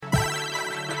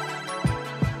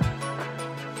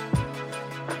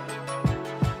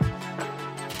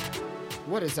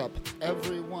What is up,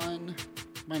 everyone?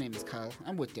 My name is Kyle.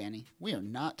 I'm with Danny. We are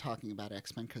not talking about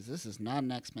X-Men because this is not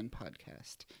an X-Men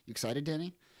podcast. You excited,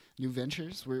 Danny? New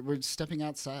ventures? We're stepping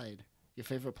outside. Your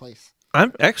favorite place.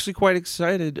 I'm actually quite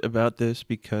excited about this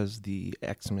because the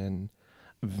X-Men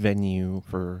venue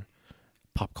for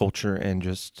pop culture and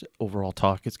just overall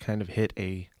talk has kind of hit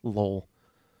a lull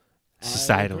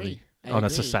societally on a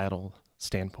societal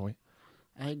standpoint.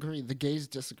 I agree. The gays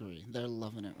disagree. They're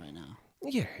loving it right now.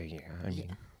 Yeah.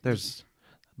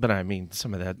 I mean,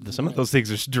 some of those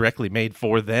things are directly made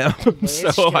for them,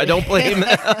 so I don't blame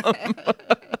them.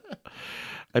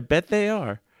 I bet they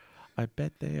are.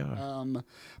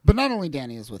 But not only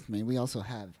Danny is with me, we also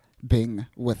have Bing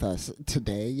with us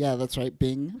today. Yeah, that's right,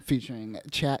 Bing, featuring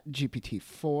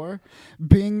ChatGPT-4.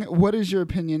 Bing, what is your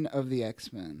opinion of the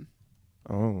X-Men?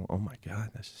 Oh my God!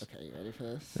 Okay, you ready for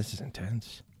this? This is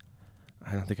intense.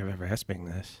 I don't think I've ever asked Bing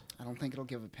this. I don't think it'll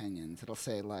give opinions. It'll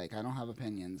say, like, I don't have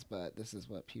opinions, but this is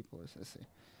what people are saying.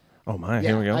 Oh, my.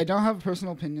 Here we go. I don't have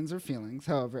personal opinions or feelings.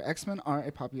 However, X-Men are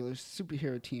a popular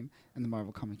superhero team in the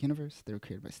Marvel comic universe. They were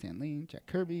created by Stan Lee, Jack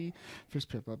Kirby, first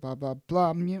blah, blah, blah,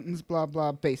 blah, mutants, blah,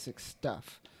 blah, basic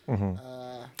stuff. Mm-hmm.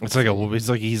 It's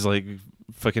like he's like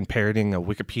fucking parroting a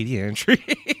Wikipedia entry.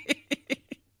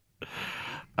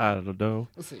 I don't know.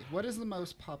 Let's see. What is the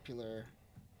most popular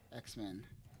X-Men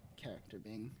character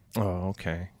being? Oh,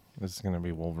 okay. This is going to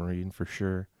be Wolverine for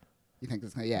sure. You think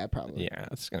it's going to? Yeah, probably. Yeah,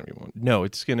 it's going to be one. No,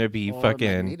 it's going to be or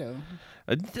fucking...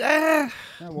 Magneto.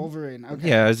 Wolverine. Okay.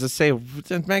 Yeah, as I say,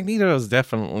 Magneto is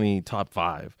definitely top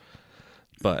 5.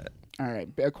 But... All right.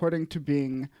 According to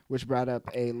Bing, which brought up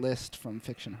a list from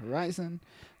Fiction Horizon,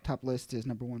 top list is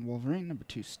number 1, Wolverine, number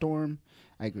 2, Storm.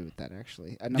 I agree with that,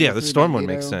 actually. Yeah, the Storm one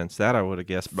makes sense. That I would have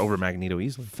guessed over Magneto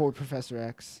easily. 4, Professor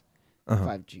X.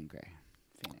 5, Jean Grey.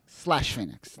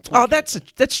 Phoenix. Oh, that's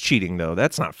cheating though.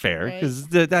 That's not fair because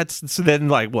that's so then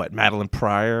like what Madeline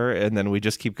Pryor and then we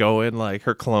just keep going like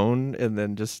her clone and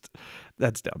then just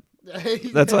that's dumb.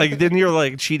 That's like then you're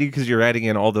like cheating because you're adding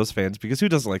in all those fans because who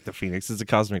doesn't like the Phoenix? It's a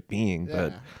cosmic being,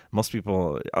 but most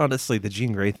people honestly the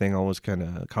Jean Grey thing always kind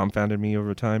of confounded me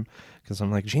over time because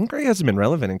I'm like Jean Grey hasn't been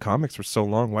relevant in comics for so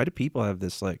long. Why do people have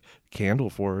this like candle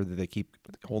for her that they keep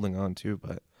holding on to?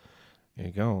 But there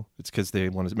you go. It's because they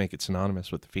want to make it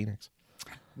synonymous with the Phoenix.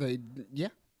 It'll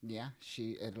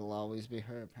always be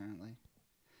her apparently,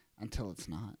 until it's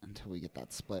not. Until we get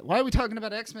that split. Why are we talking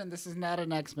about X-Men? This is not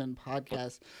an X-Men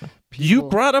podcast. You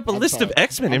brought up a list of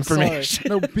X-Men information.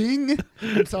 No, Bing.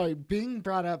 I'm sorry. Bing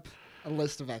brought up a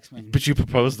list of X-Men. But you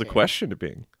proposed the question to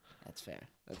Bing. That's fair.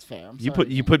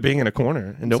 You put Bing in a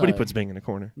corner, and nobody puts Bing in a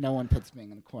corner. No one puts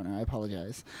Bing in a corner. I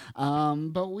apologize.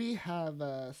 But we have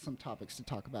some topics to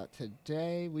talk about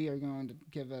today. We are going to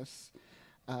give us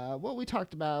what we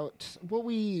talked about, what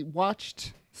we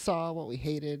watched, saw, what we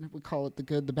hated. We call it the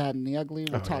good, the bad, and the ugly.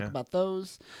 We'll talk about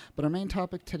those. But our main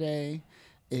topic today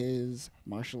is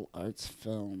martial arts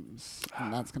films,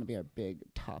 and that's going to be our big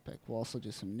topic. We'll also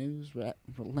do some news.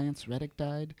 Lance Reddick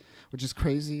died, which is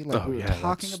crazy. Like we were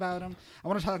talking about him. I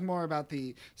want to talk more about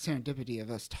the serendipity of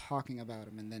us talking about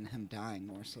him and then him dying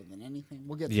more so than anything.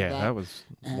 We'll get to that. Yeah, that was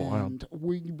wild. And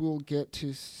we will get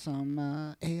to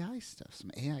some AI stuff,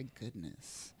 some AI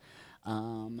goodness.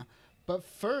 But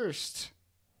first...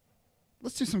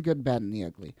 let's do some good, bad, and the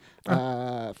ugly.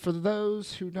 For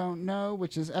those who don't know,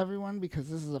 which is everyone,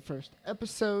 because this is the first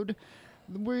episode,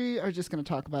 we are just going to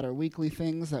talk about our weekly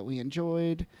things that we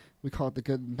enjoyed. We call it the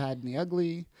good, bad, and the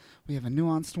ugly. We have a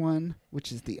nuanced one,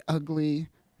 which is the ugly.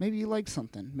 Maybe you liked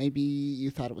something. Maybe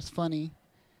you thought it was funny,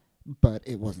 but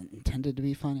it wasn't intended to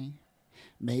be funny.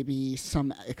 Maybe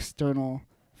some external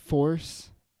force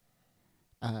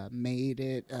made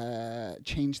it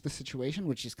change the situation,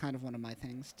 which is kind of one of my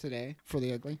things today for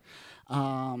the ugly.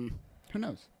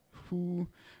 Who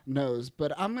knows?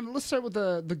 But let's start with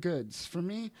the goods. For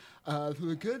me,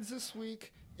 the goods this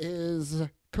week is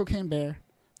Cocaine Bear.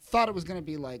 Thought it was going to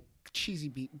be like cheesy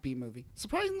B movie.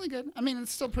 Surprisingly good. I mean,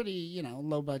 it's still pretty,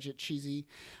 low budget, cheesy.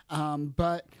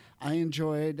 But I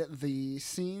enjoyed the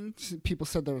scenes. People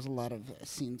said there was a lot of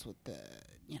scenes with the,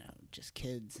 just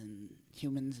kids and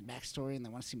humans and backstory, and they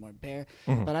want to see more Bear.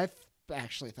 Mm-hmm. But I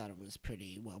actually thought it was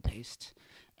pretty well paced.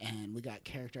 And we got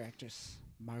character actress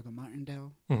Margot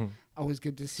Martindale. Mm-hmm. Always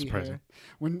good to see her.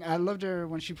 I loved her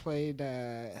when she played,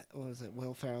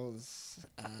 Will Ferrell's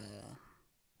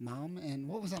mom, and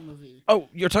what was that movie? Oh,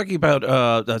 you're talking about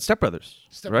Step Brothers,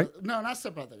 right? No, not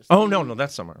Step Brothers. Oh, no,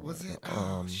 that's somewhere. Was it?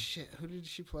 Oh, shit. Who did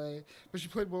she play? But she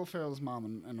played Will Ferrell's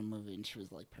mom in a movie, and she was,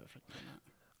 perfect in that.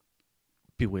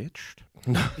 Bewitched?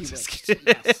 No, just kidding.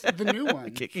 Yes. The new one.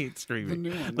 Kicking and screaming. The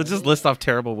new one. Let's just list off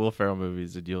terrible Will Ferrell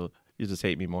movies, and you'll just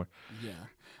hate me more. Yeah.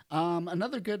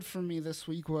 Another good for me this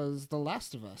week was The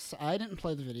Last of Us. I didn't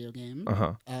play the video game.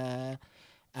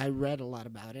 I read a lot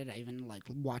about it. I even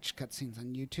watched cutscenes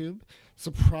on YouTube.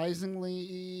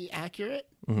 Surprisingly accurate.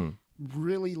 Mm-hmm.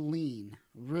 Really lean.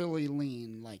 Really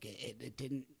lean. Like it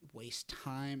didn't waste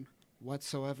time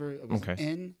whatsoever. It was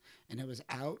in and it was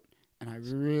out, and I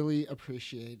really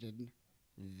appreciated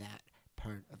that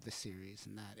part of the series.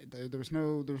 And that there was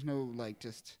no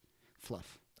just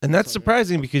fluff. And that's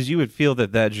surprising because you would feel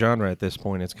that genre at this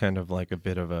point is kind of like a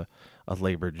bit of a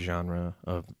labored genre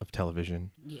of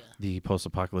television. Yeah. The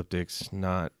post-apocalyptics,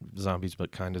 not zombies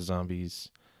but kind of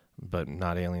zombies, but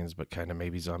not aliens but kind of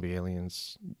maybe zombie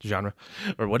aliens genre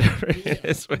or whatever it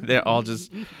is. They're all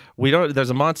just, there's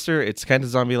a monster, it's kind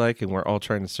of zombie-like, and we're all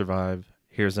trying to survive.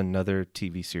 Here's another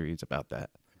TV series about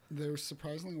that. There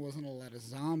surprisingly wasn't a lot of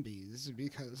zombies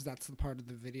because that's the part of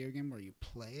the video game where you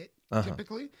play it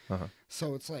typically.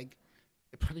 So it's it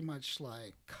pretty much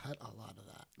cut a lot of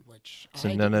that, which so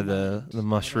none of the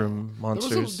mushroom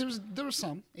monsters. There was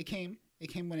some. It came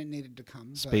when it needed to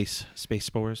come. Space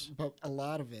spores. But a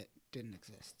lot of it didn't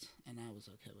exist, and I was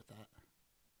okay with that.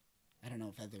 I don't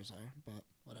know if others are, but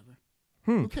whatever.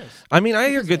 Who cares? I mean, I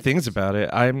hear good things about it.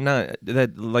 I'm not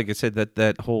that, like I said,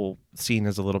 that whole scene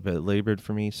is a little bit labored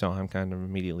for me, so I'm kind of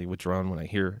immediately withdrawn when I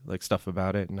hear stuff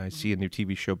about it and I see a new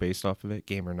TV show based off of it,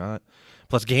 game or not.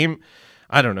 Plus, game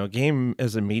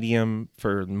as a medium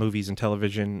for movies and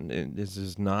television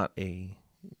is not a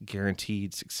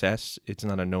guaranteed success. It's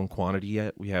not a known quantity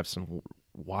yet. We have some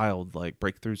wild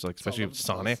breakthroughs, especially with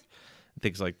Sonic,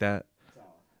 things like that.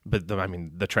 But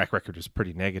the track record is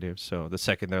pretty negative. So the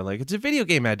second they're like, it's a video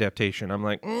game adaptation, I'm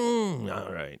like,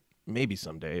 all right, maybe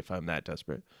someday if I'm that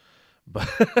desperate. But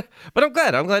but I'm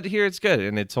glad to hear it's good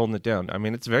and it's holding it down. I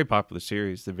mean, it's a very popular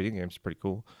series. The video game's pretty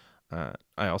cool.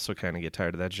 I also kind of get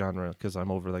tired of that genre because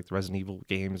I'm over the Resident Evil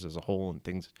games as a whole and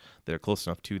things that are close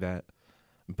enough to that.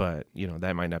 But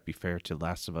that might not be fair to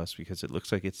Last of Us because it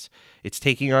looks like it's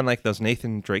taking on those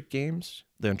Nathan Drake games,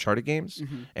 the Uncharted games,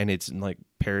 and it's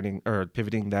parroting or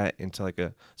pivoting that into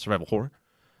a survival horror.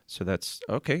 So that's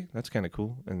okay. That's kind of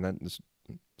cool, and that was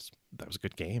a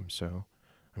good game. So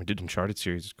the Uncharted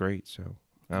series is great. So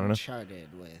I don't know. Uncharted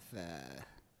with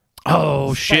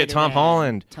oh shit, Tom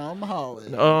Holland. Tom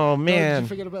Holland. Oh man, did you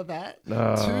forget about that?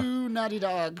 2 Naughty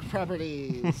Dog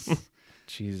properties.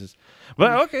 Jesus,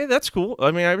 but okay, that's cool.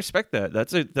 I mean, I respect that.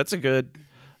 That's a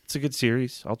good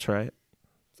series. I'll try it.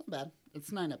 It's not bad.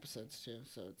 It's 9 episodes too,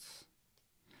 so it's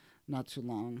not too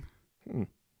long.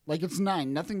 It's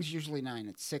 9. Nothing's usually 9.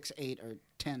 It's 6, 8, or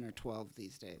 10, or 12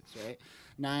 these days, right?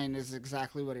 9 is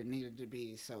exactly what it needed to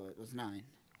be, so it was 9.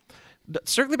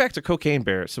 Circling back to Cocaine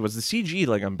Bear, so was the CG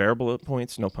unbearable at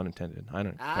points? No pun intended. I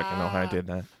don't fucking know how I did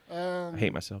that. I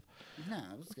hate myself. No,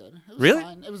 it was good. It was really?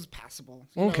 fine. It was passable.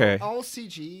 Okay. All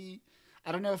CG.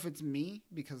 I don't know if it's me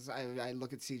because I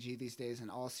look at CG these days and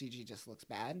all CG just looks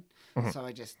bad. So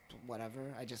I just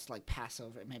whatever. I just pass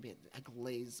over it. Maybe I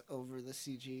glaze over the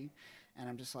CG, and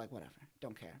I'm just whatever.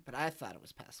 Don't care. But I thought it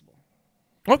was passable.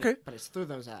 Okay. But it's through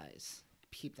those eyes.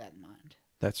 Keep that in mind.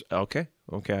 That's okay.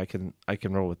 Okay, I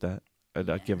can roll with that.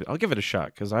 I'll give it a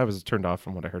shot because I was turned off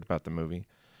from what I heard about the movie.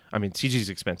 I mean, CG is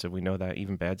expensive. We know that,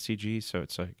 even bad CG. So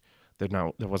it's there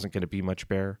wasn't going to be much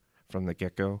bear from the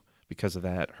get go because of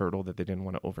that hurdle that they didn't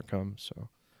want to overcome. So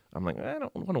I'm I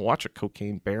don't want to watch a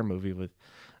Cocaine Bear movie with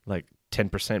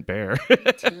 10% bear.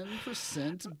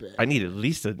 10% bear. I need at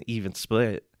least an even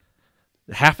split.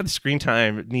 Half of the screen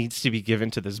time needs to be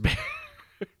given to this bear.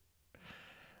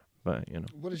 But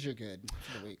what is your good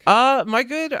for the week? My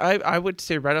good, I would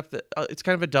say right off the, it's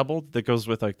kind of a double that goes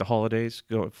with the holidays.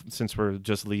 Since we're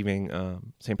just leaving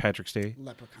St. Patrick's Day.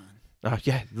 Leprechaun.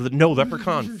 Yeah, no,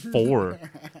 Leprechaun 4,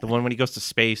 the one when he goes to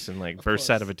space and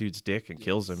bursts out of a dude's dick and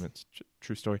kills him. It's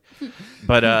true story.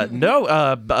 But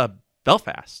no,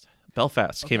 Belfast.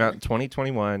 Belfast came out in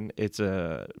 2021. It's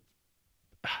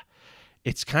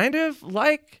kind of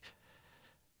I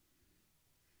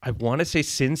want to say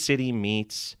Sin City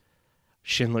meets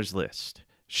Schindler's List.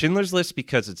 Schindler's List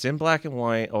because it's in black and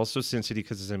white, also Sin City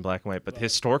because it's in black and white, but the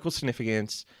historical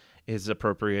significance is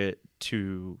appropriate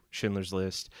to Schindler's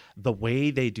List. The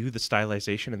way they do the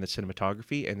stylization and the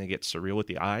cinematography and they get surreal with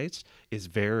the eyes is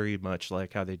very much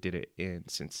like how they did it in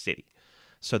Sin City.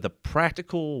 So the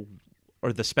practical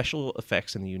or the special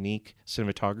effects and the unique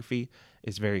cinematography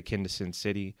is very akin to Sin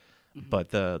City, but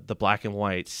the black and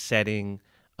white setting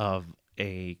of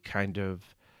a kind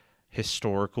of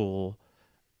historical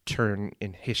turn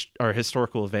in or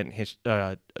historical event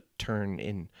turn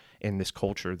in this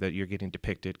culture that you're getting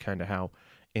depicted, kind of how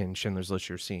in Schindler's List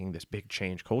you're seeing this big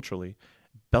change culturally.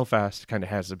 Belfast kind of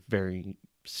has a very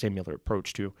similar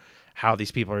approach to how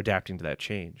these people are adapting to that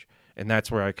change. And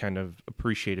that's where I kind of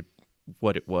appreciated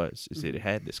what it was, is it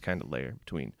had this kind of layer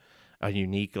between a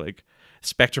unique like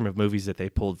spectrum of movies that they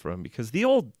pulled from, because the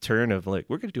old turn of like,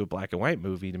 we're going to do a black and white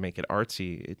movie to make it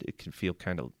artsy, it can feel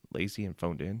kind of lazy and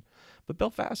phoned in. But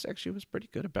Belfast actually was pretty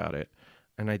good about it.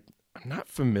 And I'm not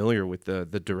familiar with the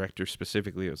director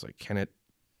specifically. It was like Kenneth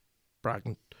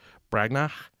Branagh?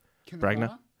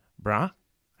 Branagh? Bra?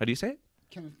 How do you say it?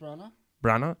 Kenneth Branagh?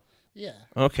 Branagh? Yeah.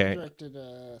 Okay. He directed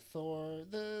Thor,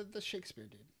 the Shakespeare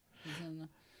dude. He's in,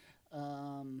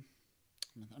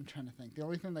 I'm trying to think. The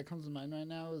only thing that comes to mind right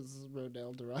now is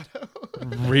Rodel Dorado.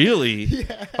 Really?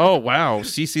 Yeah. Oh, wow.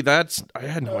 See, that's... I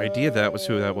had no idea that was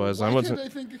who that was. Why I wasn't... can't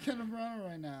I think of Kenneth Branagh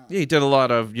right now? Yeah, he did a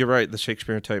lot of... You're right, the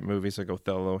Shakespeare-type movies like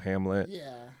Othello, Hamlet.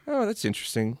 Yeah. Oh, that's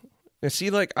interesting. And see,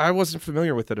 like, I wasn't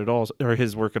familiar with it at all, or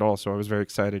his work at all, so I was very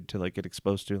excited to, like, get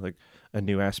exposed to, like, a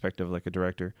new aspect of, like, a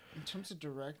director. In terms of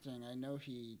directing, I know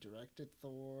he directed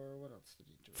Thor. What else did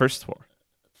he direct? First Thor.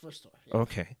 First Thor, yeah.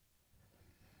 Okay.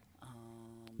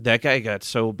 That guy got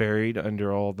so buried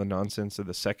under all the nonsense of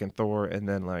the second Thor, and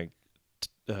then, like,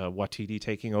 Watiti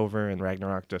taking over and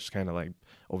Ragnarok just kind of, like,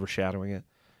 overshadowing it.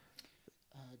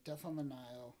 Death on the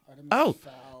Nile. Artemis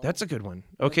Fowl. That's a good one.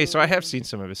 Okay, so I have seen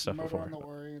some of his stuff Murder before. on the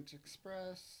Orient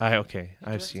Express.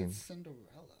 I've seen Cinderella.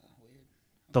 Weird.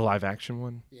 the live action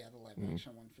one. Yeah, the live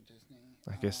action one for Disney.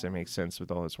 I guess that makes sense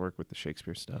with all his work with the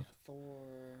Shakespeare stuff. Yeah,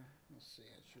 Thor. Let's see.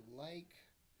 As You Like.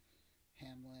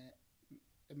 Hamlet.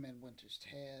 Midwinter's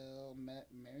Tale.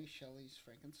 Mary Shelley's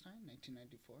Frankenstein,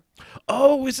 1994.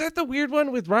 Oh, is that the weird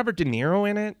one with Robert De Niro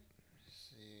in it? Let's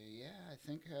see. Yeah, I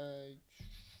think.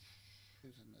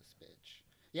 Who's in this bitch?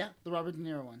 Yeah, the Robert De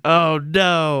Niro one. Oh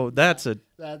no, that's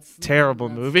terrible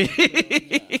movie.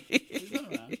 Yeah. He's been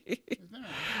around.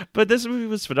 But this movie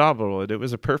was phenomenal, and it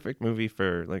was a perfect movie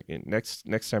for like next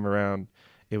time around.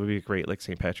 It would be a great like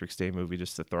St. Patrick's Day movie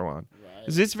just to throw on. Right.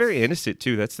 'Cause it's very innocent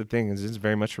too. That's the thing, is it's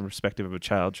very much from the perspective of a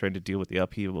child trying to deal with the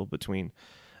upheaval between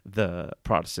the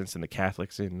Protestants and the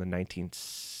Catholics in the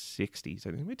 1960s.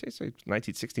 I think we say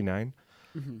 1969.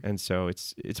 Mm-hmm. And so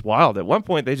it's wild. At one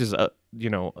point, they just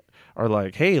are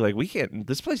like, "Hey, like we can't.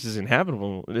 This place is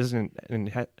inhabitable. It isn't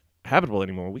habitable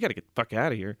anymore. We got to get the fuck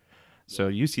out of here." Yeah. So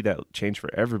you see that change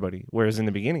for everybody. Whereas in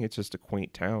the beginning, it's just a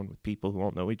quaint town with people who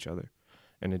all know each other,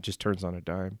 and it just turns on a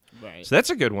dime. Right. So that's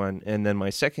a good one. And then my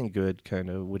second good kind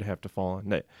of would have to fall on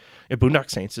that. Boondock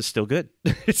Saints is still good.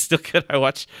 It's still good. I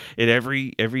watch it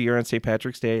every year on St.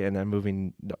 Patrick's Day, and that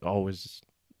movie always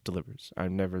delivers.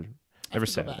 I'm never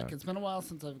sad about it. It's been a while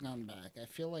since I've gone back. I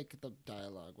feel like the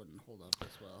dialogue wouldn't hold up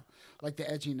as well. Like the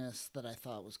edginess that I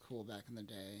thought was cool back in the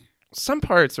day. Some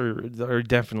parts are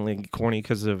definitely corny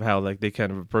because of how like they kind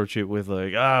of approach it with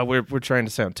like, we're trying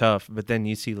to sound tough, but then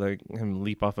you see like him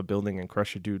leap off a building and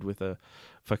crush a dude with a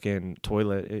fucking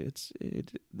toilet.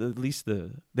 At least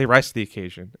they rise to the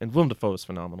occasion, and Willem Dafoe is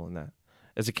phenomenal in that.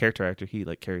 As a character actor, he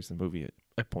like carries the movie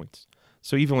at points.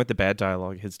 So even with the bad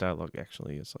dialogue, his dialogue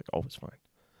actually is like always fine.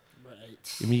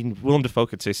 Right. I mean, Willem Dafoe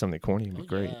could say something corny and be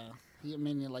great. Yeah. I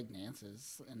mean, you like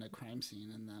dances in a crime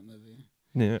scene in that movie.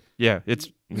 Yeah, it's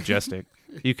majestic.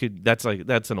 That's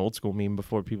an old school meme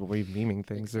before people were even memeing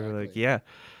things. Exactly. They're like, yeah,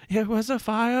 it was a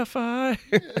firefight.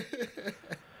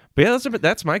 But yeah,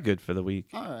 that's my good for the week.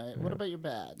 All right. What about your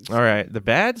bads? All right, the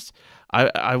bads.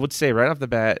 I would say right off the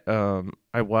bat,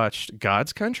 I watched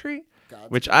God's Country.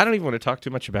 Which I don't even want to talk too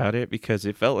much about it because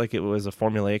it felt like it was a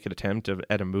formulaic attempt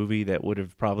at a movie that would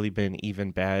have probably been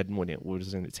even bad when it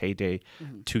was in its heyday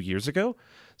 2 years ago.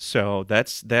 So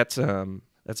that's all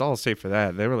I'll say for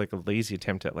that. They were like a lazy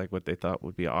attempt at like what they thought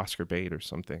would be an Oscar bait or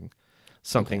something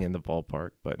in the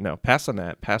ballpark. But no, pass on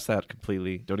that. Pass that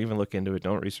completely. Don't even look into it.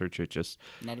 Don't research it. Just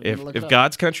if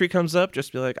God's Country comes up,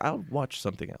 just be like, I'll watch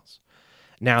something else.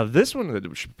 Now, this one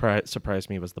that surprised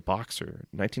me was The Boxer,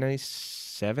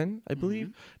 1997, I believe.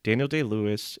 Mm-hmm. Daniel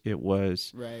Day-Lewis. It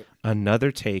was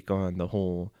another take on the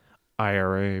whole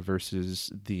IRA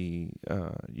versus the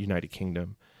United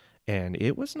Kingdom. And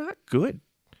it was not good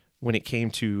when it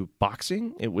came to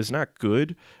boxing. It was not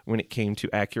good when it came to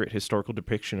accurate historical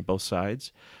depiction of both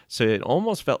sides. So it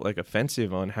almost felt like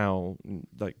offensive on how,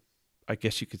 like, I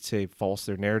guess you could say false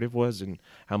their narrative was and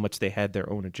how much they had their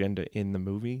own agenda in the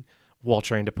movie, while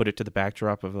trying to put it to the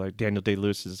backdrop of like Daniel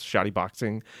Day-Lewis's shoddy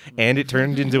boxing. And it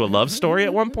turned into a love story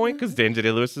at one point because Daniel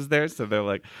Day-Lewis is there. So they're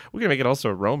like, we're going to make it also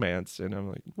a romance. And I'm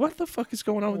like, what the fuck is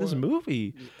going on with this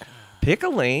movie? pick a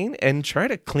lane and try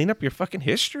to clean up your fucking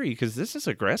history, because this is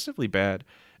aggressively bad.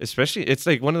 Especially, it's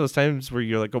like one of those times where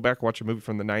you're like, go back and watch a movie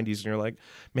from the 90s and you're like,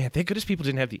 man, thank goodness people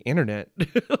didn't have the internet.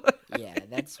 Yeah,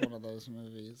 that's one of those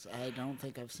movies. I don't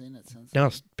think I've seen it since. No,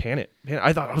 Panic.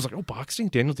 I was like, oh, boxing,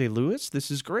 Daniel Day-Lewis,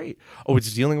 this is great. Oh,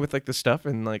 it's dealing with like the stuff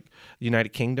in like the United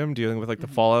Kingdom, dealing with like the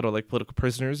fallout of like political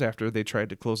prisoners after they tried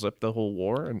to close up the whole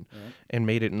war and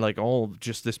made it in like all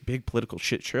just this big political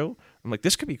shit show. I'm like,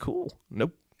 this could be cool.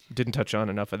 Nope, didn't touch on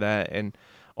enough of that. And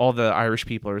all the Irish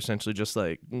people are essentially just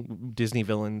like Disney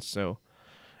villains. So,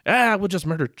 we'll just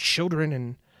murder children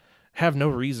and have no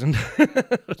reason.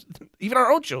 Even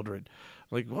our own children.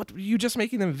 Like, what? You just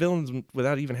making them villains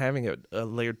without even having a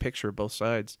layered picture of both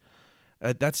sides.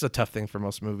 That's a tough thing for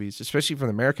most movies, especially from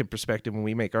the American perspective. When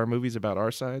we make our movies about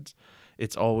our sides,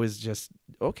 it's always just,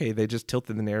 okay, they just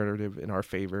tilted the narrative in our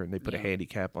favor and they put a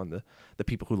handicap on the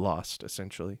people who lost,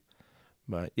 essentially.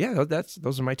 But yeah,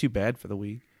 those are my two bad for the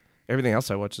week. Everything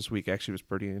else I watched this week actually was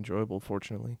pretty enjoyable,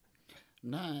 fortunately.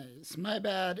 Nice. My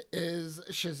bad is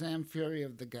Shazam! Fury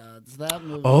of the Gods. That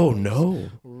movie. Oh no!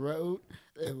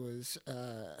 It was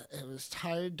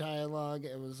tired dialogue.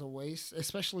 It was a waste,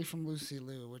 especially from Lucy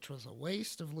Liu, which was a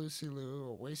waste of Lucy Liu,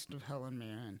 a waste of Helen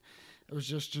Mirren. It was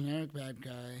just generic bad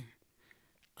guy.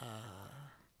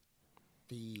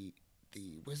 The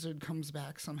wizard comes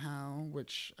back somehow,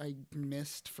 which I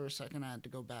missed for a second. I had to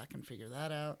go back and figure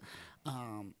that out.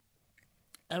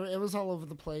 It was all over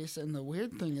the place, and the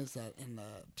weird thing is that in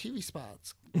the TV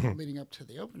spots leading up to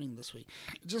the opening this week,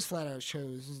 it just flat out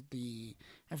shows the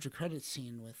after credits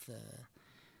scene with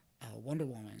Wonder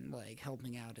Woman like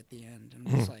helping out at the end,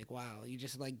 and it's like, wow, you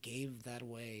just like gave that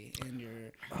away in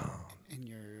your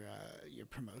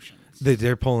promotions.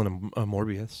 They're pulling a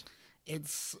Morbius.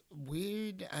 It's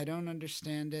weird. I don't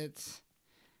understand it,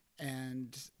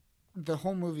 and the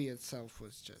whole movie itself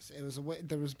was just,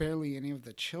 there was barely any of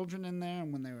the children in there,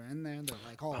 and when they were in there, they're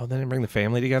like, they didn't bring the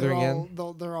family together again?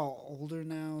 They're all older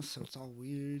now, so it's all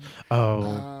weird.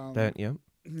 Oh, yep.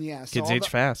 Yeah. So kids age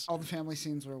fast. All the family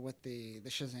scenes were with the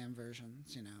Shazam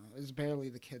versions, It was barely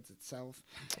the kids itself.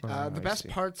 The best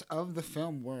parts of the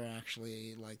film were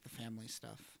actually like the family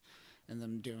stuff and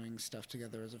them doing stuff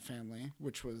together as a family,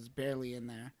 which was barely in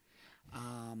there.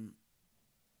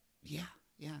 Yeah,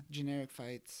 generic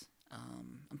fights.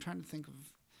 I'm trying to think of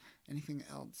anything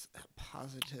else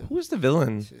positive. Who was the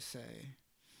villain? To say,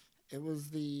 it was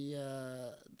the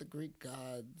Greek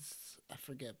gods. I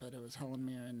forget, but it was Helen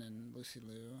Mirren and Lucy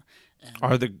Liu.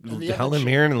 Are the Helen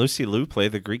Mirren and Lucy Liu play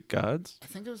the Greek gods? I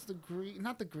think it was the Greek,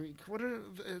 not the Greek. What are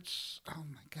it's? Oh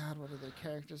my God, what are their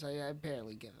characters? I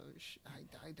barely give a.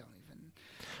 I don't even.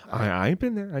 I've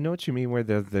been there. I know what you mean. Where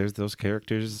there's those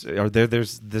characters, or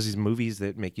there's these movies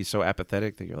that make you so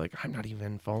apathetic that you're like, I'm not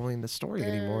even following the story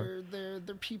anymore. They're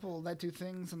people that do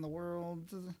things in the world.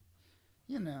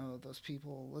 Those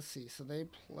people. Let's see. So they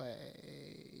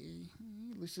play.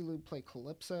 Lucy Liu play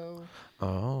Calypso.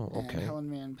 Oh, okay. And Helen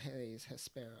Mirren plays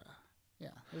Hespera. Yeah,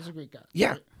 those are Greek gods.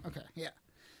 Yeah. Okay. Yeah.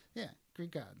 Yeah.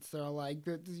 Greek gods. They're all like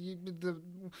the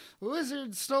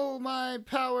wizard stole my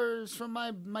powers from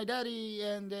my daddy,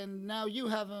 and now you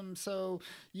have them, so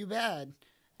you bad.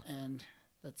 And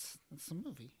that's the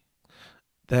movie.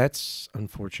 That's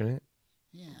unfortunate.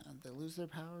 Yeah, they lose their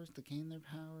powers, they gain their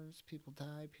powers, people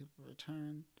die, people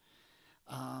return.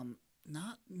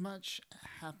 Not much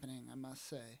happening, I must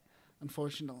say,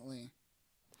 unfortunately.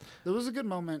 There was a good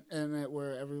moment in it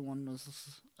where everyone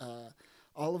was,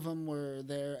 all of them were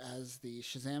there as the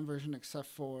Shazam version except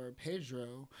for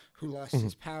Pedro, who lost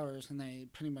his powers, and they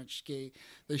pretty much they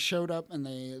showed up and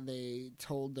they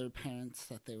told their parents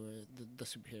that they were the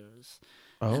superheroes.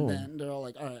 Oh. And then they're all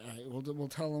like, all right, we'll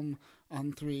tell them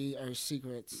on 3 our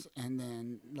secrets. And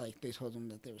then, like, they told them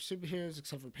that they were superheroes,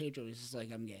 except for Pedro. He's just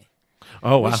like, I'm gay.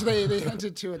 Oh, wow. Which they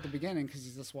hinted to at the beginning because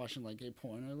he's just watching, like, gay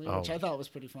porn earlier, which I thought was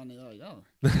pretty funny. They're like, oh,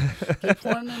 gay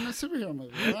porn in a superhero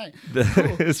movie. All right.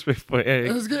 Cool.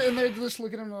 It was good. And they just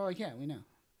look at him and they're like, yeah, we know.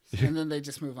 And then they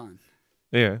just move on.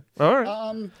 Yeah. All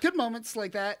right. Good moments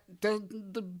like that. The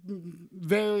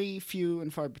very few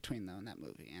and far between though in that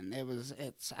movie, and I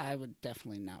would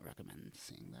definitely not recommend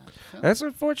seeing that film. That's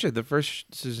unfortunate. The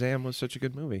first Shazam was such a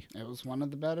good movie. It was one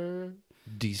of the better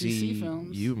DC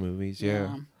films. movies.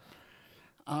 Yeah.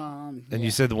 And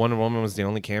you said the Wonder Woman was the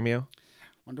only cameo?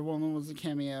 Wonder Woman was a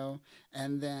cameo,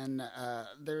 and then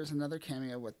there's another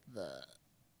cameo with the.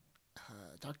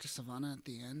 Dr. Savannah at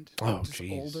the end. Oh, just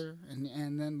jeez. Older,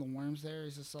 and then the worm's there.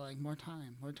 He's just like, more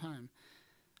time.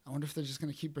 I wonder if they're just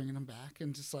gonna keep bringing him back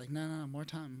and just like, no, more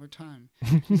time. You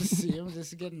just see him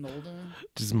just getting older.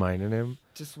 Just minding him.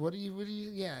 Just what do you?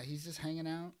 Yeah, he's just hanging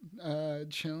out,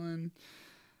 chilling.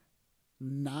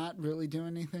 not really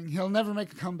doing anything. He'll never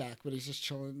make a comeback, but he's just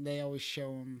chilling. They always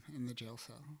show him in the jail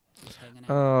cell, just hanging out.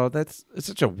 Oh, it's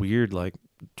such a weird like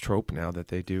trope now that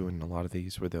they do in a lot of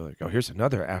these, where they're like, "Oh, here's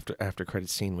another after credit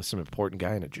scene with some important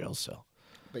guy in a jail cell."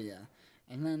 But yeah,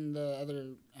 and then the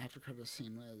other after credit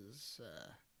scene was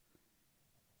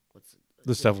what's it?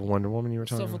 The stuff with Wonder Woman you were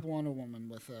talking Stuff about? with Wonder Woman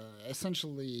with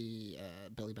essentially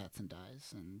Billy Batson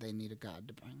dies, and they need a god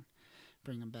to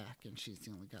bring him back, and she's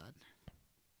the only god.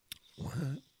 What?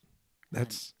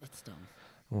 That's dumb.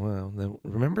 Well, then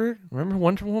remember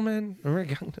Wonder Woman? We're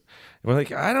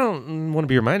like, I don't want to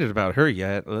be reminded about her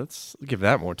yet. Let's give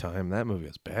that more time. That movie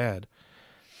was bad.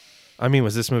 I mean,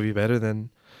 was this movie better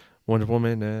than Wonder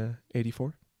Woman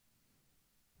 84?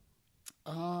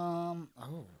 Oh,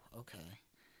 okay.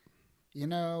 You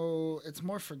know, it's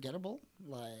more forgettable.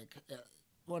 Like,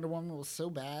 Wonder Woman was so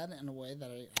bad in a way that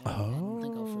I don't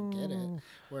think I'll forget it.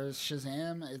 Whereas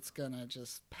Shazam, it's gonna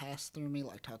just pass through me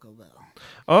like Taco Bell.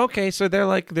 Okay, so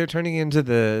they're turning into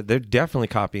they're definitely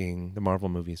copying the Marvel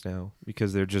movies now,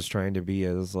 because they're just trying to be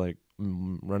as like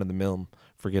run of the mill,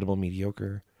 forgettable,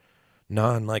 mediocre,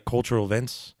 like cultural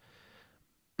events.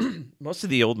 Most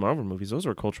of the old Marvel movies, those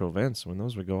were cultural events. When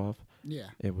those would go off, yeah,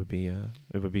 it would be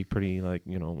pretty like,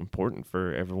 important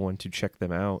for everyone to check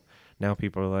them out. Now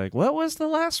people are like, what was the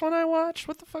last one I watched?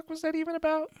 What the fuck was that even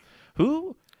about?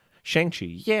 Who? Shang-Chi.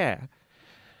 Yeah,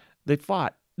 they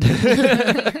fought.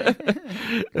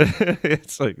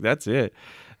 It's like, that's it.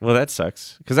 Well, that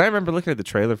sucks, because I remember looking at the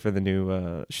trailer for the new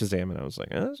Shazam, and I was like,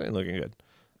 this ain't looking good.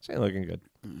 This ain't looking good.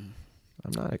 I'm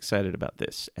not excited about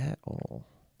this at all.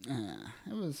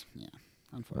 It was,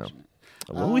 unfortunate.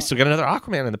 Well, we still got another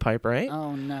Aquaman in the pipe, right?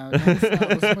 Oh, no.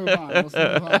 Let's move on.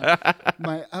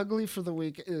 My ugly for the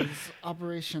week is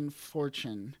Operation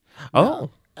Fortune. Now,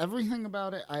 everything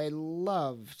about it I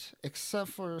loved,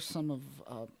 except for some of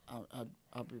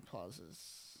Aubrey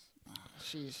Plaza's.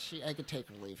 I could take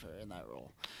or leave her in that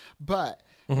role. But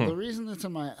the reason it's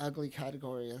in my ugly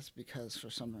category is because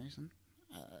for some reason,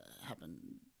 happened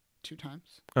 2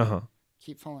 times.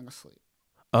 Keep falling asleep.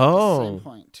 Oh, the same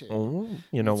point too. Oh,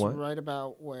 you know it's what? Right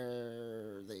about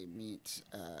where they meet.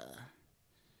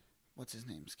 What's his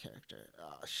name's character?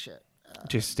 Oh shit.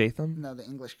 Jason Statham? No, the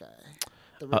English guy,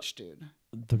 the rich dude.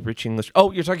 The rich English.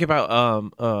 Oh, you're talking about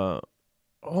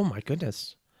Oh my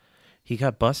goodness, he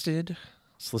got busted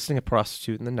soliciting a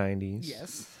prostitute in the 90s.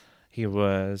 Yes. He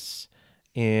was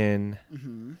in.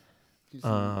 He's in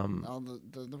all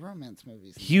the romance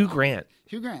movies. Hugh Grant.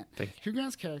 Hugh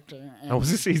Grant's character. And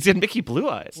He's in Mickey Blue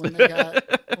Eyes. when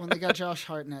they got Josh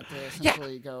Hartnett to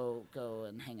essentially go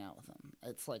and hang out with him,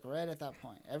 it's like right at that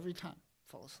point, every time,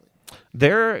 fall asleep.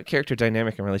 Their character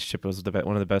dynamic and relationship was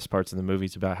one of the best parts of the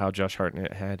movies, about how Josh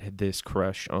Hartnett had this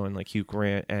crush on like Hugh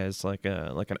Grant as like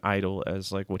an idol,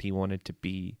 as like what he wanted to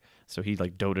be. So he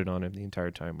like doted on him the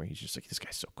entire time, where he's just like, this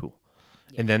guy's so cool.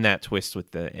 Yeah. And then that twist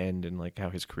with the end, and like how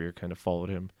his career kind of followed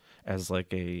him as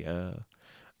like a,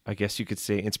 I guess you could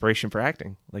say, inspiration for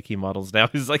acting. Like he models now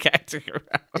his like acting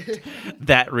around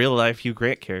that real life Hugh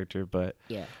Grant character. But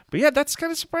yeah, that's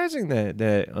kind of surprising that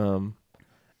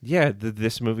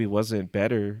this movie wasn't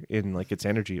better in like its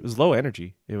energy. It was low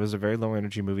energy. It was a very low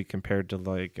energy movie compared to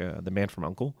like The Man from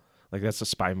U.N.C.L.E. Like that's a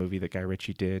spy movie that Guy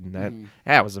Ritchie did, and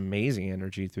that was amazing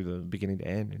energy through the beginning to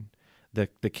end, and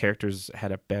the characters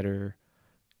had a better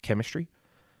chemistry.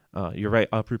 You're right,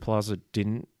 Aubrey Plaza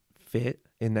didn't fit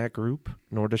in that group,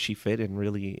 nor does she fit in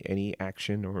really any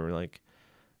action or like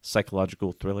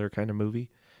psychological thriller kind of movie.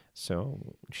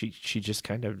 So she just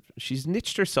kind of, she's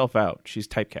niched herself out. She's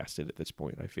typecasted at this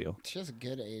point, I feel. She has a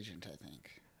good agent, I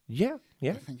think. Yeah.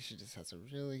 I think she just has a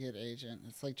really good agent.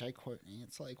 It's like Jai Courtney.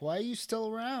 It's like, why are you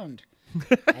still around?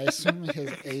 I assume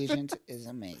his agent is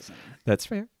amazing. That's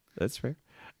fair. That's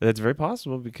very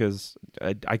possible, because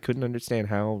I couldn't understand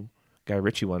how Guy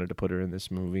Ritchie wanted to put her in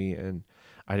this movie, and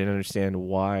I didn't understand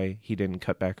why he didn't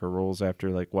cut back her roles after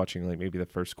like watching like maybe the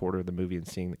first quarter of the movie and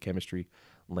seeing the chemistry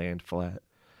land flat.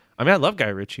 I mean, I love Guy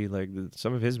Ritchie. Like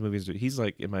some of his movies, he's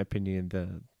like, in my opinion,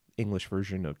 the English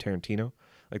version of Tarantino.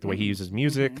 Like the way he uses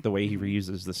music, the way he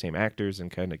reuses the same actors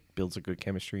and kind of builds a good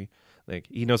chemistry. Like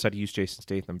he knows how to use Jason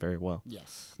Statham very well.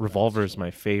 Yes. Revolver is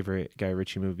my favorite Guy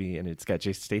Ritchie movie, and it's got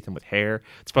Jason Statham with hair.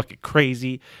 It's fucking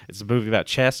crazy. It's a movie about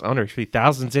chess. Under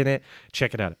 3000's in it.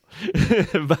 Check it out.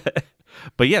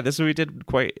 but yeah, this movie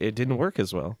didn't work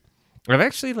as well. I've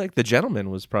actually like The Gentleman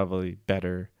was probably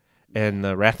better, and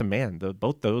The Wrath of Man.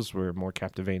 Both those were more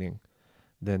captivating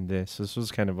than this. This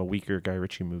was kind of a weaker Guy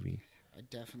Ritchie movie. I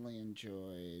definitely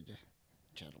enjoyed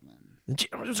Gentleman.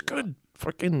 It was good.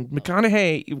 Fucking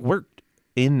McConaughey worked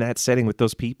in that setting with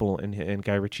those people, and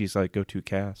Guy Ritchie's like go-to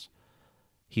cast.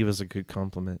 he was a good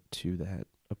complement to that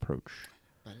approach.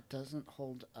 But it doesn't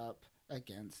hold up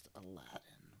against Aladdin.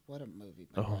 What a movie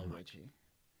by Guy Ritchie.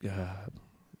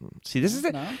 See, this is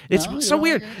it. No? It's No, you so don't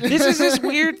weird. like it? This is this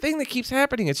weird thing that keeps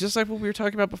happening. It's just like what we were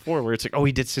talking about before, where it's like, oh,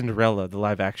 he did Cinderella, the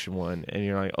live action one, and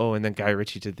you're like, oh, and then Guy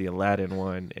Ritchie did the Aladdin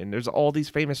one, and there's all these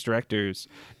famous directors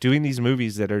doing these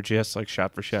movies that are just like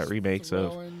shot for shot remakes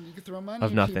of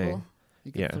nothing. People.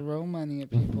 You can throw money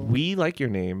at people. We like your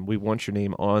name. We want your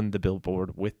name on the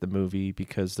billboard with the movie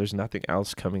because there's nothing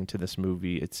else coming to this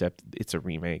movie except it's a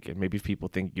remake. And maybe if people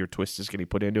think your twist is getting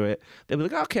put into it, they'll be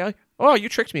like, okay, oh, you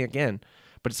tricked me again.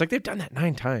 But it's like they've done that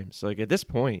 9 times. Like at this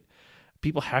point,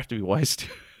 people have to be wise to.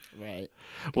 Right.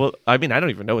 Well, I mean, I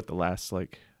don't even know what the last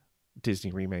like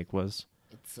Disney remake was.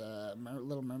 It's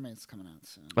Little Mermaid's coming out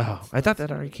soon. Oh, I thought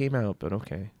that already came out, but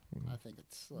okay. I think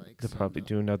it's like they'll probably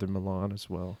do another Milan as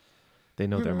well. They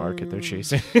know their market they're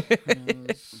chasing.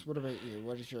 What about you?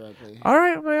 What is your ugly? All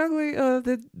right, my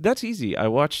ugly. That's easy. I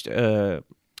watched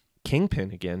Kingpin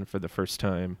again for the first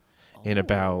time in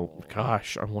about,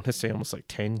 gosh, I want to say almost like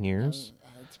 10 years.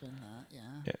 It's been that,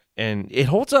 yeah. And it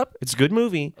holds up. It's a good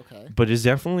movie, okay, but it's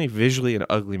definitely visually an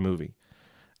ugly movie.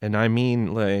 And I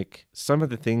mean, like, some of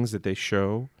the things that they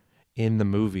show in the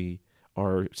movie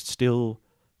are still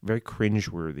very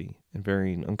cringeworthy and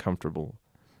very uncomfortable.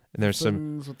 And there's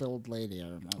things with the old lady, I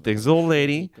remember. Things with the old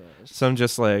lady, some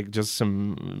just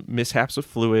some mishaps with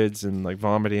fluids and like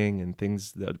vomiting and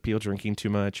things that people drinking too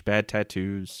much, bad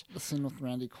tattoos. The scene with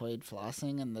Randy Quaid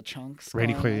flossing and the chunks.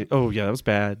 Randy Quaid, oh yeah, that was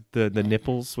bad. The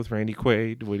nipples with Randy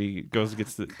Quaid when he goes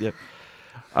against the yep.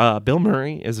 Bill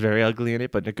Murray is very ugly in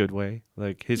it, but in a good way.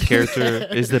 Like his character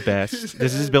is the best.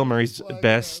 This is Bill Murray's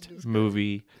best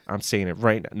movie. I'm saying it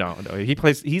right now. No, he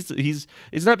plays.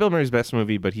 It's not Bill Murray's best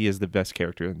movie, but he is the best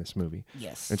character in this movie.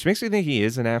 Yes, which makes me think he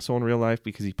is an asshole in real life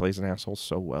because he plays an asshole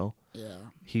so well. Yeah,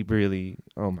 he really.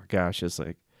 Oh my gosh, it's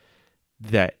like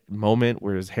that moment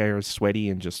where his hair is sweaty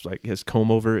and just like his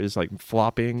comb over is like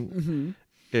flopping. Mm-hmm.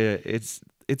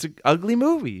 It's an ugly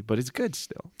movie, but it's good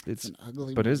still. It's an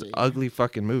ugly but movie. It's an ugly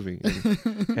fucking movie.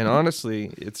 And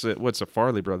honestly, it's what's a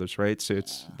Farley Brothers, right? So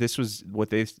this was what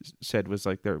they said was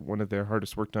like one of their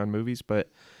hardest worked on movies. But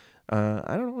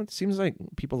I don't know. It seems like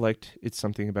people liked It's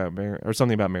Something About Mary or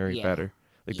Something About Mary better.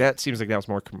 Like that seems like that was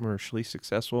more commercially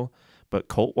successful. But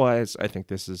cult wise, I think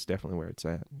this is definitely where it's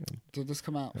at. Did this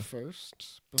come out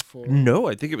first before? No,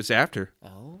 I think it was after.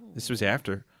 Oh, this was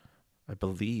after, I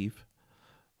believe.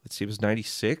 Let's see, it was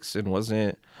 96 and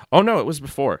wasn't... Oh, no, it was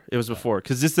before. It was before.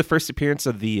 Because this is the first appearance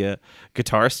of the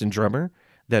guitarist and drummer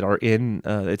that are in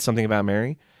It's Something About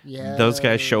Mary. Yeah. Those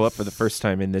guys show up for the first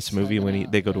time in this movie when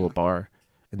they go to a bar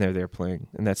and they're there playing.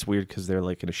 And that's weird because they're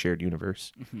like in a shared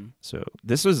universe. Mm-hmm. So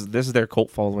this is their cult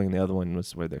following. The other one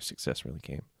was where their success really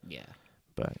came. Yeah.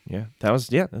 But yeah,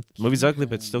 the movie's ugly,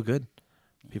 but it's still good.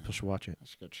 People should watch it. I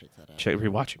should go check that out.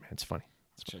 Rewatch it, man. It's funny.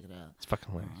 Check it out. It's fucking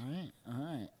hilarious. All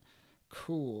right.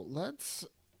 Cool. Let's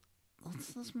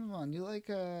move on. You like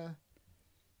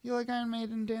Iron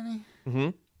Maiden, Danny? Mm-hmm.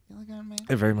 You like Iron Maiden?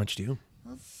 I very much do.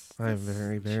 I'm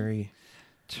very, very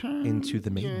turn into the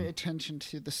Maiden. Your attention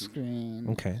to the screen.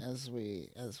 Okay. As we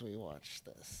watch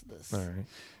this all right.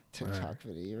 TikTok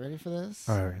video. You ready for this?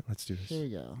 All right. Let's do this. Here we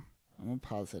go. I'm gonna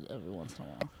pause it every once in a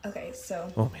while. Okay,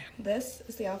 so man. This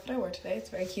is the outfit I wore today. It's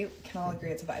very cute. Can all agree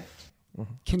it's a vibe?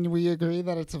 Mm-hmm. Can we agree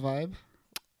that it's a vibe?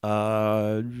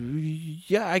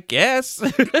 Yeah, I guess.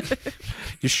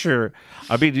 You sure?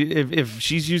 I mean, if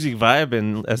she's using vibe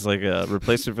and as like a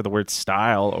replacement for the word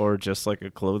style or just like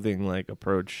a clothing like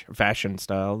approach, fashion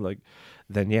style, like,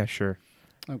 then yeah, sure.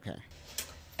 Okay.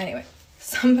 Anyway,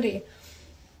 somebody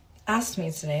asked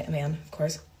me today, a man, of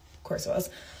course it was,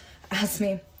 asked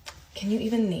me, can you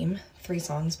even name 3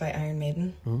 songs by Iron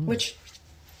Maiden? Ooh. Which,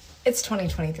 it's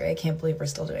 2023. I can't believe we're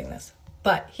still doing this.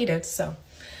 But he did, so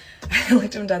I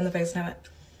looked him dead in the face and I went,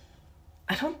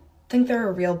 I don't think they're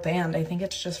a real band. I think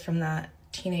it's just from that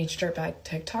Teenage Dirtbag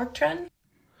TikTok trend.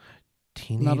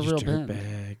 Not a real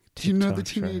band. Do you know the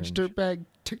Teenage Dirtbag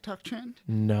TikTok trend?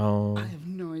 No. I have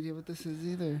no idea what this is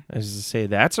either. I was just to say,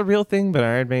 that's a real thing, but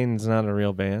Iron Maiden's not a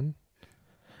real band.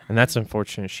 And that's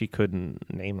unfortunate. She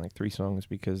couldn't name like 3 songs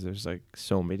because there's like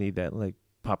so many that like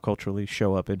pop culturally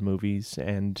show up in movies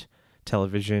and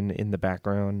television in the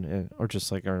background or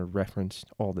just like are referenced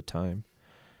all the time.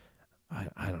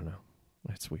 I don't know.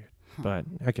 That's weird. But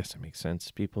I guess it makes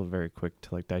sense. People are very quick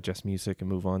to like digest music and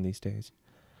move on these days.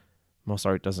 Most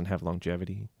art doesn't have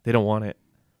longevity. They don't want it.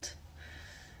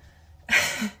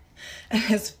 And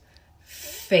his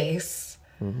face.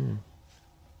 Mm-hmm.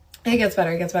 It gets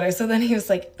better. So then he was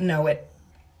like, no,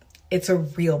 it's a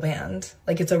real band.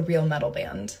 Like, it's a real metal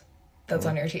band that's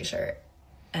on your t-shirt.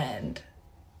 And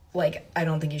like, I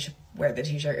don't think you should wear the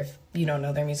t-shirt if you don't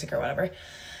know their music or whatever.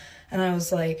 And I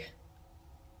was like,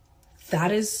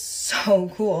 that is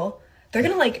so cool. They're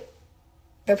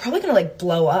probably gonna like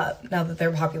blow up now that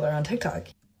they're popular on TikTok.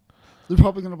 They're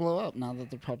probably gonna blow up now that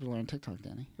they're popular on TikTok,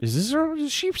 Danny. Is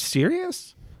she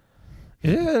serious?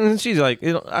 Yeah, and she's like,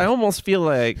 I almost feel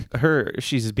like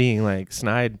she's being like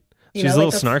snide. She's a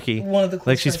little snarky. One of the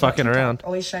like she's fucking around.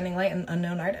 Always shining light and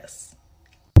unknown artists.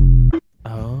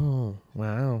 Oh,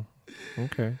 wow.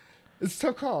 Okay. It's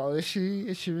so cool. Is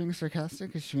she being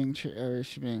sarcastic? Is she being or is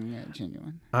she being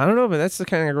genuine? I don't know, but that's the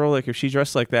kind of girl, like, if she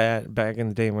dressed like that back in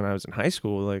the day when I was in high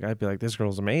school, like, I'd be like, this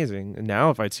girl's amazing. And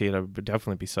now if I'd see it, I would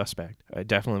definitely be suspect. I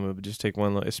definitely would just take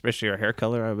one look, especially her hair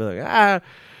color. I'd be like,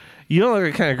 you don't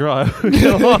look the kind of girl I would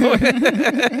get along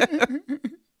with.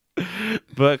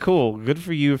 But cool. Good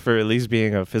for you for at least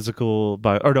being a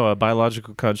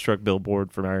biological construct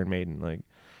billboard for Iron Maiden. Like,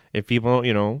 if people,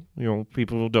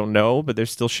 people don't know, but they're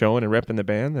still showing and repping the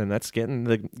band, then that's getting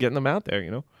them out there,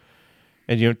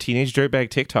 And teenage dirtbag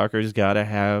TikTokers gotta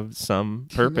have some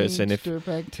purpose, and if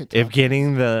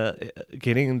getting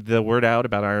the word out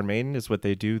about Iron Maiden is what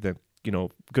they do, then good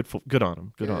on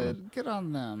them. Good on them. Good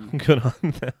on them. Good on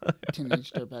them.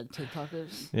 Teenage dirtbag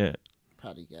TikTokers. Yeah.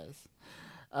 Proud of you guys.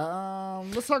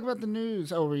 Let's talk about the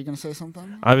news. Oh, were you going to say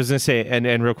something? I was going to say,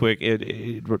 and real quick,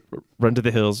 Run to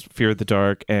the Hills, Fear of the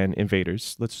Dark, and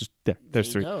Invaders. Let's just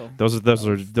there's three. Go. Those are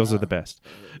the best.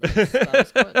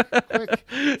 That was quick.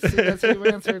 See, that's how you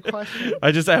answer a question.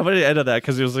 I wanted to end on that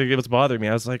because it was bothering me.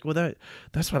 I was like, well,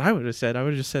 that's what I would have said. I would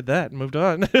have just said that and moved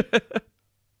on. I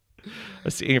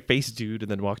was seeing your face, dude,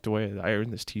 and then walked away. I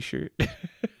earned this T-shirt.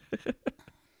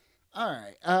 All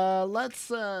right, let's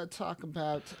talk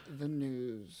about the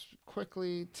news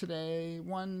quickly today.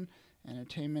 One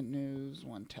entertainment news,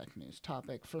 one tech news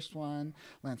topic. First one,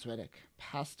 Lance Reddick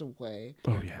passed away.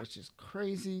 Oh, yeah. Which is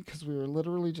crazy because we were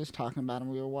literally just talking about him.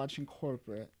 We were watching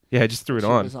Corporate. Yeah, I just threw it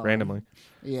on randomly.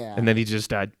 Yeah. And then he just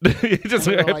died. He just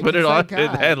put it on,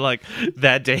 and like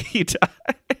that day he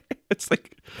died. It's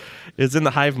like, it's in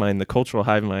the hive mind, the cultural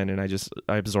hive mind, and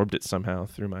I absorbed it somehow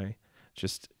through my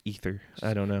just ether.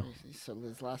 I don't know. Crazy. So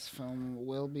his last film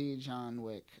will be John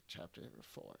Wick Chapter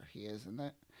 4. He is in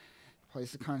that.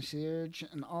 Plays the concierge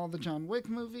in all the John Wick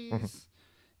movies. Mm-hmm.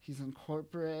 He's in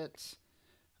Corporate.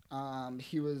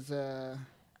 He was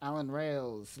Alan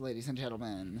Rails, ladies and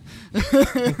gentlemen.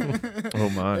 Oh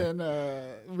my! And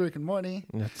Rick and Morty.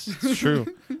 That's true.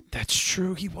 That's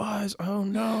true. He was. Oh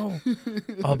no.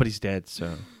 Oh, but he's dead.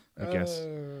 So I guess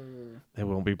they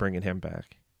won't be bringing him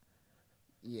back.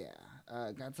 Yeah.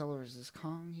 Godzilla vs.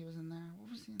 Kong, he was in there.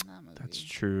 What was he in that movie? That's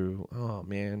true. Oh,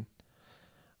 man.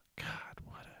 God,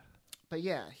 But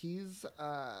yeah, he's...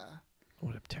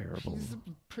 what a terrible... He's a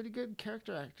pretty good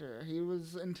character actor. He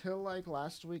was, until, like,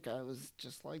 last week, I was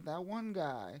just like that one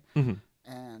guy. Mm-hmm.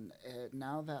 And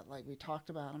now that, like, we talked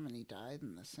about him and he died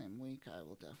in the same week, I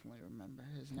will definitely remember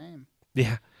his name.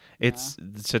 Yeah. It's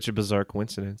such a bizarre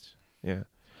coincidence. Yeah.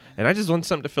 And I just wanted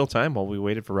something to fill time while we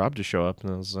waited for Rob to show up.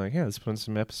 And I was like, yeah, let's put in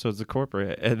some episodes of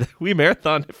Corporate. And we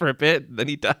marathoned it for a bit. And then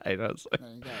he died. I was like,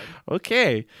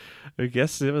 okay, I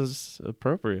guess it was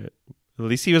appropriate. At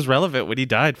least he was relevant when he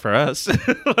died for us.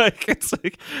 Like, it's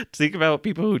like, think about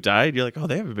people who died. You're like, oh,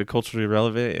 they haven't been culturally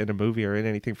relevant in a movie or in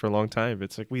anything for a long time.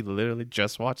 It's like, we literally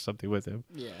just watched something with him.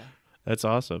 Yeah. That's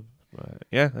awesome.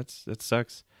 Yeah, that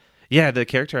sucks. Yeah, the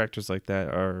character actors like that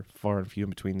are far and few in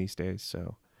between these days.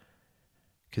 So.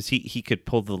 Because he could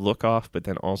pull the look off, but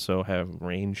then also have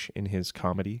range in his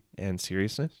comedy and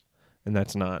seriousness. And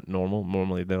that's not normal.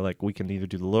 Normally, they're like, we can either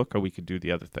do the look or we could do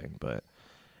the other thing, but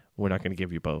we're not going to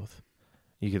give you both.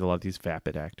 You get a lot of these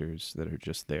vapid actors that are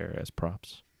just there as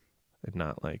props and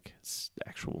not like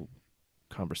actual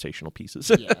conversational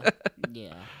pieces. Yeah.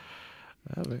 Yeah.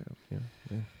 Oh, yeah.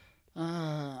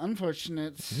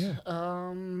 Unfortunate. Yeah.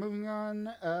 Moving on,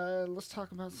 let's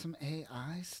talk about some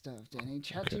AI stuff, Danny.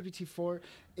 ChatGPT 4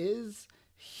 is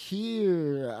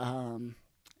here.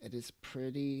 It is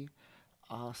pretty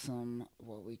awesome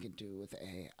what we can do with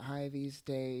AI these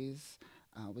days.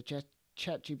 With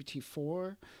ChatGPT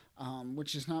 4,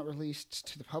 which is not released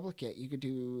to the public yet,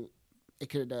 it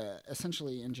could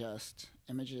essentially ingest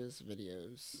images,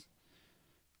 videos,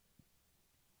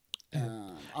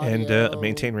 and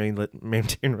maintain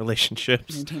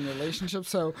relationships. Maintain relationships.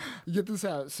 So you get this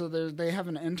out. So they have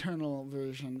an internal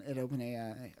version at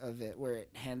OpenAI of it where it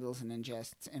handles and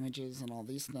ingests images and all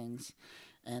these things.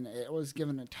 And it was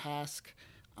given a task.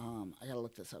 I gotta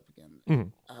look this up again.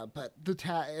 Mm-hmm. But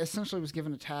essentially was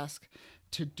given a task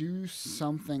to do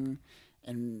something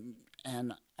and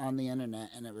on the internet,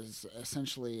 and it was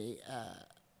essentially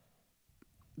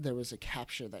there was a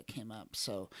capture that came up.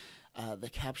 So the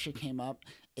capture came up.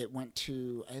 It went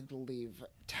to, I believe,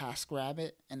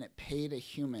 TaskRabbit, and it paid a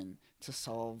human to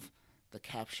solve the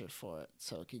capture for it,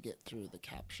 so it could get through the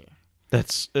capture.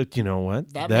 That's you know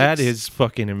what? That That makes- is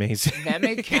fucking amazing. That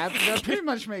pretty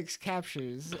much makes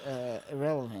captures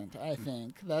irrelevant. I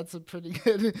think that's a pretty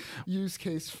good use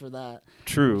case for that.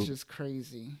 True. Which is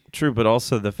crazy. True, but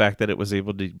also the fact that it was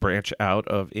able to branch out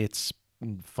of its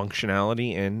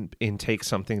functionality and take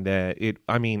something that it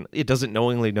doesn't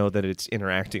knowingly know that it's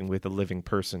interacting with a living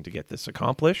person to get this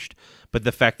accomplished, but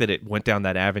the fact that it went down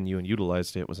that avenue and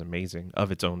utilized it was amazing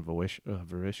of its own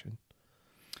volition.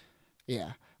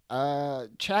 Yeah.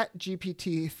 Chat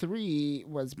GPT 3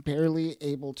 was barely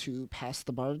able to pass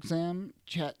the bar exam.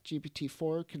 Chat GPT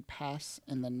 4 could pass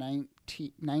in the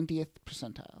 90th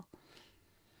percentile.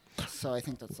 So I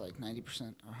think that's like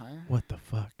 90% or higher. What the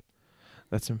fuck?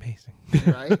 That's amazing.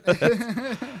 Right?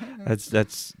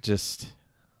 That's just,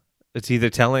 it's either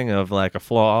telling of like a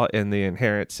flaw in the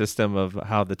inherent system of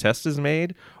how the test is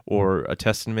made, or a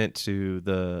testament to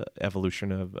the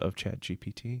evolution of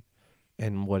ChatGPT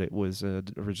and what it was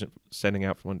setting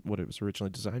out for what it was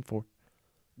originally designed for.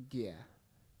 Yeah.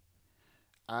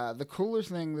 The cooler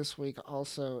thing this week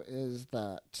also is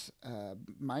that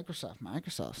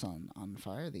Microsoft's on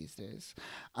fire these days.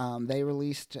 They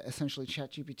released essentially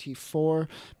ChatGPT 4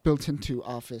 built into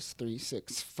Office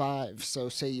 365. So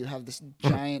say you have this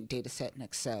giant data set in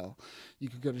Excel, you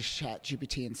could go to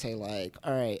ChatGPT and say like,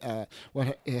 all right,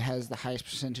 what it has the highest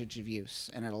percentage of use,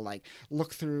 and it'll like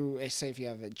look through. Say if you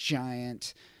have a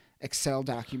giant Excel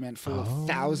document full of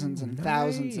thousands and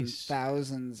thousands and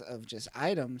thousands of just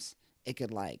items, it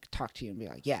could like talk to you and be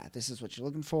like, yeah, this is what you're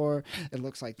looking for. It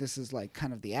looks like this is like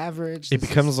kind of the average. It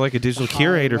becomes like a digital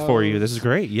curator for you. This is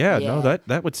great. Yeah, no,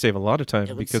 that would save a lot of time,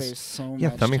 it because would save so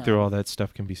much thumbing time. through all that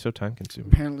stuff can be so time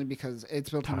consuming. Apparently, because it's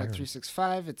built in like Tiring.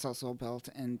 365, it's also built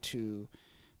into,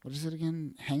 what is it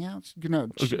again? Hangouts? No,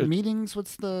 meetings.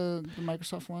 What's the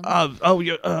Microsoft one?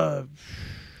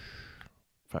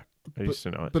 Fuck. I used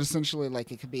to know it. But essentially,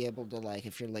 like, it could be able to, like,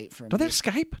 if you're late for a Don't they have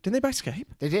meeting. Skype? Didn't they buy Skype?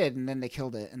 They did, and then they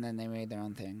killed it, and then they made their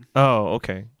own thing. Oh,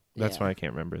 okay. That's Yeah. why I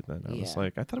can't remember it then. I was Yeah.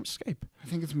 like, I thought it was Skype. I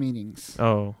think it's meetings.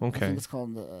 Oh, I okay. think it's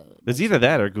called It's either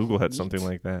that or Google had Meet? something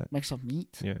like that. Microsoft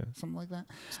Meet. Yeah, Something like that.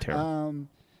 it's terrible.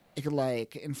 It could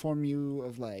like inform you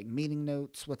of like meeting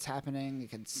notes, what's happening.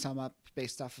 It could sum up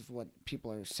based off of what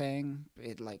people are saying.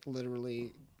 It like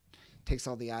literally takes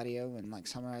all the audio and like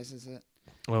summarizes it.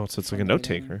 Oh, so it's like a from note the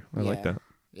meeting. taker. I like that.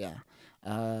 Yeah.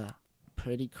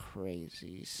 Pretty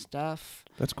crazy stuff.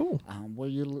 That's cool. We're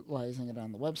utilizing it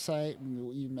on the website.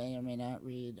 You may or may not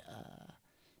read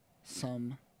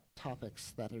some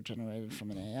topics that are generated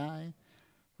from an AI,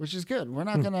 which is good. We're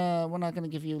not gonna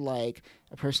give you like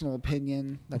a personal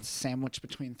opinion that's sandwiched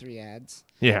between 3 ads.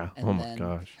 Yeah. And Oh my then-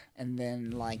 gosh. And then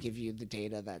like give you the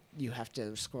data that you have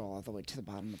to scroll all the way to the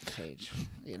bottom of the page.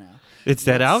 You know. It's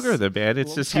that Let's- algorithm, man. It's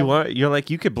we'll just tell- you're like,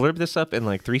 you could blurb this up in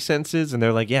like 3 sentences, and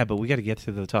they're like, yeah, but we got to get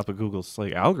to the top of Google's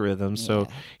like algorithm. So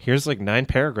Yeah. here's like 9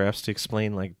 paragraphs to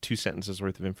explain like 2 sentences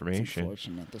worth of It's information.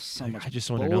 unfortunate. There's so Like, much I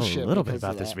just want to know a bullshit little bit because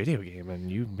about of this that. video game,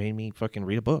 and you made me fucking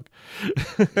read a book.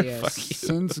 Yes, Fuck you.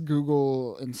 since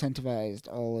Google incentivized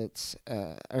all its,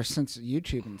 or since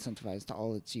YouTube incentivized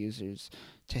all its users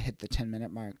to hit the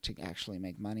 10-minute mark to actually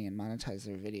make money and monetize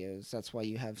their videos, that's why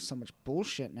you have so much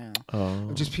bullshit now. Oh.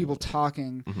 Of just people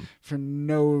talking for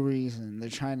no reason. They're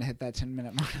trying to hit that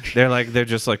 10-minute mark. They're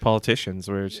just like politicians,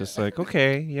 where it's just like,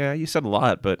 okay, yeah, you said a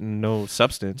lot, but no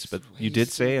substance. But you did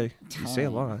say a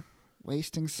lot.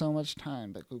 Wasting so much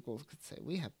time, but Google could say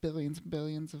we have billions and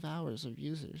billions of hours of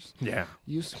users. Yeah.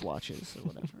 Use watches or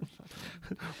whatever.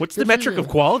 What's Good the for metric you. of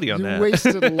quality on You that?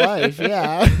 wasted a life,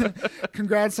 yeah.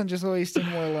 Congrats on just wasting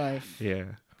more life, Yeah.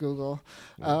 Google.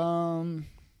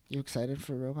 You excited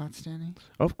for robots, Danny?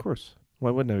 Of course.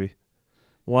 Why wouldn't I be?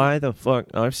 Why the fuck?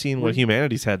 I've seen what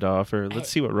humanity's had to offer. Let's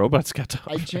see what robots got to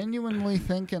I offer. genuinely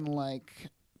think in like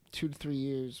 2 to 3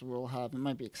 years we'll have. It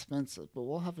might be expensive, but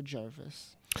we'll have a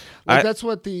Jarvis. Like that's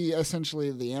what essentially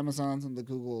the Amazons and the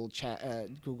Google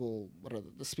what are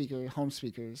the home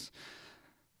speakers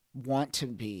want to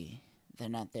be. They're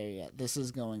not there yet. This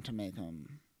is going to make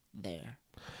them there.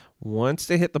 Once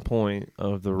they hit the point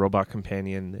of the robot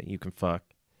companion that you can fuck,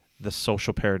 the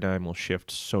social paradigm will shift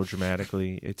so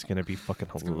dramatically. It's going to be fucking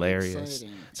hilarious.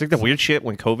 It's like the weird shit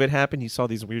when COVID happened. You saw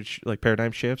these weird like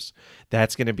paradigm shifts.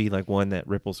 That's going to be like one that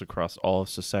ripples across all of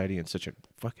society in such a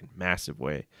fucking massive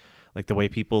way. Like the way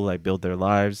people like build their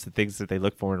lives, the things that they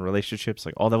look for in relationships,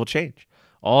 like all that will change.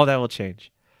 All that will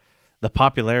change. The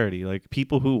popularity, like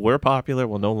people who were popular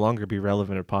will no longer be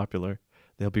relevant or popular.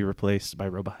 They'll be replaced by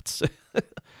robots.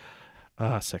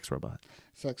 Sex robot.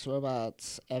 Sex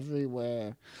robots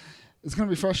everywhere. It's going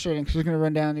to be frustrating because you're going to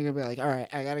run down and you're going to be like, all right,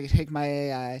 I got to take my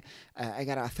AI. I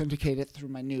got to authenticate it through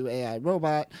my new AI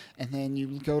robot. And then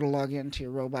you go to log into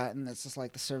your robot and it's just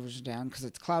like the servers are down because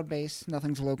it's cloud-based.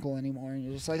 Nothing's local anymore. And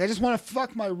you're just like, I just want to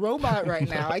fuck my robot right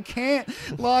now. I can't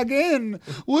log in.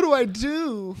 What do I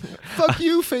do? Fuck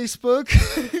you, Facebook.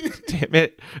 Damn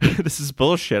it. This is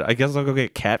bullshit. I guess I'll go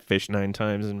get catfish 9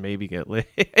 times and maybe get laid.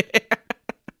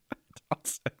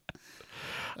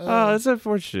 Oh, that's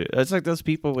unfortunate. It's like those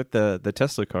people with the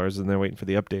Tesla cars and they're waiting for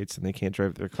the updates and they can't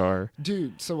drive their car.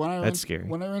 Dude, so when I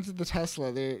rented the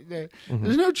Tesla, there's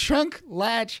no trunk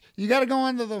latch. You got to go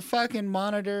under the fucking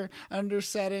monitor under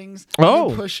settings.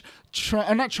 Oh, push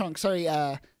not trunk. Sorry,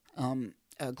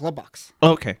 glove box.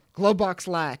 Okay. Glove box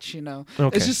latch. You know,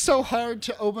 it's just so hard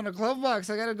to open a glove box.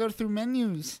 I got to go through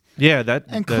menus. Yeah,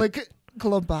 click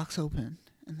glove box open,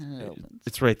 and then it opens.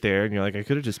 It's right there, and you're like, I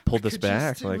could have just pulled this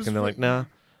back, and they're like, no.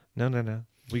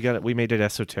 We got it. We made it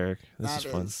esoteric. This is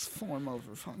fun. That is form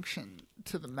over function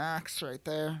to the max, right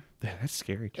there. Yeah, that's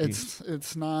scary. Geez.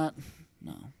 It's not.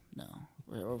 No.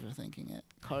 We're overthinking it.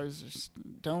 Cars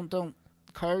don't.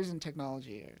 Cars and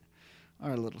technology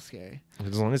are a little scary.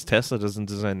 As long as Tesla doesn't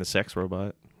design the sex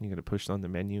robot, you got to push on the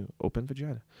menu, open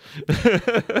vagina.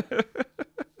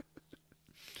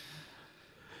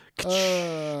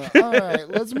 All right,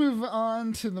 let's move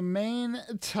on to the main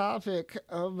topic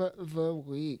of the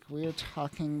week. We are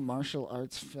talking martial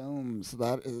arts films.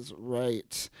 That is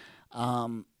right.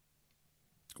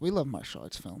 We love martial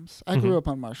arts films. I grew up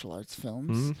on martial arts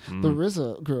films. The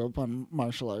RZA grew up on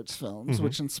martial arts films,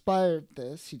 which inspired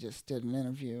this. He just did an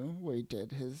interview where he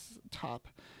did his top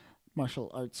martial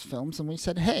arts films, and we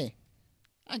said, hey,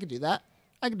 I could do that.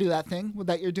 I could do that thing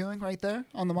that you're doing right there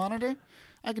on the monitor.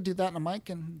 I could do that on a mic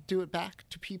and do it back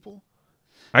to people.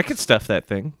 I could stuff that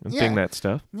thing and sing that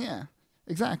stuff. Yeah,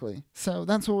 exactly. So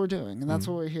that's what we're doing, and that's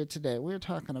what we're here today. We're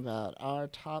talking about our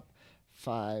top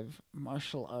 5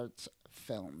 martial arts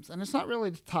films. And it's not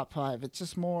really the top 5. It's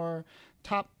just more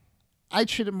top. I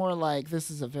treat it more like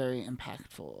this is a very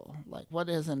impactful, like what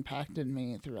has impacted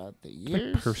me throughout the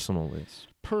years. Like personal list.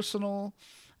 Personal,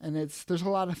 and there's a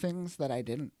lot of things that I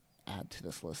didn't add to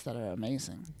this list that are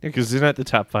amazing. Yeah, because they're not the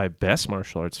top 5 best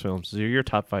martial arts films. They're your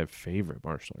top 5 favorite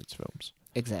martial arts films.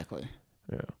 Exactly.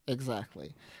 Yeah.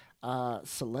 Exactly.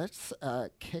 So let's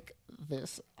kick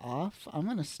this off. I'm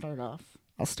going to start off.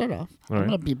 I'll start off. I'm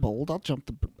going to be bold. I'll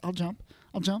jump. I'll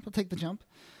take the jump.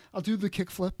 I'll do the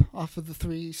kickflip off of the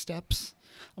 3 steps.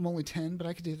 I'm only 10, but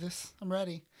I could do this. I'm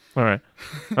ready. All right.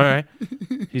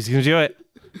 He's going to do it.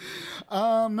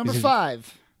 Number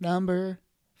 5. Number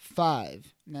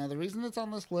 5. Now, the reason it's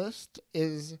on this list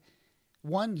is,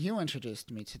 one, you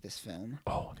introduced me to this film.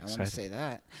 Oh, I want to say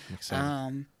that. I'm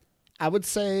excited. I would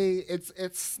say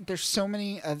there's so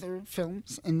many other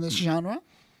films in this genre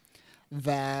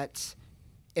that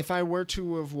if I were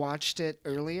to have watched it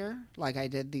earlier, like I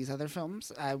did these other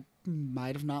films, I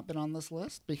might have not been on this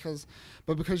list because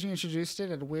you introduced it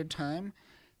at a weird time,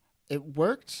 it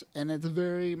worked and it's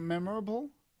very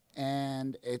memorable.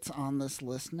 And it's on this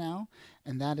list now,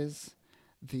 and that is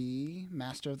The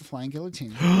Master of the Flying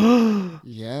Guillotine.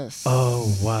 Yes.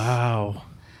 Oh, wow.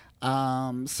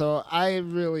 So I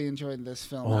really enjoyed this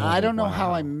film. I don't know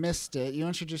how I missed it. You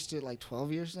introduced it like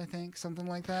 12 years, I think, something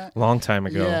like that. Long time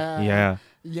ago.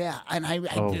 Yeah. And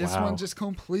this one just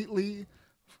completely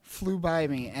flew by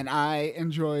me, and I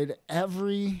enjoyed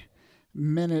every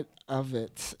minute of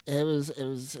it. It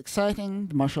was exciting.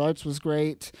 The martial arts was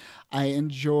great. I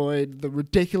enjoyed the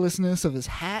ridiculousness of his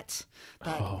hat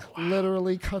that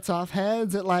literally cuts off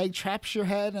heads. It like traps your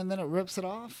head and then it rips it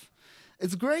off.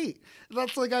 It's great.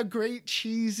 That's like a great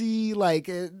cheesy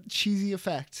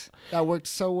effect that worked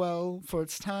so well for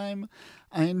its time.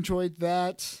 I enjoyed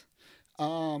that.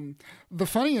 The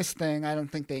funniest thing, I don't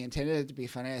think they intended it to be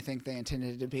funny. I think they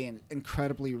intended it to be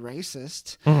incredibly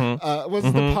racist. Was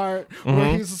the part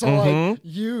where he's just all like,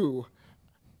 "You,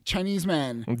 Chinese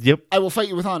man, I will fight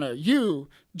you with honor. You,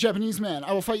 Japanese man,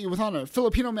 I will fight you with honor.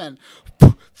 Filipino man,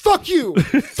 fuck you,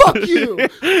 fuck you,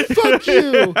 fuck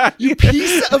you, you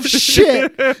piece of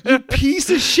shit, you piece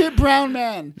of shit, brown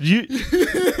man."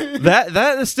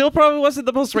 That still probably wasn't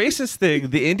the most racist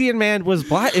thing. The Indian man was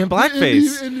in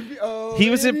blackface. He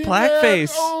was in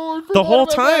blackface the whole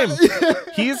time.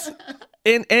 He's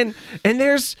and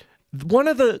there's one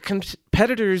of the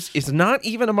competitors is not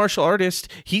even a martial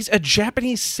artist. He's a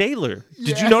Japanese sailor.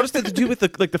 Did you notice that the dude with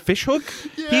the fish hook?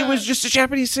 Yeah. He was just a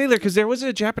Japanese sailor, because there was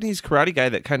a Japanese karate guy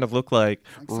that kind of looked like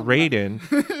Raiden,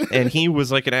 and he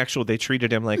was like an actual. They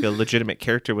treated him like a legitimate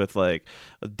character with like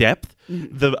depth.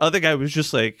 The other guy was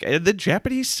just like the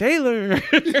Japanese sailor.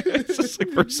 It's just like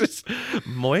versus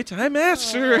Muay Thai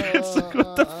master. It's like,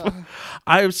 what the fuck?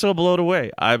 I'm so blown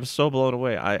away. I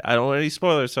don't want any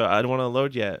spoilers, so I don't want to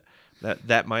load yet.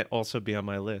 That might also be on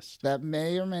my list. That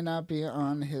may or may not be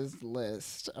on his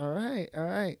list. All right.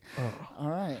 All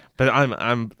right. But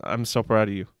I'm so proud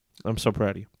of you. I'm so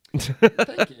proud of you.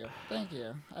 Thank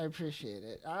you. I appreciate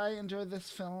it. I enjoyed this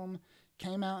film.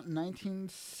 Came out in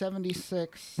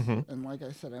 1976, and like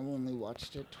I said, I only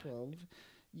watched it 12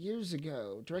 years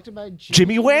ago. Directed by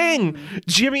Jimmy Wang.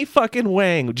 Jimmy fucking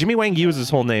Wang. Jimmy Wang uses his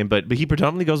whole name, but he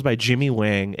predominantly goes by Jimmy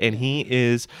Wang, and he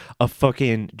is a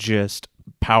fucking just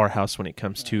powerhouse when it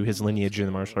comes to his lineage in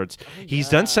the martial arts. He's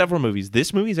done several movies.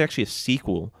 This movie is actually a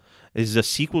sequel. Is a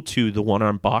sequel to The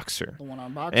One-Armed Boxer. The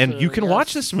One-Armed Boxer. And you can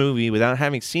watch this movie without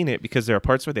having seen it, because there are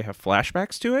parts where they have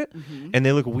flashbacks to it, and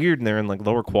they look weird, and they're in like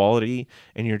lower quality,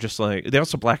 and you're just like, they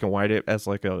also black and white it as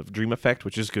like a dream effect,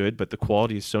 which is good, but the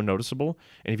quality is so noticeable.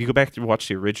 And if you go back to watch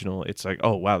the original, it's like,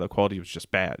 oh wow, the quality was just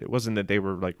bad. It wasn't that they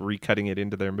were like recutting it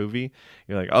into their movie.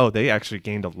 You're like, oh, they actually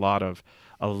gained a lot of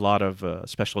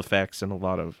special effects and a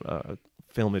lot of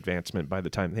film advancement by the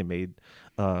time they made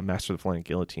Master of the Flying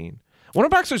Guillotine.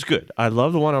 One-Armed Boxer's good. I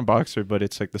love the One-Armed Boxer, but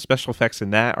it's like the special effects in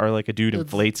that are like a dude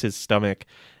inflates his stomach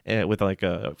with like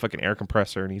a fucking air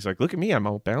compressor, and he's like, "Look at me, I'm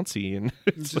all bouncy." And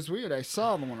it's just weird. I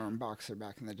saw the One-Armed Boxer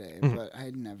back in the day, but I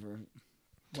never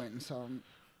went and saw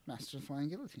Master of the Flying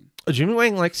Guillotine. Jimmy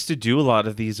Wang likes to do a lot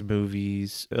of these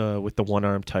movies with the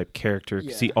one-arm type character,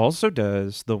 because he also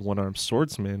does the One-Armed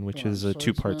Swordsman, which is a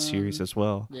two-part series as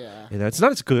well. Yeah, and it's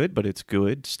not as good, but it's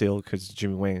good still, because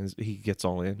Jimmy Wang he gets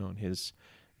all in on his.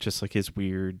 Just like his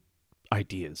weird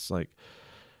ideas. Like,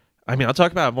 I mean, I'll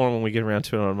talk about it more when we get around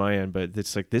to it on my end, but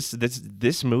it's like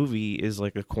this movie is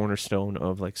like a cornerstone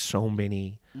of like so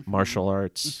many martial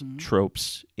arts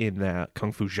tropes in that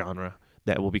kung fu genre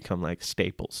that will become like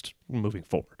staples moving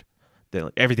forward. That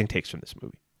like, everything takes from this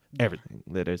movie. Everything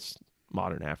that is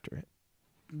modern after it.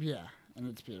 Yeah, and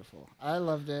it's beautiful. I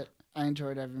loved it. I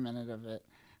enjoyed every minute of it.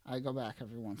 I go back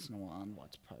every once in a while and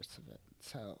watch parts of it.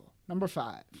 So, number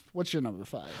 5. What's your number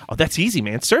 5? Oh, that's easy,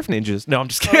 man. Surf Ninjas. No, I'm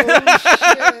just kidding. Oh,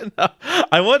 shit. No,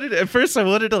 I wanted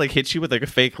to like hit you with like a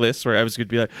fake list where I was going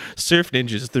to be like, Surf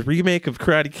Ninjas, the remake of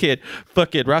Karate Kid,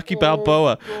 fucking Rocky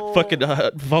Balboa, fucking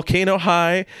Volcano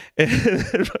High, and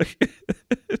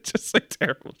just like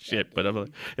terrible shit. But I'm like,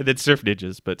 and then Surf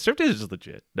Ninjas. But Surf Ninjas is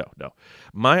legit. No.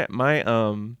 My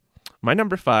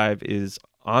number 5 is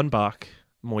On Bak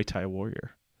Muay Thai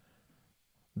Warrior.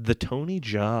 The Tony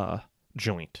Jaa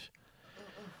joint.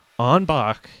 On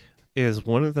Bak is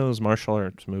one of those martial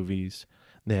arts movies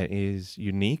that is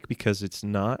unique because it's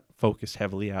not focused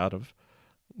heavily out of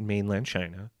mainland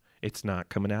China. It's not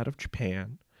coming out of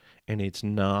Japan. And it's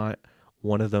not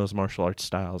one of those martial arts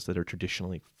styles that are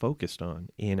traditionally focused on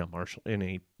in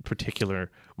a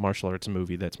particular martial arts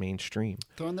movie that's mainstream.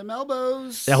 Throwing them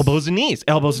elbows. Elbows and knees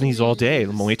all day.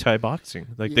 Muay Thai boxing,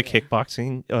 like the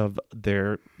kickboxing of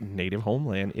their native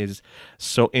homeland, is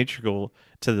so integral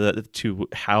to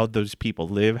how those people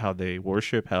live, how they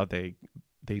worship, how they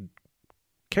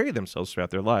carry themselves throughout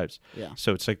their lives. Yeah.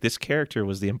 So it's like this character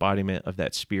was the embodiment of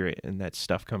that spirit and that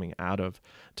stuff coming out of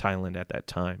Thailand at that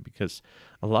time, because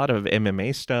a lot of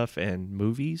MMA stuff and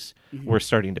movies were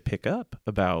starting to pick up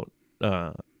about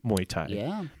Muay Thai.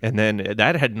 Yeah. And then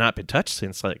that had not been touched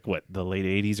since like the late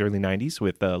 80s, early 90s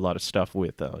with a lot of stuff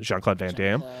with Jean-Claude Van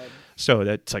Damme. So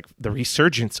that's like the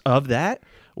resurgence of that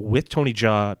with Tony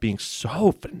Jaa being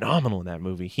so phenomenal in that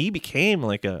movie. He became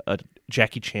like a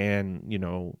Jackie Chan,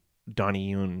 Donnie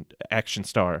Yen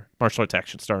martial arts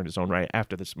action star in his own right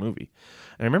after this movie.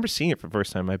 And I remember seeing it for the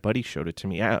first time. My buddy showed it to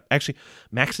me. Actually,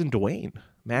 Max and Dwayne.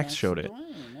 Max showed it.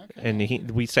 Okay.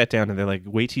 And we sat down and they're like,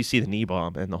 wait till you see the knee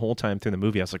bomb. And the whole time through the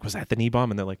movie, I was like, was that the knee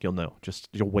bomb? And they're like, you'll know.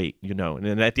 You'll wait, And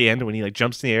then at the end, when he like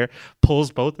jumps in the air,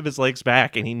 pulls both of his legs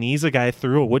back, and he knees a guy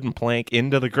through a wooden plank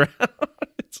into the ground.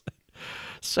 It's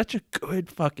such a good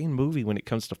fucking movie when it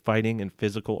comes to fighting and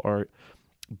physical art.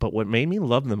 But what made me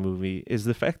love the movie is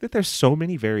the fact that there's so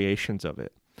many variations of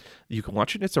it. You can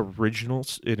watch it in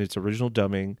its original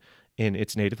dubbing in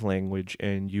its native language,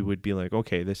 and you would be like,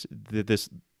 okay, this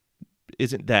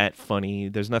isn't that funny.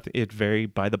 There's nothing. It's very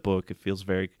by the book. It feels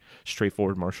very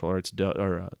straightforward martial arts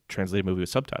translated movie with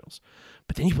subtitles.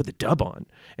 But then you put the dub on,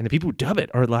 and the people who dub it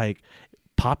are like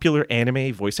popular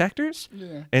anime voice actors.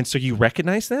 Yeah. And so you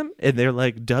recognize them, and they're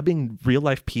like dubbing real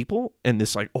life people in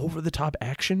this like over the top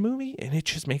action movie, and it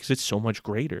just makes it so much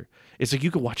greater. It's like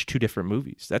you could watch two different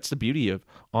movies. That's the beauty of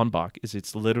Onbok, is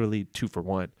it's literally 2 for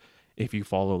 1 if you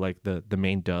follow like the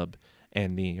main dub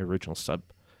and the original sub.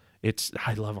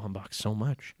 I love Onbok so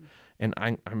much. And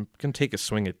I'm gonna take a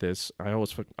swing at this. I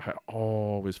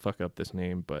always fuck up this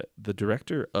name, but the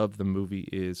director of the movie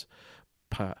is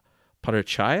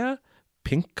Parachaya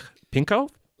Pinko.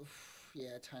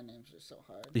 Yeah, Thai names are so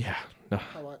hard. Yeah, no.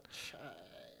 Parachaya.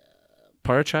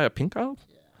 Parachaya Pinko,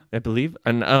 Yeah. I believe.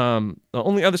 And the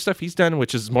only other stuff he's done,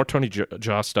 which is more Tony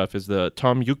Jaa stuff, is the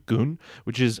Tom Yuk-gun,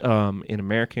 which is in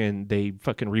American they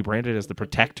fucking rebranded as the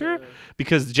Protector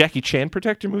because the Jackie Chan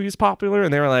Protector movie is popular,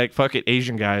 and they were like, "Fuck it,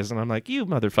 Asian guys," and I'm like, "You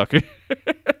motherfucker."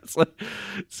 It's like,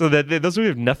 so that those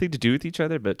movies have nothing to do with each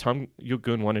other, but Tom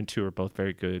Yuk-gun 1 and 2 are both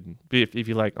very good. If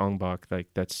you like Ong Bak, like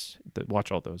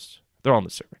watch all those. They're all on the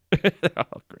server. They're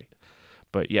all great.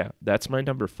 But yeah, that's my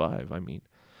number 5. I mean,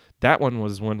 that one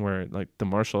was one where like the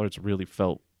martial arts really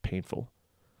felt painful,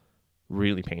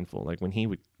 really painful. Like when he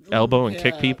would elbow and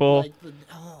kick people. Like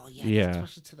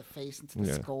especially to the face and to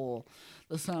the skull.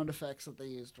 The sound effects that they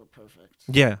used were perfect.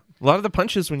 Yeah, a lot of the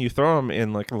punches when you throw them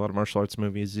in like a lot of martial arts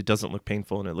movies, it doesn't look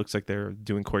painful and it looks like they're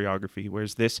doing choreography.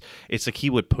 Whereas this, it's like he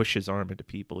would push his arm into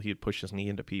people, he would push his knee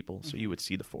into people, so you would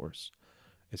see the force.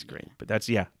 It's great. But that's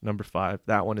number 5.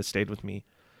 That one has stayed with me,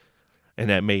 and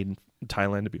that made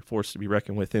Thailand to be forced to be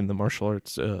reckoned with in the martial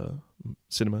arts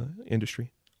cinema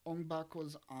industry. Ong Bak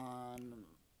was on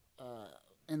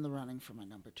in the running for my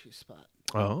number 2 spot.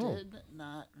 Oh. Did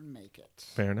not make it.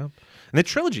 Fair enough. And the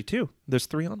trilogy too. There's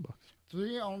 3 Onboks.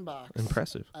 3 Onboks.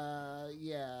 Impressive.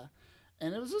 Yeah.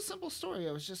 And it was a simple story.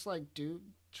 It was just like dude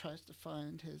tries to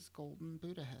find his golden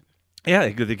Buddha head. Yeah,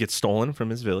 they get stolen from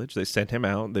his village. They sent him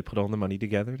out. They put all the money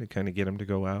together to kind of get him to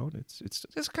go out. It's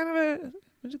kind of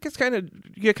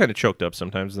you get kind of choked up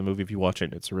sometimes in the movie if you watch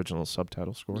it in its original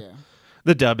subtitle score. Yeah.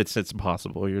 The dub, it's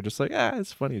impossible. You're just like,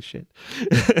 it's funny as shit.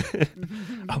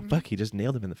 Oh, fuck, he just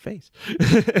nailed him in the face.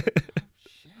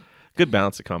 Good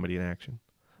balance of comedy and action.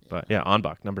 Yeah. But yeah,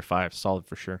 Onbok, number 5, solid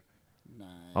for sure. Nice.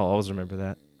 I'll always remember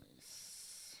that.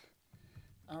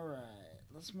 All right,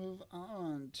 let's move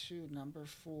on to number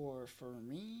 4 for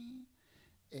me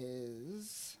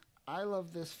is, I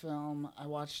love this film. I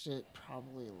watched it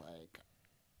probably like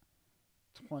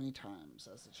 20 times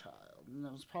as a child. And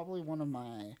it was probably one of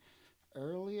my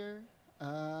earlier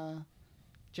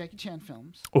Jackie Chan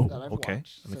films that I've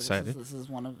watched. I'm excited. This is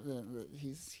one of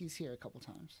he's here a couple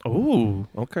times. Oh,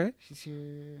 okay. He's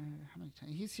here how many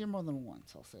times? He's here more than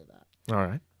once, I'll say that. All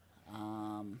right.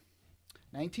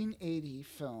 1980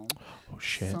 film. Oh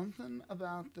shit. Something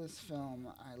about this film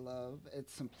I love.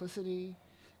 Its simplicity.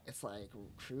 It's like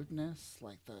crudeness.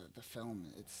 Like the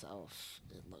film itself,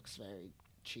 it looks very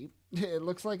cheap. It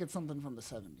looks like it's something from the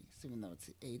 70s, even though it's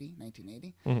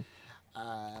 1980. Mm-hmm.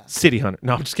 City Hunter.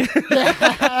 No, I'm just kidding.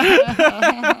 That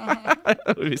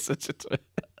would be such a twist.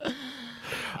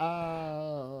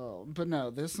 But no,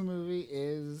 this movie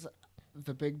is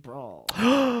The Big Brawl,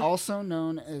 also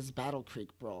known as Battle Creek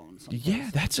Brawl.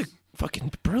 Yeah, that's a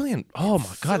fucking brilliant. Oh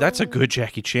my god, that's a good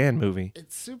Jackie Chan movie.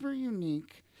 It's super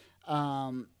unique.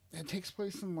 It takes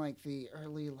place in like the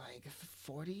early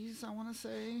 40s, I want to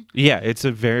say. Yeah, it's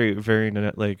a very, very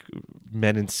like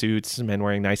men in suits, men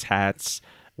wearing nice hats,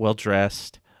 well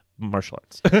dressed, martial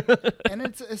arts. And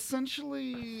it's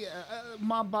essentially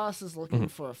mob boss is looking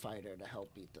for a fighter to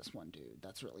help beat this one dude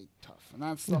that's really tough, and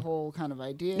that's the whole kind of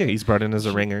idea. Yeah, he's brought in as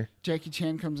a ringer. Jackie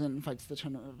Chan comes in and fights the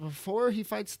tournament. Before he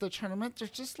fights the tournament,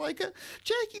 there's just like a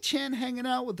Jackie Chan hanging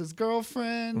out with his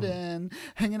girlfriend and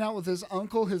hanging out with his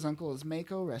uncle. His uncle is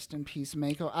Mako. Rest in peace,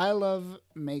 Mako. I love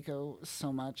Mako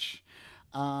so much.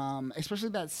 Especially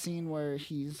that scene where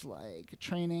he's like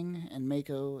training and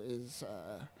Mako is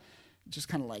just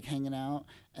kind of like hanging out,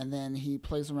 and then he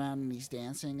plays around and he's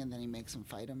dancing, and then he makes him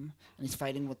fight him, and he's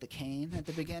fighting with the cane at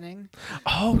the beginning.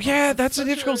 Oh yeah, that's an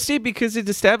integral scene because it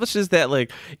establishes that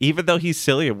like even though he's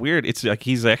silly and weird, it's like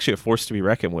he's actually a force to be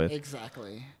reckoned with.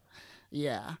 Exactly.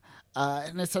 Yeah.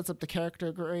 And it sets up the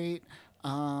character great.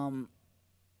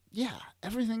 Yeah,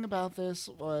 everything about this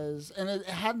was, and it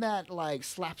had that like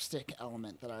slapstick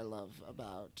element that I love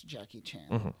about Jackie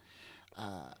Chan.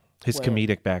 His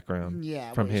comedic background,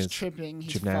 from his tripping,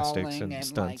 he's gymnastics falling, and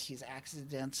stunts. Like he's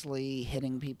accidentally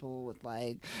hitting people with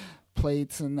like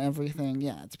plates and everything.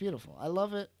 Yeah, it's beautiful. I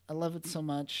love it. I love it so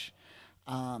much.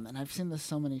 And I've seen this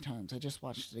so many times. I just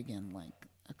watched it again like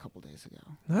a couple days ago.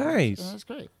 Nice. It's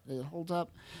great. It holds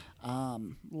up. A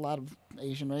lot of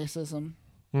Asian racism.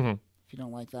 Mm-hmm. If you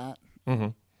don't like that,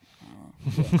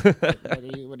 What are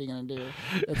you gonna do?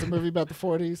 It's a movie about the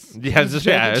 40s. Yeah,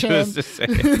 just saying.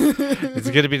 It's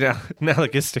gonna be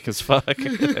analogistic as fuck.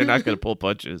 They're not gonna pull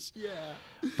punches. Yeah.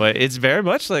 But it's very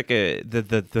much like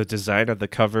the design of the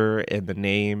cover and the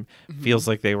name feels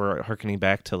like they were harkening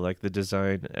back to like the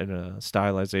design and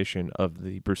stylization of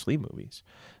the Bruce Lee movies.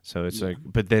 So it's like,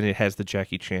 but then it has the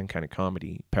Jackie Chan kind of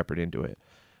comedy peppered into it.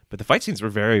 But the fight scenes were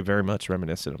very, very much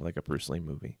reminiscent of like a Bruce Lee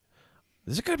movie.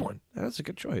 This is a good one. That's a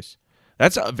good choice.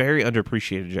 That's a very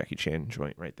underappreciated Jackie Chan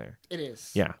joint right there. It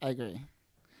is. Yeah. I agree.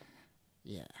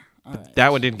 Yeah. All right.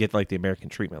 That one didn't get like the American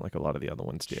treatment like a lot of the other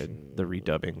ones did. The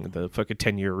redubbing, the fucking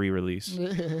 10-year re-release.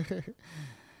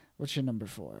 What's your number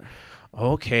 4?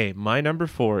 Okay, my number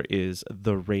 4 is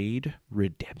The Raid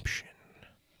Redemption.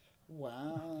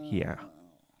 Wow. Yeah.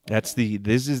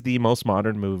 This is the most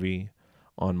modern movie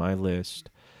on my list.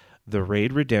 The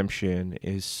Raid Redemption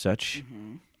is such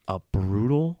a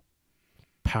brutal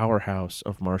powerhouse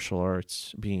of martial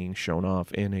arts being shown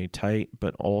off in a tight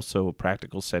but also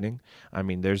practical setting. I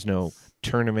mean, there's no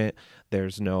tournament,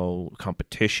 there's no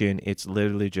competition. It's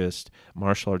literally just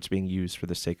martial arts being used for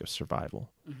the sake of survival.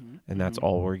 And that's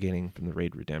all we're getting from the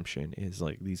Raid Redemption is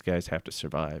like these guys have to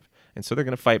survive. And so they're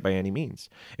going to fight by any means.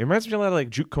 It reminds me a lot of like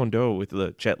Jeet Kune Do with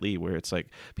the Jet Li, where it's like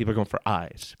people are going for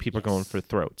eyes, people are going for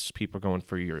throats, people are going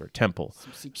for your temple.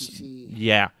 Some CQC.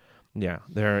 Yeah. Yeah,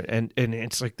 and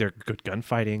it's like they're good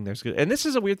gunfighting. There's good, and this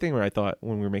is a weird thing where I thought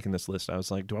when we were making this list, I was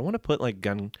like, do I want to put like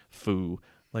gun fu?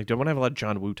 Like, do I want to have a lot of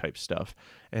John Woo type stuff?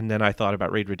 And then I thought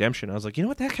about Raid Redemption. I was like, you know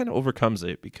what, that kind of overcomes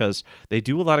it because they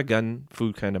do a lot of gun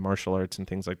fu kind of martial arts and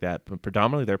things like that. But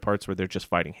predominantly, there are parts where they're just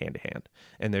fighting hand to hand,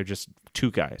 and they're just two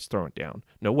guys throwing down,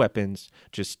 no weapons,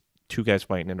 just two guys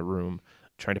fighting in a room.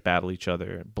 Trying to battle each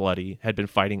other, bloody, had been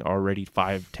fighting already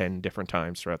 5-10 different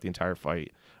times throughout the entire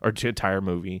fight or entire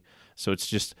movie. So it's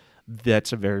just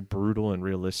that's a very brutal and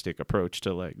realistic approach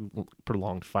to like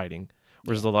prolonged fighting.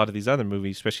 Whereas a lot of these other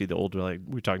movies, especially the older, like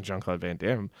we're talking Jean-Claude Van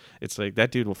Damme, it's like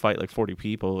that dude will fight like 40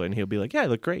 people and he'll be like, "Yeah, I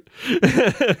look great."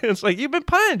 It's like you've been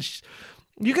punched,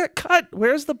 you got cut.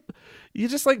 You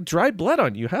just like dried blood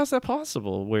on you. How's that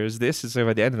possible? Whereas this is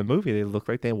at the end of the movie, they look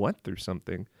like they went through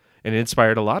something. And it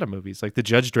inspired a lot of movies. Like the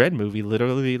Judge Dredd movie,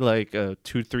 literally like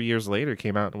 2-3 years later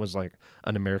came out and was like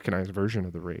an Americanized version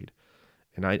of The Raid.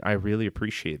 And I really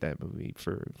appreciate that movie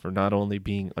for not only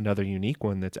being another unique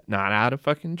one that's not out of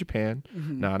fucking Japan,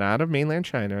 not out of mainland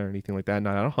China or anything like that,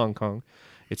 not out of Hong Kong.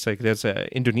 It's like there's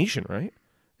Indonesian, right?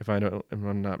 If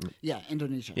I'm not. Yeah,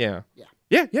 Indonesia. Yeah.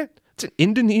 It's an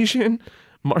Indonesian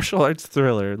martial arts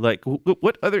thriller. Like,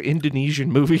 what other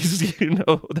Indonesian movies do you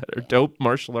know that are dope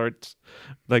martial arts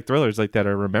like thrillers like that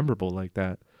are memorable like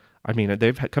that? I mean,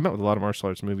 they've come out with a lot of martial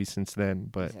arts movies since then,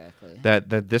 but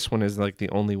that this one is like the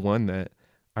only one that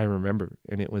I remember,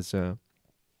 and it was Iko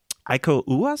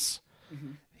Uwais.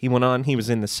 He went on. He was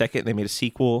in the second. They made a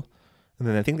sequel, and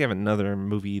then I think they have another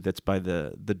movie that's by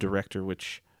the director,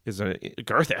 which is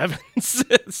Garth Evans.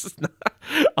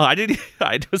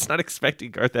 I was not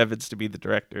expecting Garth Evans to be the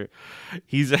director.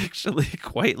 He's actually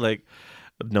quite like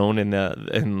known in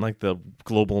the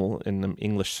global in the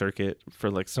English circuit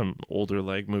for like some older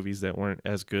like movies that weren't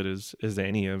as good as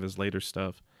any of his later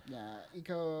stuff. Yeah,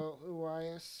 Iko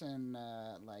Uwais and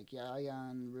like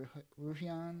Yayan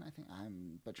Ruhian. I think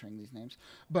I'm butchering these names,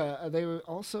 but they were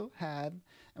also had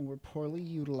and were poorly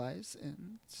utilized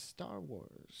in Star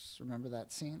Wars. Remember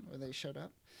that scene where they showed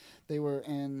up? They were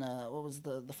in what was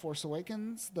the Force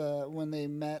Awakens? When they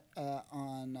met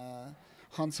on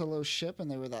Han Solo's ship and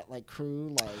they were that like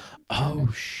crew like. Oh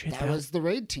shit! That was the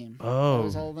raid team. Oh, that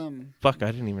was all them. Fuck!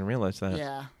 I didn't even realize that.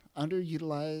 Yeah,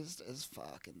 underutilized as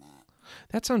fuck in that.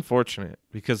 That's unfortunate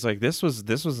because like this was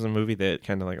a movie that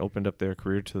kind of like opened up their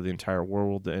career to the entire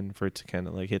world, and for it to kind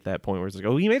of like hit that point where it's like,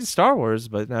 oh, you made a Star Wars,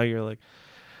 but now you're like,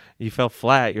 you fell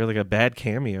flat. You're like a bad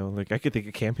cameo. Like I could think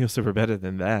of cameos that were better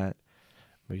than that.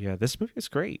 But yeah, this movie is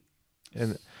great,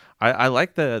 and I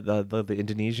like the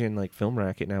Indonesian like film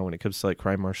racket now when it comes to like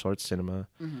crime martial arts cinema.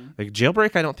 Like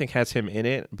Jailbreak, I don't think has him in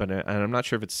it, but I'm not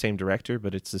sure if it's the same director,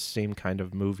 but it's the same kind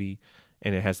of movie.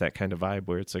 And it has that kind of vibe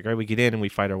where it's like, all right, we get in and we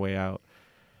fight our way out.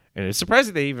 And it's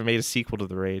surprising they even made a sequel to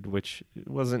The Raid, which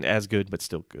wasn't as good, but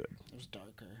still good. It was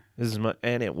darker.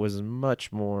 And it was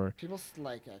much more. People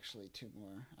like actually two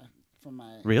more, from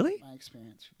my my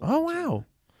experience. Oh wow.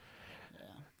 Yeah.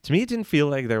 To me, it didn't feel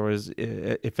like there was.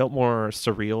 It felt more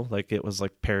surreal, like it was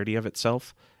like parody of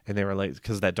itself. And they were like,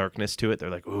 because of that darkness to it,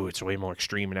 they're like, ooh, it's way more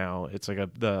extreme now. It's like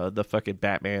the fucking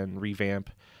Batman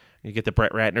revamp. You get the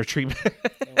Brett Ratner treatment.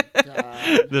 Oh,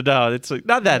 God. No, it's like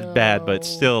not that bad, but No.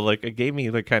 still, like it gave me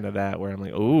like kind of that where I'm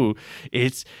like, ooh,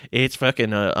 it's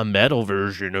fucking a metal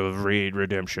version of Raid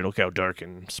Redemption. Look how dark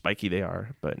and spiky they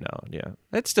are. But no, yeah,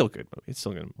 it's still a good movie. It's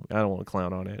still a good movie. I don't want to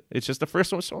clown on it. It's just the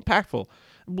first one was so impactful. It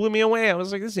blew me away. I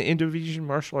was like, this is an Indonesian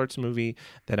martial arts movie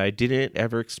that I didn't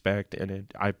ever expect,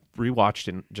 and I rewatched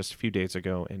it just a few days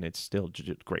ago, and it's still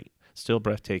great. Still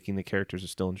breathtaking. The characters are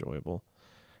still enjoyable.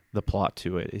 The plot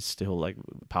to it is still like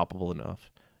palpable enough,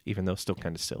 even though still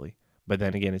kind of silly. But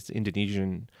then again, it's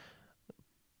Indonesian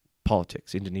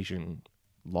politics, Indonesian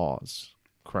laws,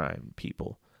 crime,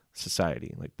 people,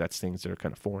 society. Like that's things that are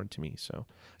kind of foreign to me. So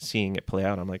seeing it play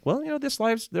out, I'm like, well, their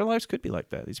lives could be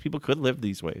like that. These people could live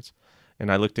these ways. And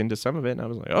I looked into some of it, and I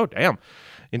was like, oh damn,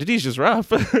 Indonesia's rough.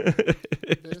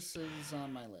 This is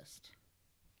on my list.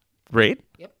 Raid?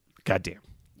 Yep. Goddamn.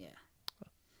 Yeah.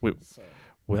 Wait. So.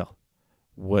 Well.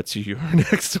 What's your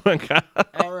next one?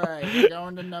 All right, we're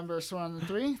going to number. So we're on the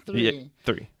three. Yeah,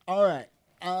 3. All right.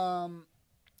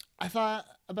 I thought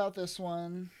about this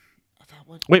one.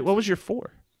 Wait, what was your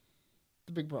 4?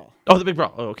 The Big Brawl. Oh, the Big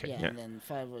Brawl. Oh, okay. Yeah, Yeah. and then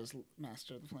 5 was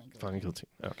Master of the Flying Guillotine. Flying Guillotine.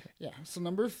 Okay. Yeah. So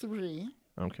number 3.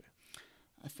 Okay.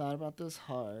 I thought about this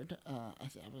hard. I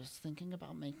was thinking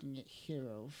about making it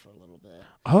Hero for a little bit.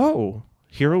 Oh,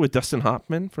 Hero with Dustin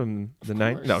Hoffman from the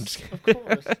 90s? No, I'm just kidding.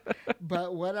 Of course.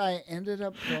 But what I ended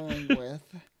up going with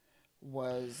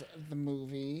was the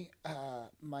movie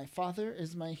My Father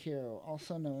is My Hero,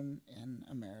 also known in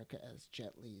America as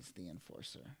Jet Li's The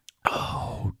Enforcer.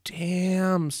 Oh,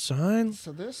 damn, son.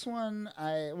 So this one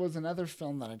was another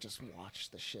film that I just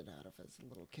watched the shit out of as a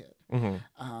little kid. Mm-hmm.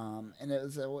 And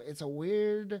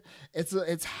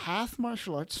it's half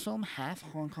martial arts film, half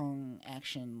Hong Kong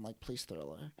action like police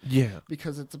thriller. Yeah.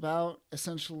 Because it's about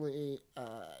essentially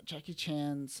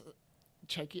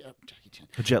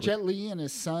Jet Li and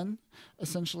his son,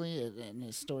 essentially, and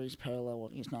his story's parallel.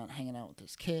 He's not hanging out with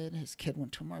his kid. His kid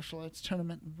went to a martial arts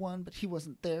tournament and won, but he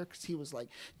wasn't there because he was like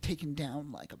taking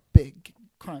down like a big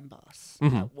crime boss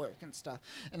at work and stuff.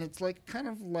 And it's like kind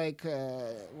of like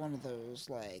one of those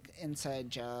like inside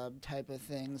job type of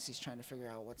things. He's trying to figure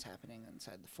out what's happening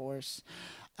inside the force.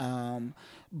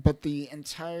 But the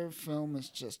entire film is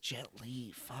just Jet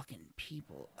Li fucking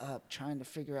people up, trying to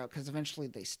figure out, because eventually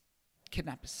they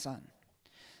kidnap his son,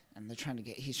 and he's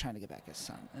trying to get back his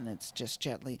son, and it's just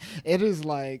Jet Li. It is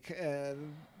like a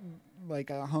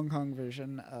Hong Kong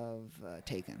version of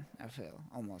Taken, I feel,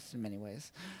 almost in many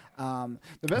ways. The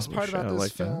best part about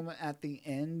this film at the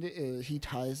end is he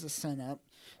ties his son up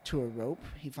to a rope.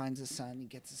 He finds his son, he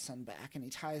gets his son back, and he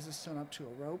ties his son up to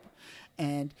a rope,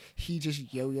 and he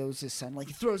just yo-yos his son. Like,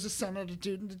 he throws his son at a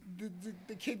dude, and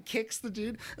the kid kicks the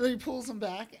dude, and then he pulls him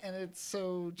back, and it's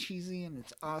so cheesy, and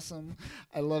it's awesome.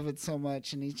 I love it so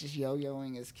much, and he's just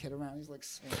yo-yoing his kid around. He's like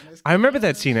swinging his kid. I remember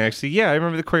that scene, actually. Yeah, I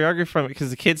remember the choreography from it, because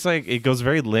the kid's like, it goes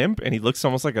very limp, and he looks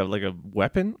almost like a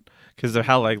weapon, because of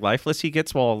how like lifeless he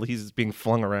gets while he's being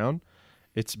flung around.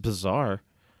 It's bizarre.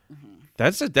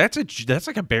 That's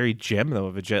like a buried gem though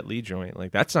of a Jet Li joint.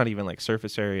 Like that's not even like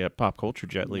surface area pop culture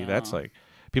Jet Li. No. That's like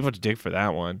people have to dig for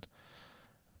that one.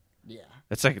 Yeah,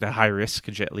 that's like the high risk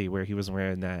Jet Li where he was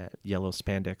wearing that yellow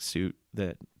spandex suit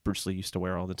that Bruce Lee used to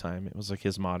wear all the time. It was like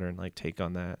his modern like take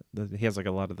on that. He has like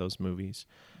a lot of those movies.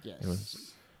 Yes. It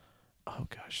was, oh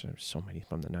gosh, there's so many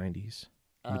from the 90s.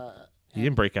 He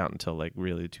didn't break out until like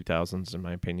really the 2000s, in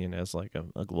my opinion, as like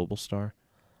a global star.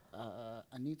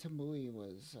 Anita Mui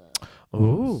was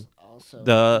also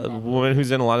the woman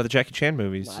who's in a lot of the Jackie Chan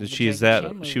movies. She was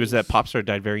that pop star,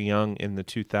 died very young in the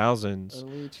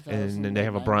 2000s, and then they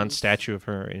have a bronze statue of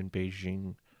her in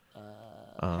Beijing,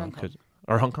 Hong Kong.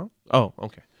 or Hong Kong. Oh,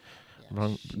 okay.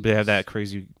 Yeah, they have that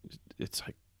crazy. It's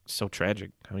like so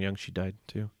tragic how young she died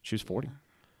too. She was 40.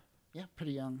 Yeah,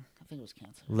 pretty young. I think it was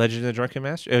cancer. Legend of the Drunken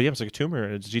Master. Oh yeah, it was like a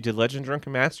tumor. She did Legend of the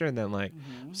Drunken Master, and then like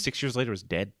 6 years later was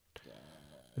dead.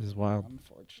 This is wild.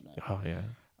 Unfortunate. Oh, yeah.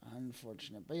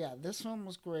 Unfortunate. But yeah, this one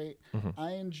was great.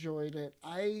 I enjoyed it.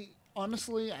 I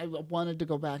wanted to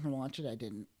go back and watch it. I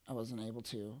didn't. I wasn't able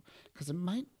to because it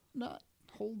might not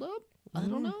hold up. I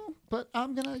don't know. But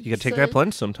I'm going to You got to take that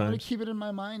plunge sometimes. I'm going to keep it in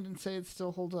my mind and say it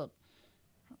still holds up.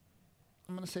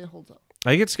 I'm going to say it holds up.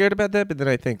 I get scared about that, but then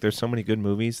I think there's so many good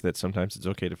movies that sometimes it's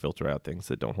okay to filter out things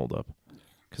that don't hold up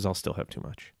because I'll still have too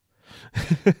much.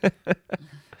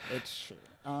 It's true.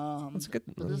 That's good.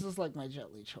 But this is like my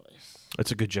Jet Li choice.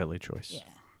 It's a good Jet Li choice. Yeah.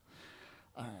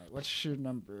 All right. What's your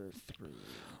number 3?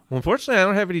 Well, unfortunately, I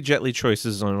don't have any Jet Li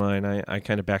choices on mine. I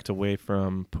kind of backed away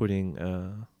from putting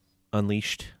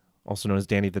Unleashed, also known as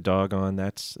Danny the Dog, on.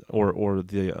 That's or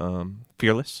the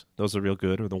Fearless. Those are real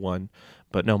good, or the one.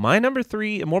 But no, my number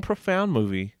 3, a more profound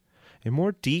movie. a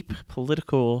more deep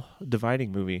political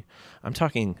dividing movie. I'm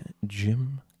talking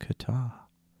Jim Kata.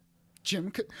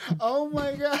 Oh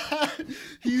my god,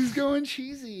 he's going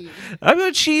cheesy. I'm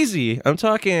going cheesy. I'm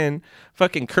talking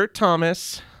fucking Kurt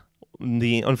Thomas,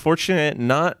 the unfortunate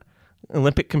not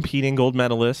Olympic competing gold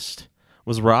medalist,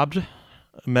 was robbed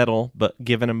a medal but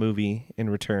given a movie in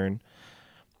return.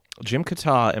 Jim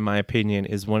Kata, in my opinion,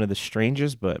 is one of the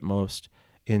strangest but most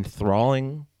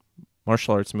enthralling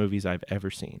martial arts movies I've ever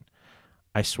seen.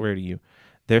 I swear to you.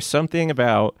 There's something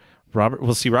about Robert.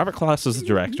 Well, see, Robert Klaus is the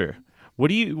director. What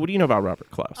do you know about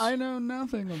Robert Klaus? I know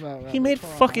nothing about. He made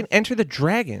fucking Enter the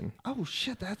Dragon. Oh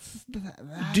shit, that's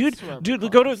dude.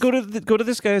 Go to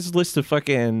this guy's list of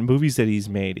fucking movies that he's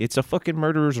made. It's a fucking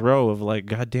murderer's row of like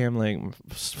goddamn like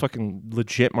fucking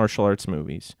legit martial arts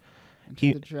movies.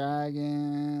 The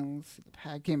Dragon,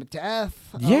 Game of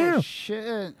Death. Yeah. Oh,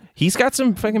 shit. He's got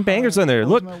some fucking bangers on there.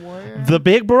 Look, Warrior. The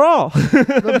Big Brawl.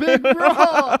 The Big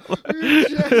Brawl.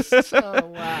 Oh,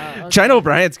 wow. Okay. China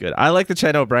O'Brien's good. I like the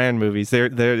China O'Brien movies.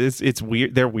 It's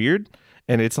weird. They're weird,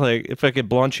 and it's like if like a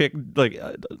blonde chick, like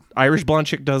Irish blonde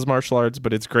chick does martial arts,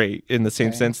 but it's great in the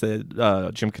same sense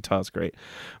that Jim Kata's great.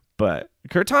 But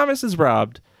Kurt Thomas is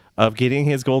robbed of getting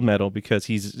his gold medal because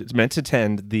he's meant to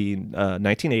attend the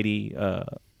 1980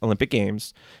 Olympic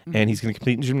Games, and he's going to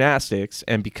compete in gymnastics.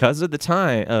 And because of the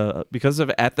time,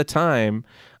 at the time,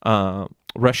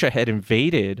 Russia had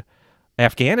invaded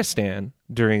Afghanistan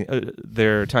during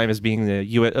their time as being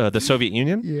the Soviet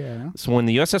Union. Yeah. So when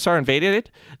the USSR invaded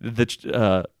it,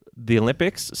 the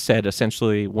Olympics said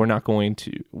essentially we're going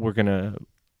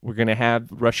to have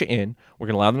Russia in, we're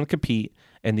going to allow them to compete,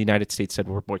 and the United States said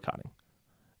we're boycotting.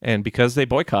 And because they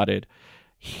boycotted,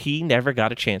 he never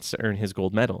got a chance to earn his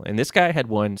gold medal. And this guy had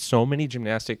won so many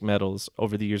gymnastic medals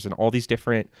over the years in all these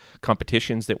different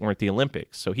competitions that weren't the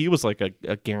Olympics. So he was like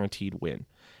a guaranteed win.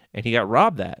 And he got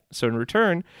robbed that. So in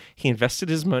return, he invested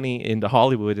his money into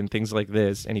Hollywood and things like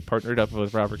this. And he partnered up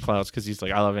with Robert Klaus because he's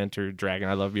like, I love Enter Dragon.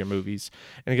 I love your movies.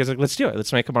 And he goes like, let's do it.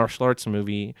 Let's make a martial arts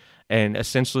movie and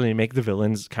essentially make the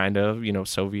villains kind of,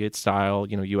 Soviet style,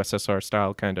 USSR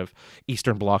style kind of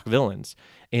Eastern Bloc villains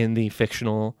in the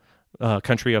fictional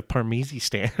country of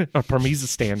Parmesistan or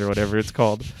Parmesistan or whatever it's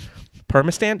called.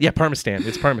 Parmistan? Yeah, Parmistan.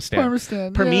 It's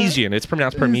Parmistan. Parmesian. Yeah. It's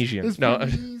pronounced Parmesian. It's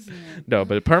Parmesian. No,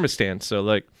 but Parmistan. So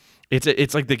like,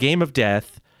 it's like the game of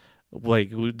death, like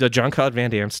the Jean-Claude Van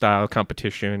Damme style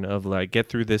competition of like get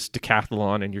through this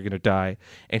decathlon and you're gonna die.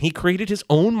 And he created his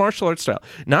own martial arts style,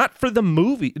 not for the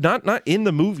movie, not in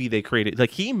the movie they created.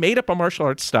 Like he made up a martial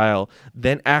arts style,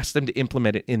 then asked them to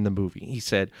implement it in the movie. He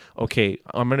said, "Okay,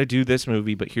 I'm gonna do this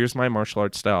movie, but here's my martial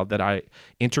arts style that I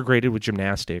integrated with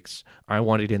gymnastics. I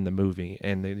want it in the movie."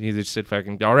 And they just said,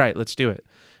 "Fucking all right, let's do it."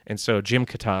 And so Jim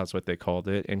Kata is what they called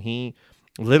it, and he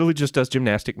literally just does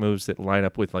gymnastic moves that line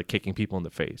up with like kicking people in the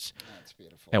face. That's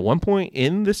beautiful. At one point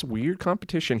in this weird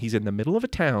competition, he's in the middle of a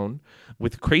town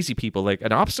with crazy people, like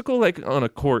an obstacle, like on a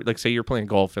court, like say you're playing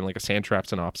golf and like a sand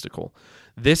trap's an obstacle.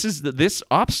 This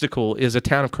obstacle is a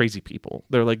town of crazy people.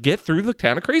 They're like, get through the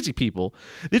town of crazy people.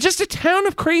 They're just a town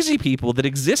of crazy people that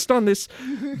exist on this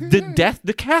the death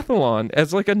decathlon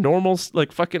as like a normal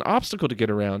like fucking obstacle to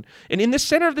get around. And in the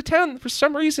center of the town, for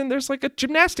some reason, there's like a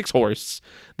gymnastics horse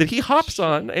that he hops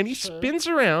on and he spins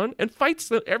around and fights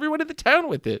everyone in the town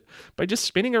with it by just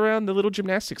spinning around the little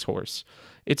gymnastics horse.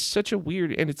 It's such a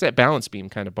weird, and it's that balance beam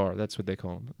kind of bar. That's what they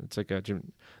call them. It's like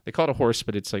they call it a horse,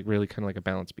 but it's like really kind of like a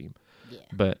balance beam. Yeah.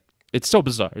 But it's so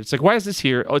bizarre. It's like, why is this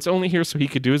here? Oh, it's only here so he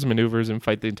could do his maneuvers and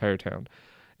fight the entire town.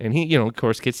 And he, of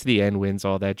course, gets to the end, wins,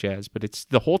 all that jazz. But it's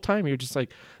the whole time you're just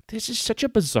like, this is such a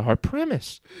bizarre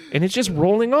premise. And it's just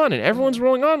rolling on, and everyone's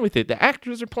rolling on with it. The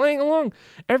actors are playing along.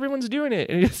 Everyone's doing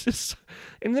it. And it's just,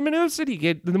 and the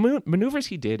maneuvers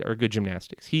he did are good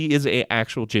gymnastics. He is an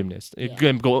actual gymnast.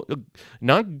 Yeah.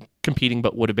 Not competing,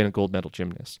 but would have been a gold medal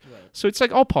gymnast. Right. So it's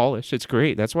like all polished. It's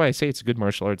great. That's why I say it's a good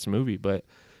martial arts movie. But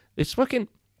it's fucking,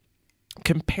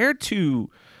 compared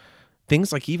to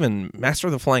things like even Master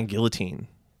of the Flying Guillotine,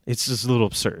 it's just a little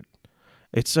absurd.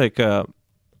 It's like I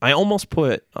almost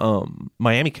put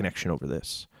Miami Connection over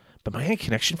this, but Miami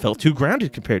Connection felt too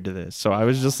grounded compared to this. So I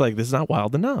was just like, this is not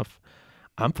wild enough.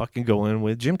 I'm fucking going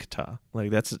with Jim Kata.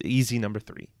 Like that's easy number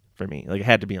 3 for me. Like it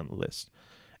had to be on the list,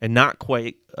 and not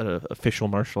quite an official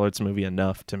martial arts movie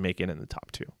enough to make it in the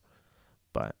top 2.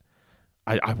 But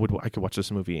I could watch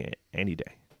this movie any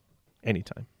day,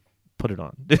 anytime. Put it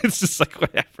on. It's just like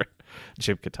whatever.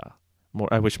 Jim Kata.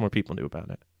 I wish more people knew about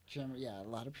it. A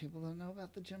lot of people don't know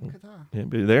about the Jim Kata. Yeah,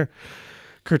 but there.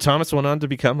 Kurt Thomas went on to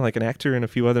become like an actor in a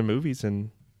few other movies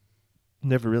and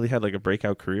never really had like a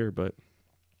breakout career, but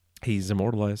he's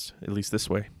immortalized, at least this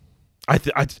way.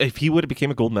 If he would have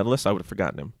became a gold medalist, I would have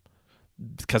forgotten him.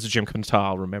 Because of Jim Quintal,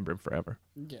 I'll remember him forever.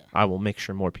 Yeah. I will make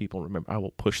sure more people remember. I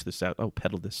will push this out. I'll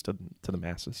peddle this to the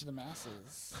masses. To the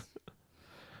masses.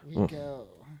 We go.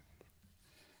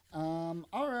 All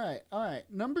right.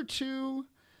 Number 2.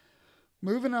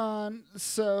 Moving on.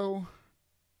 So,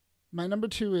 my number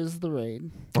 2 is The Raid.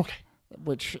 Okay.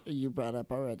 Which you brought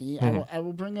up already. Mm-hmm. I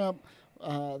will bring up.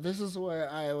 This is where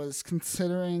I was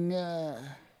considering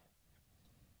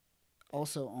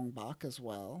also Ong Bak as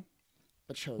well,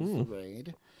 but chose The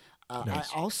Raid. Nice.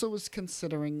 I also was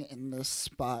considering in this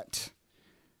spot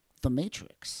The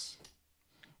Matrix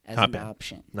as Not an bad.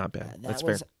 option. Not bad. That That's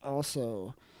was fair.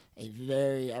 also a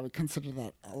very. I would consider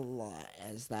that a lot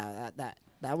as that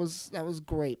was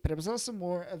great, but it was also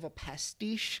more of a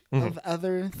pastiche of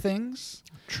other things.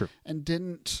 True. And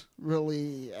didn't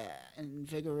really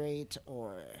invigorate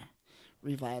or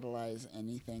revitalize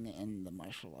anything in the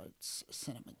martial arts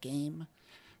cinema game.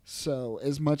 So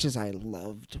as much as I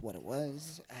loved what it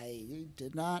was, I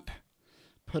did not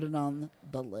put it on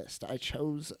the list. I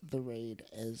chose The Raid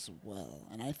as well.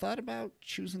 And I thought about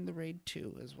choosing The Raid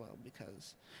 2 as well,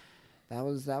 because that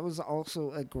was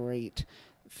also a great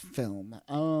film.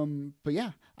 But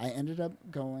yeah, I ended up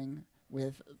going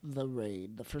with The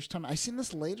Raid. The first time I seen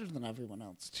this later than everyone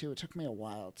else too. It took me a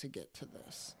while to get to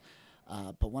this,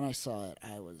 but when I saw it,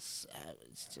 I was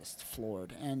just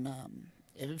floored. And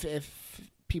if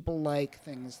people like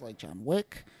things like John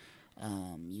Wick,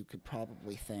 you could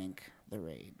probably thank The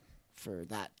Raid for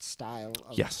that style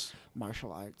of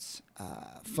martial arts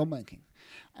filmmaking.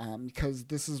 Because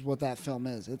this is what that film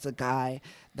is. It's a guy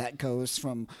that goes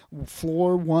from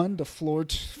floor 1 to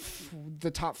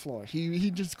the top floor. He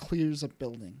just clears a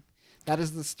building. That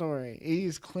is the story.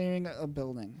 He's clearing a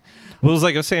building. Well, it was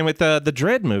like I was saying with the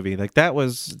Dread movie. Like that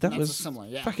was similar,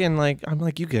 yeah. fucking like I'm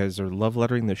like, you guys are love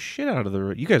lettering the shit out of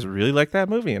the. You guys really like that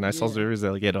movie, and I saw the reviews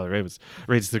that like,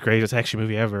 Raid's the greatest action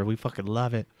movie ever. We fucking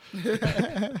love it.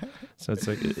 So it's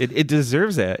like it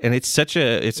deserves that, and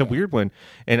it's a weird one,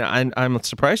 and I'm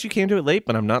surprised you came to it late,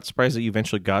 but I'm not surprised that you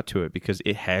eventually got to it because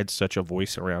it had such a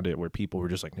voice around it where people were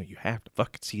just like, no, you have to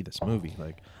fucking see this movie.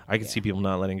 Like I can see people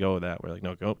not letting go of that. We're like,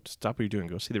 no, go stop what you're doing,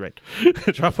 go see The Raid.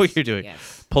 Drop what you're doing.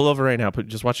 Yes. Pull over right now.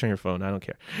 Just watch on your phone. I don't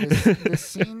care. The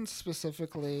scene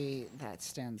specifically that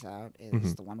stands out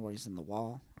is the one where he's in the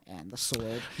wall and the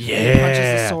sword. Yeah. And he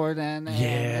punches the sword in. And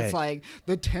Yeah. it's like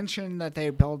the tension that they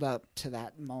build up to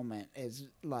that moment is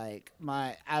like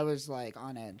I was like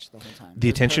on edge the whole time. The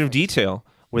It was attention of perfect. detail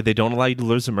where they don't allow you to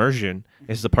lose immersion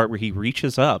is the part where he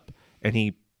reaches up and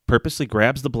he purposely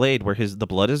grabs the blade where the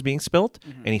blood is being spilt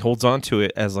and he holds on to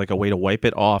it as like a way to wipe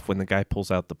it off when the guy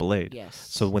pulls out the blade. Yes.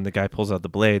 So when the guy pulls out the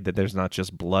blade, that there's not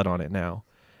just blood on it now.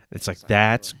 It's like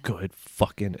that's good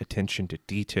fucking attention to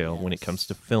detail when it comes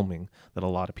to filming that a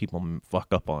lot of people fuck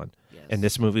up on. Yes. And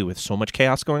this movie with so much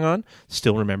chaos going on,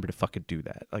 still remember to fucking do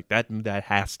that. Like that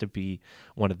has to be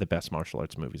one of the best martial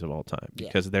arts movies of all time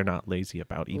because they're not lazy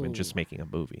about even just making a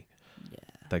movie. Yeah.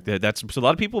 Like that's so a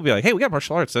lot of people will be like, "Hey, we got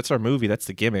martial arts. That's our movie. That's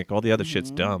the gimmick. All the other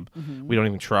shit's dumb. We don't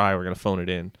even try. We're gonna phone it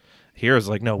in." Here is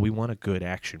like, no, we want a good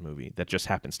action movie that just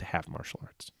happens to have martial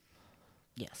arts.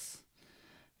 Yes.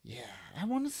 Yeah, I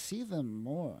want to see them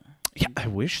more. Yeah, I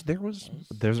wish there's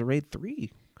a Raid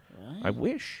 3. Right? I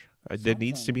wish there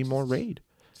needs to be more Raid.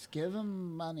 Just give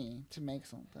them money to make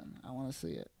something. I want to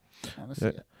see it. I want to see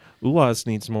it. Uaz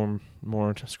needs more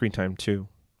screen time too.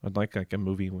 I'd like a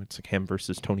movie where it's like him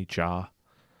versus Tony Jaa.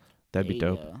 That'd be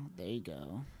dope. There you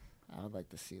go. I would like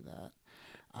to see that.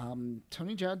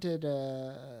 Tony Jaa did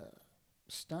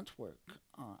stunt work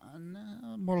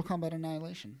on Mortal Kombat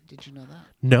Annihilation. Did you know that?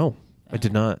 No, I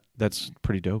did not. That's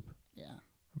pretty dope. Yeah,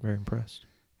 I'm very impressed.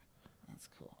 that's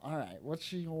cool. All right,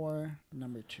 what's your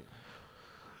number 2?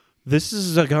 This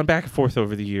has gone back and forth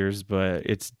over the years, but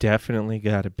it's definitely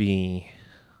got to be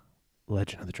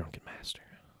Legend of the Drunken Master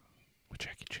with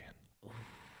Jackie Chan.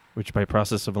 Which, by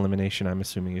process of elimination, I'm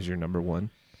assuming is your number 1.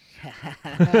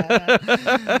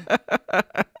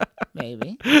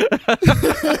 Maybe.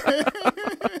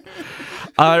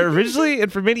 Originally,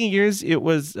 and for many years, it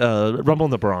was Rumble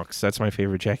in the Bronx. That's my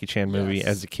favorite Jackie Chan movie Yes.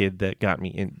 as a kid. That got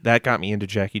me into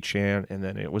Jackie Chan, and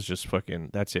then it was just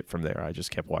fucking. That's it from there. I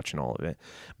just kept watching all of it.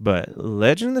 But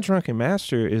Legend of the Drunken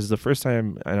Master is the first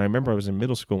time, and I remember I was in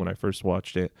middle school when I first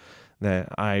watched it. That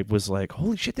I was like,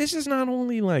 holy shit, this is not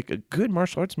only like a good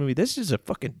martial arts movie, this is a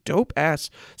fucking dope ass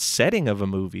setting of a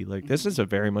movie. Like this is a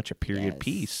very much a period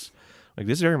piece Like,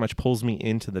 this very much pulls me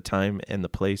into the time and the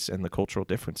place and the cultural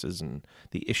differences and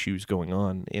the issues going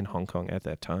on in Hong Kong at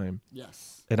that time.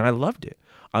 Yes. And I loved it.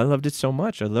 I loved it so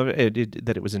much. I loved it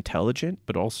that it was intelligent,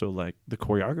 but also, like, the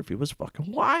choreography was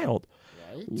fucking wild.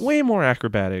 Right. Way more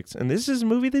acrobatics. And this is a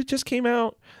movie that just came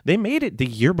out. They made it the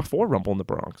year before Rumble in the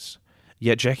Bronx.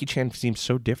 Yet Jackie Chan seems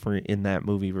so different in that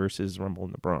movie versus Rumble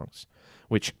in the Bronx,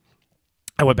 which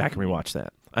I went back and rewatched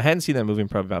that. I hadn't seen that movie in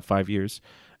probably about 5 years.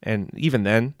 And even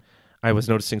then, I was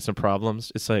noticing some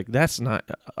problems. It's like,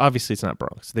 obviously it's not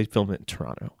Bronx. They filmed it in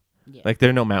Toronto. Yeah. Like, there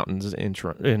are no mountains in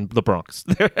the Bronx.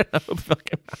 There are no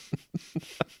fucking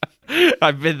mountains.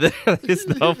 I've been there. There's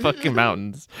no fucking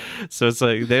mountains. So it's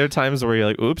like, there are times where you're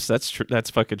like, oops, that's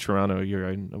fucking Toronto. You're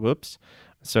in, whoops.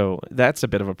 So that's a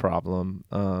bit of a problem.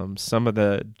 Some of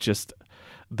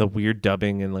the weird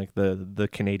dubbing and, like, the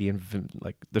Canadian,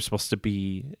 like, they're supposed to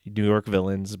be New York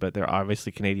villains, but they're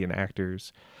obviously Canadian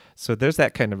actors. So there's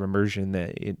that kind of immersion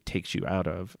that it takes you out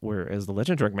of, whereas The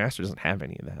Legend of Drunk Master doesn't have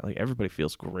any of that. Like, everybody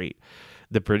feels great.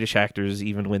 The British actors,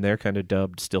 even when they're kind of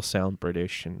dubbed, still sound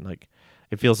British, and, like,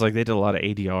 it feels like they did a lot of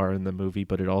ADR in the movie,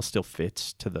 but it all still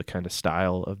fits to the kind of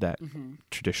style of that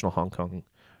traditional Hong Kong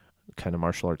kind of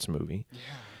martial arts movie. Yeah.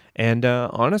 And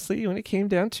honestly, when it came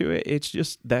down to it, it's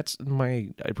just, that's my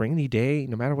rainy day.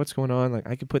 No matter what's going on, like,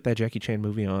 I could put that Jackie Chan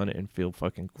movie on and feel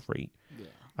fucking great. Yeah.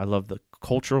 I love the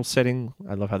cultural setting.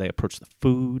 I love how they approach the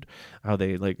food, how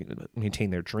they, like, maintain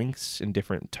their drinks and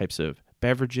different types of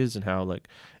beverages, and how, like,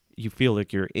 you feel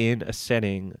like you're in a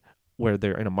setting where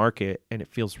they're in a market and it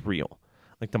feels real.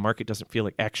 Like, the market doesn't feel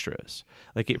like extras.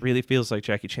 Like, it really feels like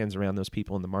Jackie Chan's around those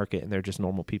people in the market, and they're just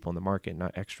normal people in the market,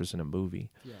 not extras in a movie.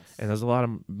 Yes. And there's a lot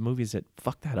of movies that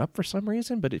fuck that up for some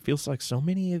reason, but it feels like so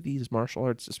many of these martial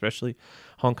arts, especially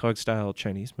Hong Kong-style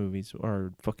Chinese movies,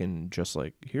 are fucking just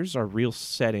like, here's our real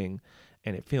setting,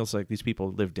 and it feels like these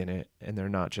people lived in it, and they're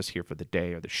not just here for the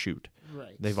day or the shoot.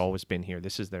 Right. They've always been here.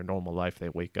 This is their normal life. They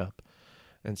wake up.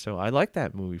 And so I like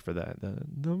that movie for that.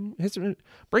 His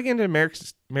Breaking into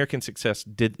American Success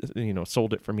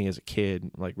sold it for me as a kid.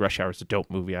 Like, Rush Hour is a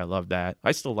dope movie. I love that.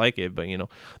 I still like it, but,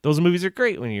 those movies are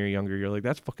great when you're younger. You're like,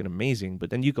 that's fucking amazing. But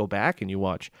then you go back and you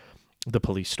watch the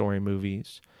Police Story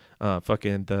movies.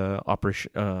 The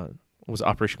Operation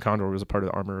Condor was a part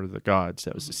of the Armor of the Gods.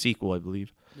 That was the sequel, I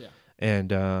believe. Yeah.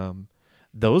 And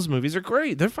those movies are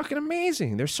great. They're fucking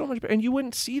amazing. They're so much better. And you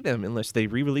wouldn't see them unless they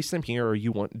re-released them here, or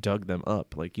you dug them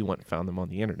up. Like, you found them on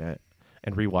the internet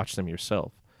and rewatched them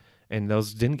yourself. And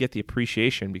those didn't get the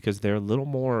appreciation because they're a little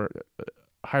more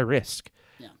high risk.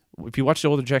 Yeah. If you watch the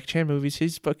older Jackie Chan movies,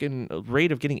 his fucking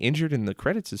rate of getting injured in the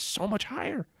credits is so much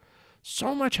higher.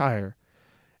 So much higher.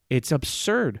 It's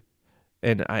absurd.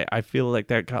 And I feel like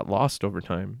that got lost over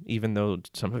time, even though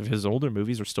some of his older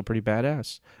movies are still pretty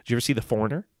badass. Did you ever see The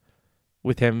Foreigner?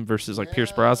 With him versus, like,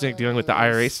 Pierce Brosnan dealing with the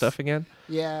IRA stuff again.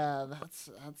 Yeah, that's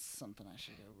something I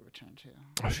should return to.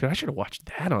 Oh, I should have watched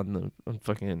that on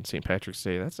fucking St. Patrick's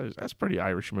Day. That's a pretty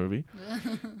Irish movie,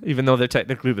 even though they're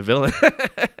technically the villain.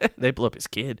 They blow up his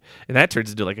kid, and that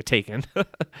turns into, like, a Taken.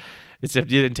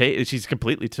 Except you didn't take. She's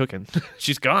completely taken.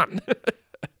 She's gone.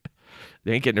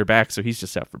 They ain't getting her back, so he's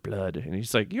just out for blood. And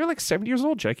he's like, "You're like 70 years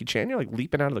old, Jackie Chan. You're like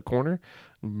leaping out of the corner,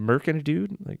 murking a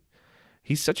dude, like."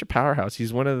 He's such a powerhouse.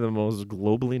 He's one of the most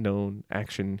globally known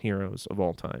action heroes of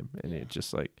all time. And it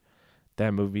just, like,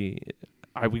 that movie,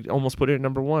 I would almost put it at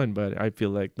number one, but I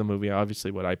feel like the movie, obviously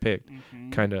what I picked,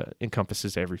 kind of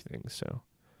encompasses everything. So,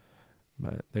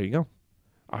 but there you go.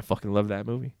 I fucking love that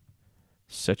movie.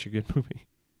 Such a good movie.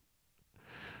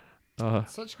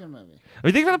 Such a good movie. I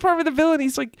mean, think about the part with the villain.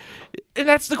 He's like, and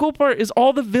that's the cool part, is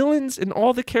all the villains and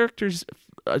all the characters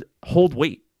hold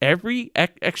weight. Every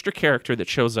extra character that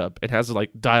shows up and has,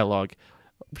 like, dialogue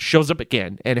shows up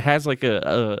again and has, like,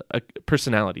 a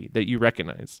personality that you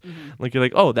recognize. Like, you're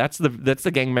like, oh, that's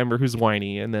the gang member who's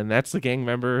whiny, and then that's the gang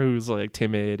member who's, like,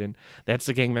 timid, and that's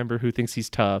the gang member who thinks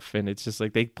he's tough. And it's just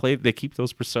like they keep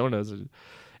those personas,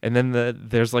 and then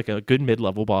there's, like, a good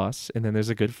mid-level boss, and then there's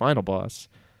a good final boss.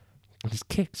 And his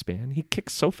kicks, man. He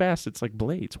kicks so fast, it's like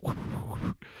blades.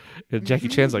 And Jackie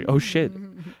Chan's like, oh, shit.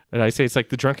 And I say it's like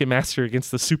the Drunken Master against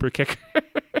the super kicker.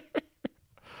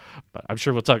 But I'm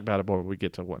sure we'll talk about it more when we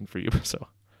get to one for you. So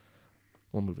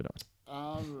we'll move it on.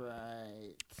 All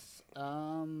right.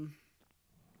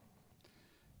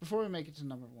 Before we make it to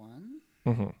number one,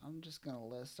 I'm just going to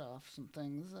list off some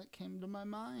things that came to my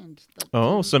mind.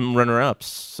 Some runner-ups,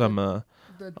 some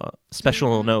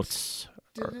special notes.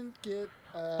 Didn't get...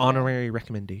 honorary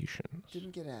recommendations.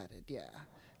 Didn't get added, yeah.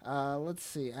 Let's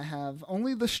see. I have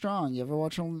Only the Strong. You ever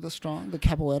watch Only the Strong, the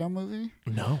Capoeira movie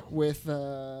No. with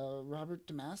Robert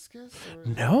Damascus? Or,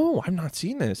 No, I've not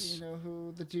seen this. you know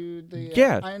who the dude, the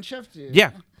Yeah. Iron Chef dude?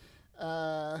 Yeah.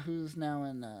 Who's now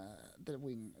in the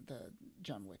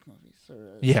John Wick movies?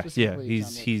 Or, Yeah. specifically John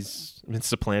Wick, He's been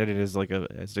supplanted as like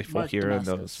as a folk Mark hero in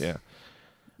Damascus. those. Yeah.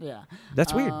 Yeah.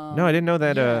 That's weird. No, I didn't know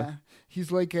that. Yeah. He's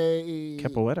like a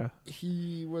Capoeira.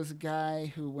 He was a guy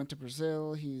who went to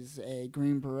Brazil. He's a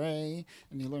Green Beret,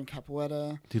 and he learned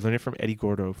capoeira. Do you learn it from Eddie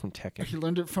Gordo from Tekken? He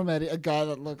learned it from a guy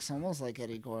that looks almost like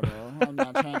Eddie Gordo. I'm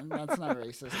not trying. That's not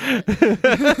racist.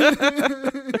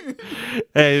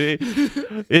 Hey,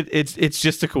 it's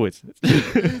just a coincidence.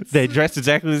 They dressed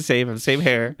exactly the same, have the same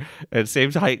hair, and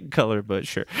same height and color, but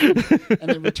sure.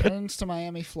 And he returns to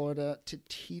Miami, Florida, to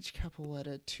teach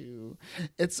capoeira to.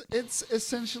 It's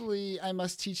essentially I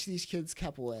must teach these kids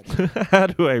capoeira. How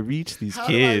do I reach these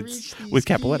kids with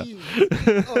capoeira?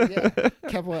 Oh yeah,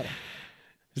 capoeira.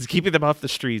 Just keeping them off the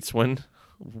streets, one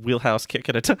wheelhouse kick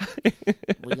at a time.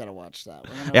 We gotta watch that.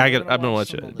 I'm gonna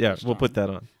watch it. Yeah, we'll put that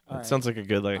on. All It right. sounds like a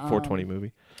good 420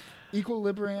 movie.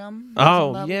 Equilibrium. is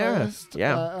Oh, on that yeah, list.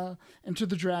 yeah. Enter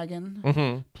the Dragon.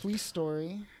 Mm-hmm. Police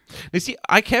Story. You see,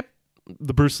 I kept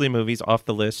the Bruce Lee movies off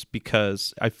the list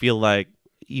because I feel like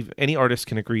any artist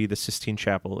can agree the Sistine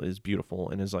Chapel is beautiful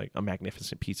and is like a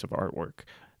magnificent piece of artwork.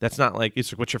 That's not like,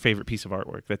 it's like, what's your favorite piece of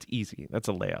artwork? That's easy. That's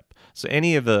a layup. So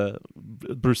any of the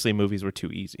Bruce Lee movies were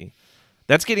too easy.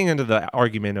 That's getting into the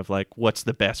argument of like, what's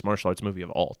the best martial arts movie of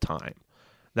all time?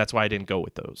 That's why I didn't go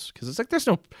with those. Because it's like,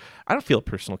 I don't feel a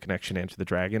personal connection to Enter the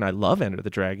Dragon. I love Enter the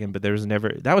Dragon, but that was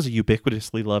a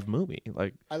ubiquitously loved movie.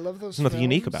 Like, I love those. there's nothing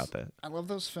unique films. about that. I love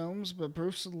those films, but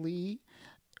Bruce Lee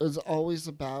was always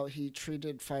about. He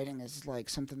treated fighting as like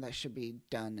something that should be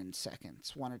done in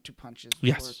seconds, 1 or 2 punches or a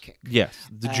Yes. kick. Yes.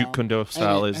 The Jeet Kune Do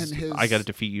style is, his- I got to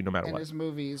defeat you no matter And what. his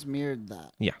movies mirrored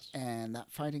that. Yes. And that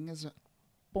fighting is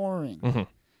boring. Mhm.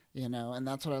 You know, and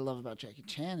that's what I love about Jackie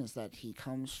Chan is that he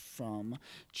comes from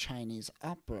Chinese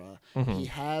opera. Mhm. He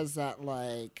has that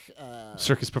like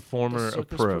Circus performer the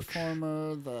circus approach.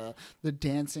 performer, the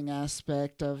dancing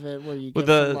aspect of it, where you Well,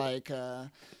 get from the- like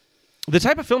The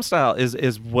type of film style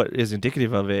is what is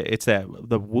indicative of it. It's that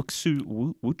the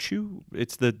wuxu.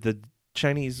 It's the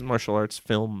Chinese martial arts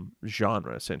film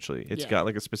genre essentially. It's Yeah. got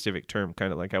like a specific term,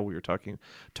 kind of like how we were talking.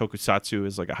 Tokusatsu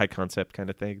is like a high concept kind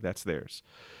of thing. That's theirs.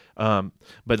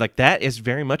 But like that is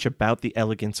very much about the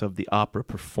elegance of the opera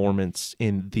performance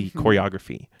in the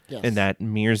choreography, yes. and that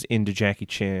mirrors into Jackie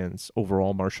Chan's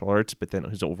overall martial arts, but then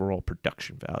his overall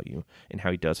production value and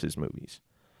how he does his movies.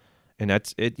 And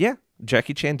that's it. Yeah,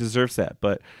 Jackie Chan deserves that.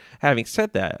 But having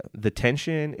said that, the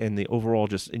tension and the overall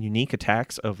just unique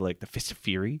attacks of like the Fist of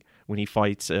Fury when he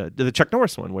fights the Chuck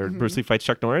Norris one where Bruce Lee fights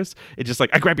Chuck Norris, it's just like,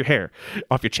 I grab your hair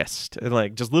off your chest. And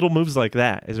like just little moves like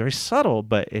that is very subtle,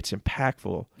 but it's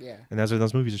impactful. Yeah. And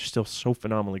those movies are still so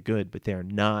phenomenally good, but they're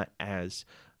not as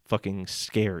fucking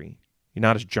scary. You're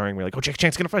not as jarring. We're like, oh, Jackie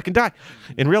Chan's gonna fucking die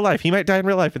in real life. He might die in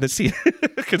real life in the scene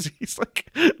because he's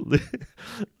like,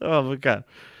 oh my god.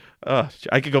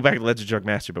 I could go back to Legend of Drug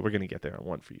Master, but we're gonna get there on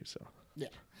one for you. So Yeah.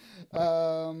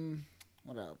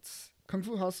 What else? Kung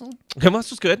Fu Hustle, Kung Fu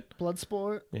was good.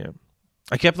 Bloodsport. Yeah,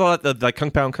 I kept a lot like Kung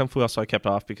Pao and Kung Fu. Also, I kept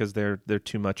off because they're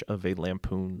too much of a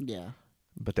lampoon. Yeah.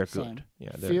 But they're Same. good.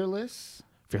 Yeah, Fearless,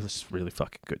 Fearless is really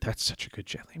fucking good. That's such a good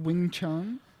Jet Li. Wing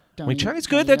Chun. Wing Chun is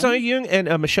good. That's Donnie Young and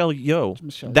Michelle Yeoh.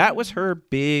 Michelle That Yeoh. was her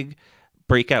big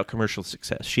breakout commercial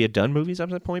success. She had done movies up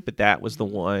to that point, but that was the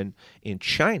one in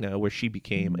China where she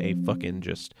became a fucking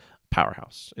just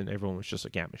powerhouse, and everyone was just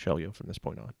like, yeah, Michelle Yeoh from this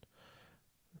point on.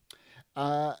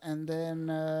 And then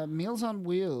Meals on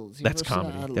Wheels. You That's ever seen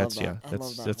that? comedy. I love That's that. yeah. I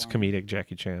love that That's one. comedic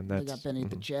Jackie Chan. They That's got Benny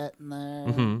the Jet in there.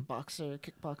 Mhm. Boxer,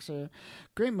 kickboxer.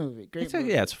 Great movie. Great movie.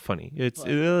 yeah, it's funny. It's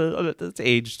But-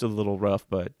 aged a little rough,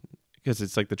 but because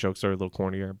it's like the jokes are a little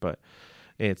cornier, but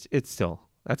it's still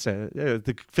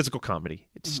the physical comedy.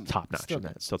 It's top notch Still in that.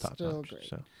 good. It's still top Still notch. great.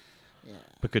 So, Yeah.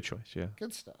 but good choice. Yeah.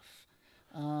 Good stuff.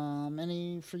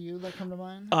 Any for you that come to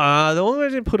mind? The only one I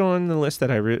didn't put on the list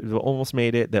that I almost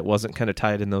made it that wasn't kind of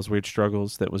tied in those weird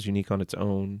struggles that was unique on its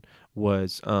own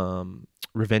was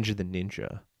Revenge of the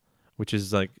Ninja, which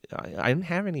is like I didn't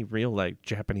have any real like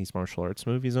Japanese martial arts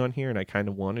movies on here, and I kind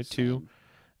of wanted to,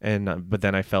 and but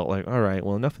then I felt like, all right,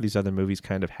 well, enough of these other movies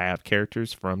kind of have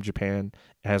characters from Japan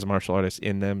as martial artists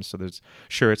in them, so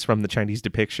it's from the Chinese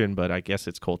depiction, but I guess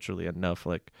it's culturally enough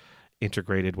like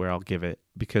integrated where I'll give it,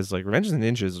 because like Revenge of the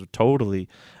Ninja is totally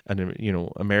an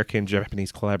American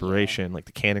Japanese collaboration. Like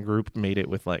the Canon Group made it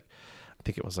with like I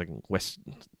think it was like West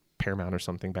Paramount or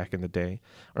something back in the day,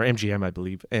 or MGM I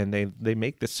believe, and they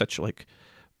make this such like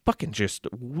fucking just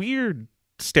weird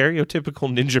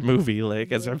stereotypical ninja movie,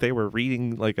 like as if they were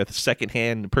reading like a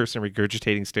secondhand person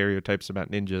regurgitating stereotypes about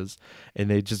ninjas, and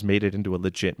they just made it into a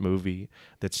legit movie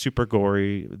that's super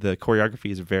gory. The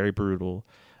choreography is very brutal.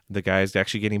 The guy's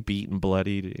actually getting beat and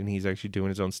bloodied, and he's actually doing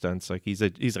his own stunts. Like he's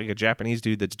like a Japanese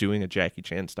dude that's doing a Jackie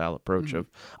Chan style approach of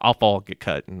I'll fall, get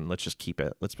cut, and let's just keep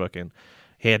it. Let's fucking.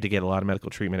 He had to get a lot of medical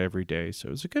treatment every day, so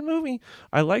it was a good movie.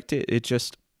 I liked it. It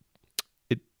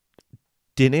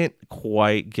didn't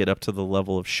quite get up to the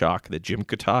level of shock that Jim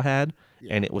Kata had,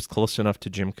 and it was close enough to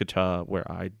Jim Kata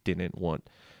where I didn't want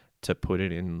to put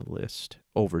it in the list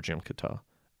over Jim Kata.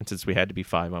 And since we had to be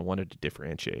 5, I wanted to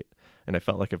differentiate. And I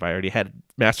felt like if I already had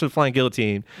Master of the Flying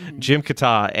Guillotine, Jim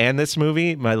Kata, and this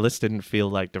movie, my list didn't feel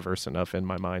like diverse enough in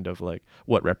my mind of like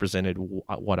what represented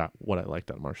what I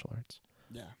liked on martial arts.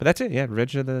 Yeah. But that's it. Yeah,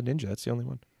 Revenge of the Ninja. That's the only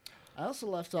one. I also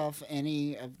left off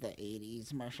any of the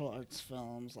 80s martial arts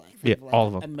films, like, all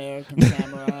of them. American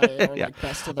Samurai or like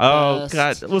Best of the Best. Oh,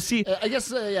 God. Well, see. I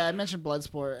guess, I mentioned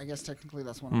Bloodsport. I guess technically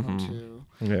that's one of them, too.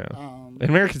 Yeah. And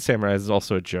American Samurai is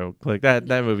also a joke. Like, that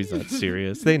movie's not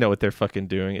serious. They know what they're fucking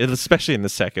doing, especially in the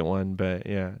second one. But,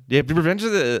 yeah. Yeah, Revenge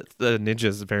of the Ninja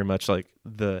is very much like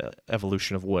the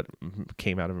evolution of what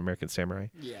came out of American Samurai.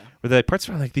 Yeah. Where the parts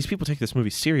where I'm like, these people take this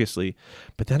movie seriously.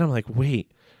 But then I'm like,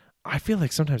 wait. I feel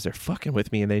like sometimes they're fucking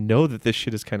with me and they know that this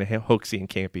shit is kind of hoaxy and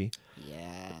campy.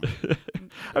 Yeah.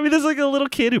 I mean, there's like a little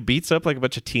kid who beats up like a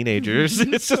bunch of teenagers.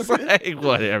 It's just like,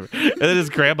 whatever. And then his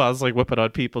grandma's like whipping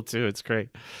on people too. It's great.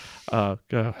 God.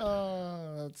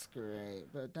 Oh, that's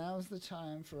great. But now's the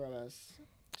time for us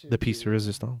to The piece de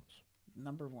resistance.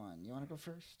 Number 1. You want to go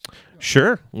first?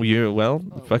 Sure.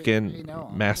 Fucking we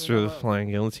know. Master of the Flying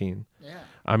Guillotine. Yeah.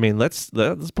 I mean, let's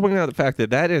point out the fact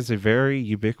that is a very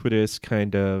ubiquitous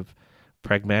kind of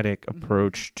pragmatic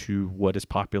approach to what is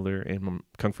popular in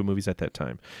kung fu movies at that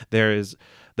time. There is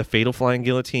the fatal flying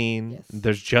guillotine. Yes.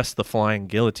 There's just the flying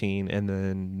guillotine, and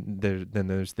then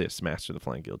there's this Master of the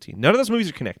Flying Guillotine. None of those movies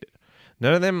are connected.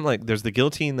 None of them, like, there's the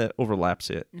guillotine that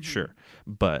overlaps it, sure,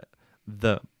 but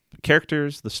the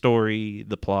characters, the story,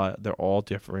 the plot, they're all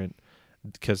different.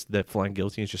 Because the flying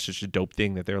guillotine is just such a dope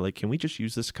thing that they're like, can we just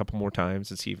use this a couple more times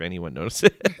and see if anyone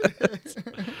notices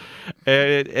it?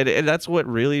 and that's what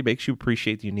really makes you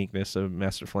appreciate the uniqueness of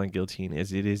Master Flying Guillotine.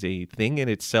 Is it is a thing in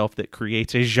itself that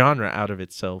creates a genre out of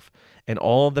itself, and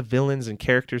all the villains and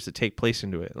characters that take place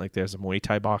into it. Like there's a Muay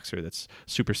Thai boxer that's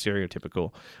super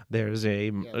stereotypical. There's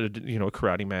a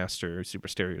karate master, super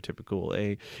stereotypical.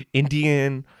 A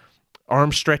Indian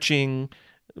arm stretching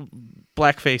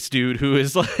blackface dude who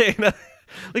is like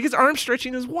like his arm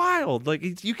stretching is wild.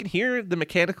 Like you can hear the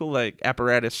mechanical like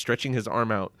apparatus stretching his arm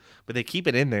out, but they keep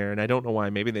it in there, and I don't know why.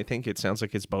 Maybe they think it sounds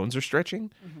like his bones are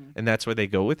stretching, and that's why they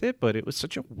go with it. But it was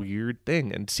such a weird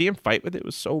thing, and see him fight with it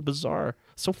was so bizarre,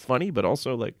 so funny, but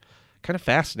also like kind of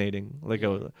fascinating. Like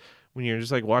when you're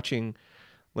just like watching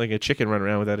like a chicken run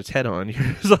around without its head on,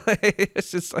 you're just like,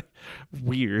 it's just like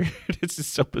weird. It's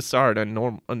just so bizarre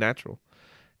and unnatural.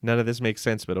 None of this makes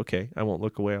sense, but okay, I won't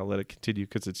look away. I'll let it continue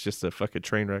because it's just a fucking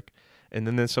train wreck. And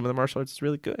then some of the martial arts is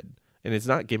really good. And it's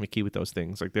not gimmicky with those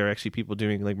things. Like there are actually people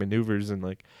doing like maneuvers and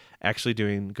like actually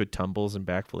doing good tumbles and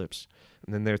backflips.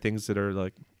 And then there are things that are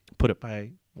like put up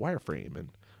by wireframe and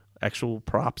actual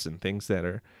props and things that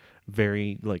are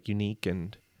very like unique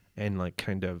and like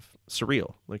kind of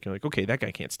surreal. Like you're like, okay, that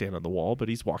guy can't stand on the wall, but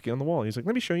he's walking on the wall. He's like,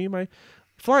 let me show you my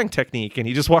flying technique. And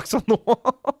he just walks on the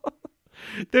wall.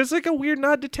 There's like a weird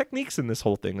nod to techniques in this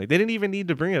whole thing. Like they didn't even need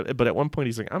to bring it, but at one point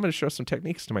he's like, I'm going to show some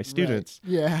techniques to my students.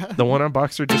 Right. Yeah. The one-arm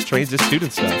boxer just trains his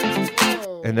students stuff.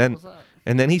 Whoa,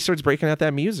 and then he starts breaking out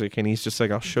that music, and he's just like,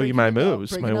 I'll show you my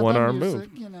moves, my one-arm move.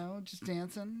 You know, just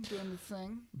dancing, doing the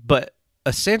thing. But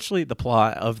essentially the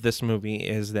plot of this movie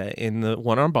is that in the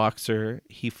one-arm boxer,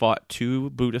 he fought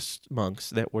 2 Buddhist monks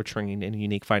that were trained in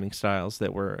unique fighting styles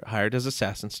that were hired as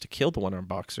assassins to kill the one-arm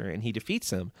boxer, and he defeats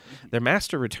them. Their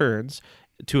master returns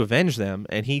to avenge them,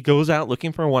 and he goes out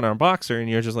looking for a one-arm boxer, and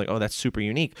you're just like, oh, that's super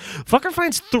unique. Fucker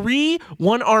finds 3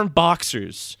 one-arm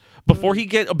boxers before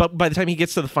by the time he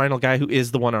gets to the final guy who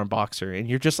is the one-arm boxer, and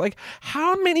you're just like,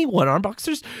 how many one-arm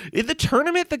boxers in the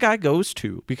tournament the guy goes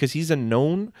to? Because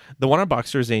the one-arm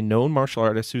boxer is a known martial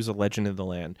artist who's a legend of the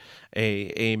land,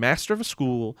 a master of a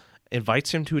school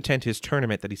invites him to attend his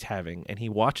tournament that he's having, and he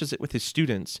watches it with his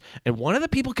students, and one of the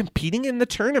people competing in the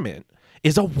tournament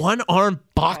is a one-arm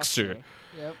boxer.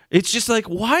 Yep. It's just like,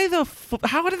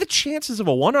 how are the chances of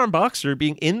a one-arm boxer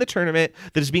being in the tournament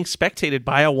that is being spectated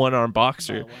by a one-arm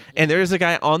boxer? And there's a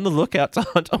guy on the lookout to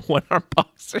hunt a one-arm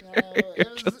boxer.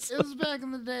 It was back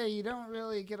in the day. You don't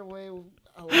really get away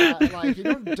a lot. Like, you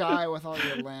don't die with all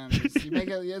your limbs. You make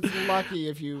it. It's lucky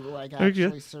if you like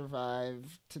actually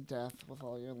survive to death with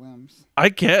all your limbs. I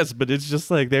guess, but it's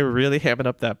just like they were really hamming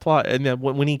up that plot. And then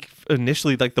when he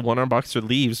initially, like, the one-armed boxer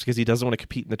leaves because he doesn't want to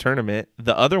compete in the tournament,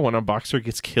 the other one-armed boxer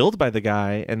gets killed by the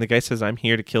guy, and the guy says, "I'm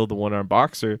here to kill the one-armed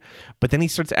boxer." But then he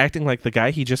starts acting like the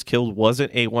guy he just killed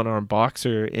wasn't a one-armed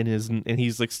boxer, and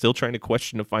he's like still trying to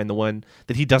question to find the one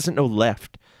that he doesn't know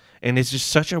left. And it's just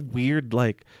such a weird,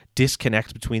 like,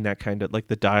 disconnect between that kind of, like,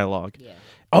 the dialogue. Yeah.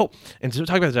 Oh, and to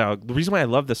talk about the dialogue, the reason why I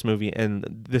love this movie, and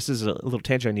this is a little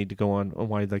tangent I need to go on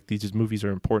why, like, these movies are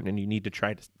important and you need to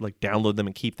try to, like, download them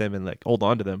and keep them and, like, hold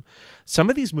on to them. Some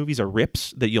of these movies are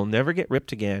rips that you'll never get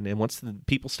ripped again, and once the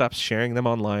people stop sharing them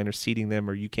online or seeding them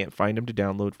or you can't find them to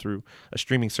download through a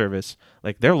streaming service,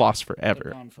 like, they're lost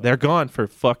forever. They're gone for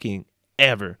fucking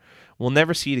ever. We'll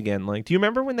never see it again. Like, do you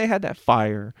remember when they had that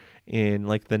fire in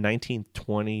like the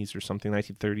 1920s or something,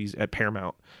 1930s at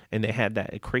Paramount, and they had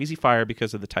that crazy fire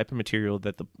because of the type of material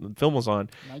that the film was on?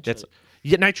 Nitrate.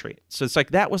 Nitrate. So it's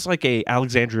like that was like a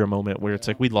Alexandria moment where it's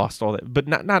like we lost all that, but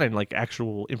not in like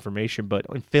actual information, but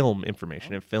in film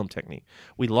information and film technique.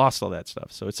 We lost all that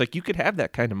stuff. So it's like you could have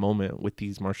that kind of moment with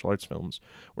these martial arts films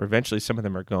where eventually some of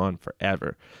them are gone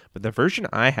forever. But the version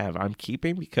I have, I'm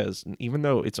keeping because even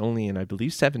though it's only in, I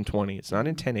believe, 720, it's not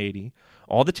in 1080.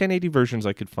 All the 1080 versions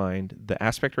I could find, the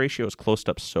aspect ratio is closed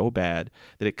up so bad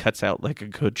that it cuts out like a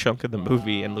good chunk of the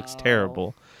movie and looks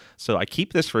terrible. So I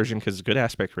keep this version because it's good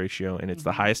aspect ratio and it's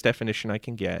the highest definition I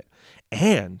can get.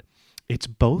 And it's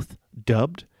both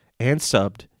dubbed and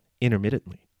subbed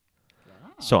intermittently.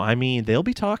 Wow. So, I mean, they'll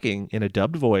be talking in a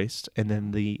dubbed voice and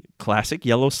then the classic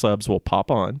yellow subs will pop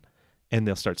on and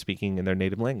they'll start speaking in their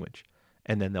native language.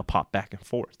 And then they'll pop back and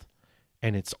forth.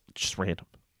 And it's just random.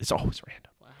 It's always random.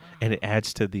 And it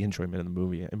adds to the enjoyment of the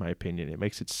movie, in my opinion. It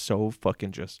makes it so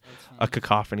fucking just a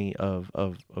cacophony of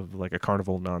like a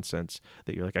carnival nonsense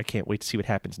that you're like, I can't wait to see what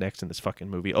happens next in this fucking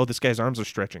movie. Oh, this guy's arms are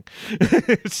stretching.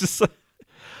 It's just like,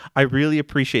 I really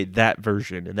appreciate that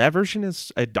version. And that version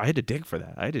is, I had to dig for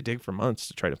that. I had to dig for months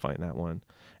to try to find that one.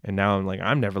 And now I'm like,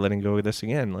 I'm never letting go of this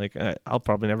again. Like, I'll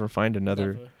probably never find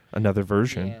another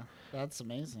version. Yeah. That's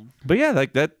amazing. But yeah,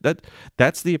 like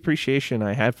that's the appreciation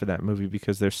I had for that movie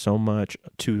because there's so much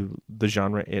to the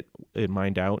genre it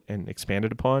mined out and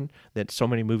expanded upon that so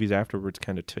many movies afterwards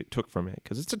kind of took from it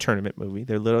because it's a tournament movie.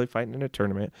 They're literally fighting in a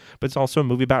tournament, but it's also a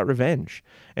movie about revenge.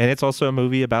 And it's also a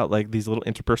movie about like these little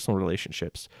interpersonal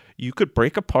relationships. You could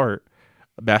break apart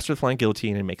Bastard Flying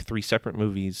Guillotine and make 3 separate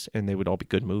movies and they would all be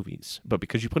good movies. But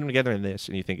because you put them together in this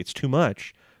and you think it's too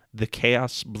much, the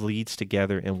chaos bleeds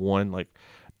together in one like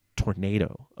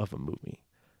tornado of a movie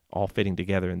all fitting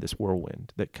together in this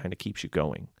whirlwind that kind of keeps you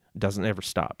going. It doesn't ever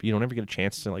stop. You don't ever get a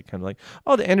chance to like kind of like,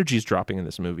 oh, the energy is dropping in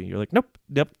this movie. You're like, nope,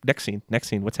 next scene,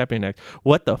 what's happening next?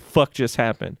 What the fuck just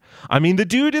happened? I mean, the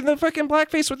dude in the fucking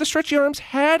blackface with the stretchy arms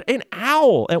had an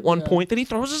owl at one point that he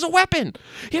throws as a weapon.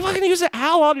 He fucking uses an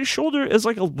owl on his shoulder as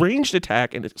like a ranged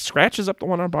attack and it scratches up the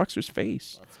one-armed boxer's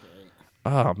face. That's great.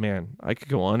 Oh man, I could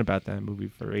go on about that movie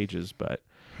for ages, but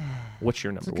what's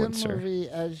your number one, sir? It's a good movie,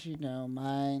 as you know.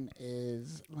 Mine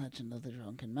is Legend of the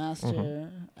Drunken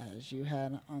Master, as you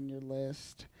had on your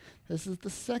list. This is the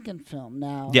second film.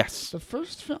 Now, yes, the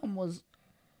first film was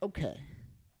okay.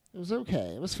 It was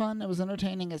okay. It was fun. It was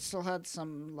entertaining. It still had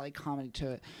some like comedy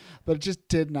to it, but it just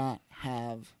did not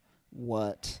have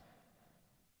what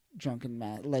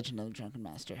Legend of the Drunken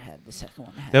Master had. The second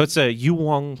one had. That was Yu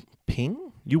Wu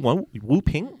Ping.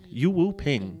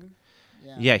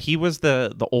 Yeah, he was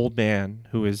the old man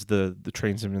who is the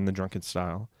trains him in the drunken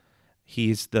style.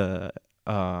 He's the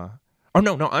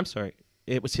I'm sorry.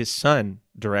 It was his son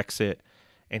directs it,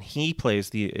 and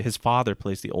his father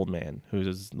plays the old man who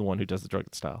is the one who does the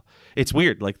drunken style. It's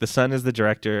weird. Like the son is the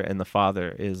director and the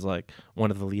father is like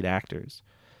one of the lead actors.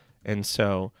 And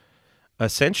so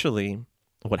essentially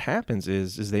what happens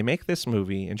is they make this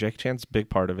movie and Jackie Chan's a big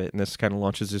part of it, and this kind of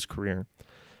launches his career.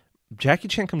 Jackie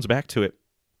Chan comes back to it.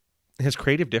 His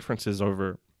creative differences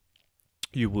over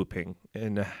Yu Wu Ping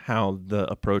and how the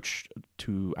approach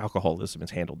to alcoholism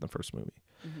is handled in the first movie.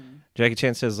 Mm-hmm. Jackie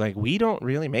Chan says, like, we don't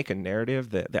really make a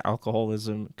narrative that the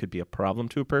alcoholism could be a problem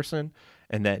to a person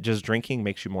and that just drinking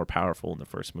makes you more powerful in the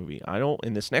first movie.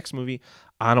 In this next movie,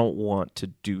 I don't want to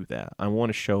do that. I want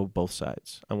to show both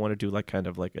sides. I want to do like kind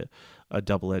of like a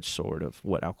double-edged sword of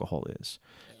what alcohol is.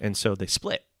 Yeah. And so they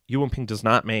split. Yu Wu Ping is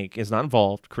not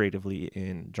involved creatively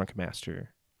in Drunken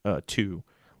Master 2,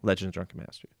 Legend of Drunken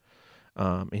Master.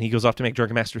 And he goes off to make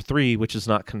Drunken Master 3, which is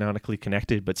not canonically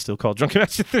connected, but still called Drunken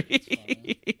Master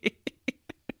 3.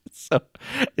 So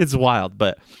it's wild.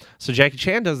 But so Jackie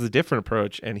Chan does the different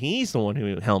approach, and he's the one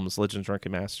who helms Legend of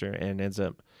Drunken Master and ends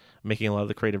up making a lot of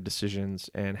the creative decisions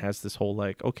and has this whole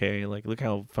like, okay, like look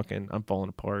how fucking I'm falling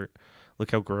apart.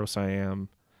 Look how gross I am.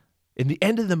 In the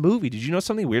end of the movie, did you know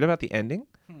something weird about the ending?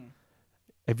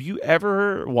 Have you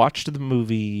ever watched the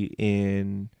movie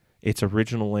in its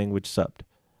original language subbed?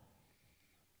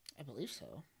 I believe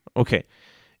so. Okay.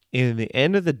 In the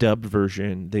end of the dubbed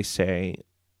version, they say,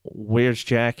 "Where's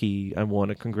Jackie? I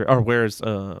want to or where's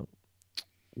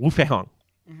Wu Fei Hong?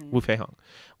 Wu Fei Hong.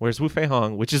 Where's Wu Fei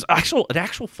Hong? Which is an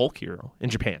actual folk hero in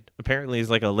Japan. Apparently, is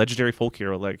like a legendary folk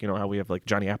hero, like how we have like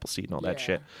Johnny Appleseed and all that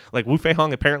shit. Like Wu Fei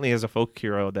Hong apparently is a folk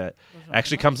hero that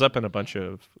actually comes up in a bunch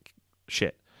of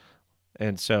shit.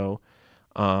 And so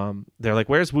they're like,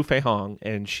 "Where's Wu Fei Hong?"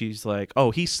 And she's like,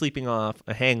 "Oh, he's sleeping off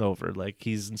a hangover. Like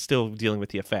he's still dealing with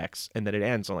the effects." And then it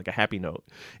ends on like a happy note.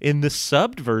 In the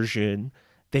subbed version,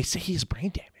 they say he has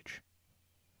brain damage.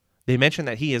 They mention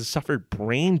that he has suffered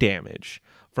brain damage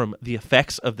from the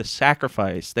effects of the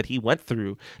sacrifice that he went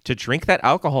through to drink that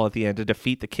alcohol at the end to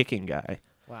defeat the kicking guy.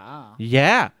 Wow.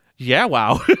 Yeah,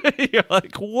 wow. You're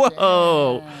like,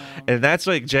 whoa. Damn. And that's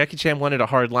like Jackie Chan wanted a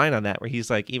hard line on that, where he's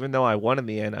like, even though I won in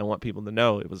the end, I want people to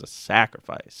know it was a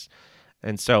sacrifice.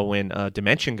 And so when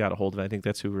Dimension got a hold of it, I think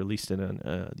that's who released it in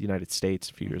the United States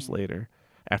a few years later.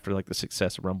 After like the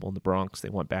success of Rumble in the Bronx, they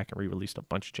went back and re-released a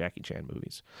bunch of Jackie Chan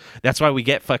movies. That's why we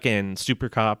get fucking Super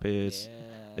Cop and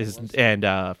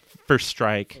First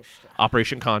Strike,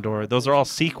 Operation Condor. Those are all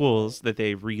sequels that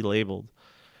they relabeled.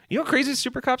 You know what crazy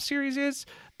Super Cop series is?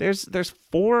 There's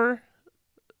 4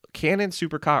 canon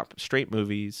Super Cop straight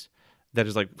movies that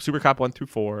is like Super Cop 1 through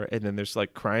 4, and then there's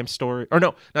like Crime Story, or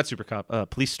no, not Super Cop,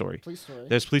 Police Story.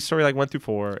 There's Police Story like 1 through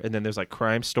 4, and then there's like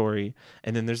Crime Story,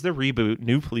 and then there's the reboot,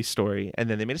 New Police Story, and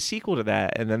then they made a sequel to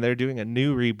that, and then they're doing a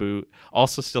new reboot,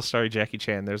 also still starring Jackie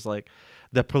Chan. There's like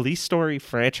the Police Story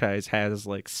franchise has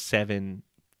like 7,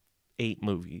 8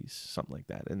 movies, something like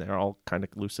that, and they're all kind of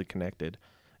loosely connected,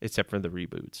 except for the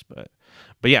reboots. But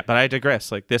I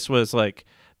digress. Like this was like,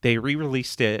 they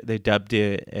re-released it, they dubbed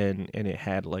it, and it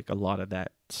had like a lot of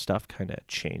that stuff kind of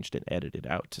changed and edited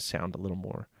out to sound a little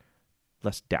more,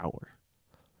 less dour.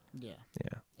 Yeah.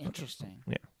 Yeah. Interesting.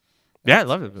 Yeah. Yeah, I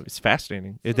love it. It's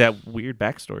fascinating. That weird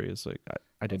backstory is like,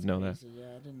 I didn't know that.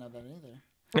 Yeah, I didn't know that either.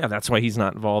 Yeah, that's why he's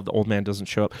not involved. The old man doesn't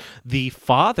show up. The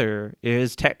father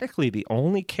is technically the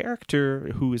only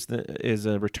character who is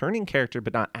a returning character,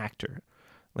 but not actor.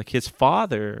 Like his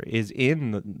father is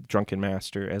in the Drunken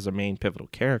Master as a main pivotal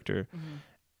character,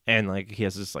 and like he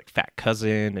has this like fat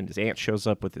cousin, and his aunt shows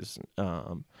up with his.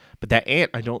 But that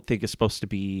aunt I don't think is supposed to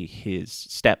be his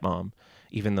stepmom,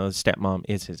 even though his stepmom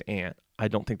is his aunt. I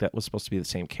don't think that was supposed to be the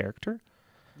same character.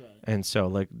 Right. And so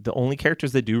like the only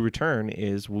characters that do return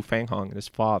is Wu Fei Hong and his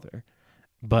father,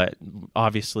 but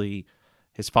obviously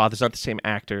his father's not the same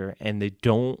actor, and they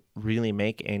don't really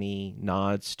make any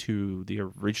nods to the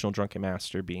original Drunken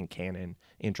Master being canon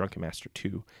in Drunken Master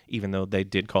 2, even though they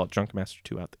did call it Drunken Master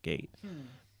 2 out the gate.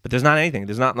 But there's not anything.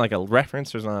 There's not like a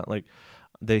reference. There's not like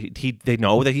they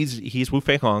know that he's Wu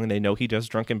Fei Hong, and they know he does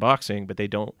drunken boxing, but they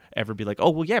don't ever be like,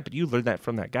 oh well, yeah, but you learned that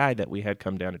from that guy that we had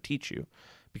come down to teach you,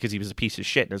 because he was a piece of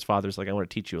shit, and his father's like, I want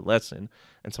to teach you a lesson,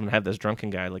 and so I'm gonna have this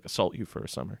drunken guy like assault you for a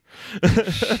summer.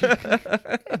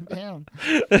 Damn.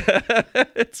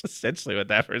 It's essentially what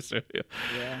that person do.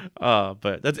 Yeah.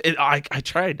 But that's it. I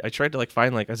tried to like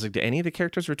find like, I was like, do any of the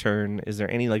characters return? Is there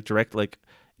any like direct like,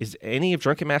 is any of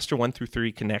Drunken Master 1 through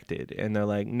 3 connected? And they're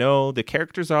like, no, the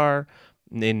characters are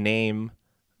in name,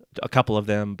 a couple of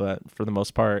them, but for the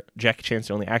most part, Jackie Chan's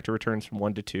the only actor returns from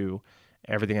 1 to 2.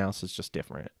 Everything else is just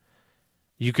different.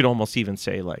 You could almost even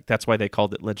say like that's why they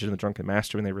called it Legend of the Drunken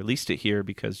Master when they released it here,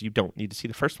 because you don't need to see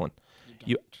the first one.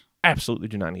 You absolutely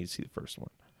do not need to see the first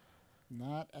one.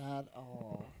 Not at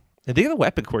all. And think of the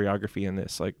weapon choreography in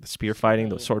this, like the spear fighting,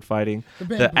 the sword fighting,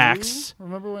 the axe.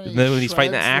 Remember when he's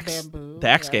fighting the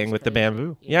axe gang with the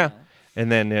bamboo? Yeah. And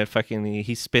then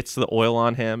he spits the oil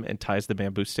on him and ties the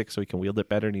bamboo stick so he can wield it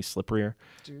better, and he's slipperier.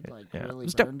 Dude, really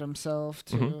burned himself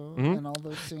too in all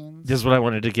those scenes. This is what I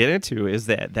wanted to get into, is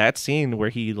that scene where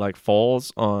he like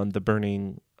falls on the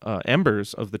burning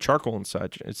embers of the charcoal and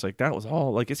such. It's like that was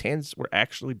all like his hands were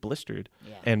actually blistered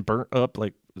and burnt up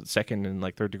like 2nd and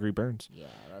like 3rd degree burns. Yeah,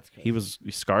 that's crazy. He was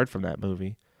scarred from that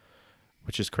movie,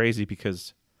 which is crazy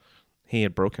because he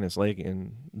had broken his leg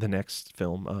in the next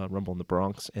film, Rumble in the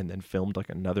Bronx, and then filmed like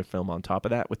another film on top of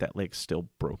that with that leg still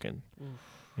broken. Oof.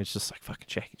 It's just like fucking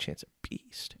Jackie Chan's a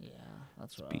beast. Yeah,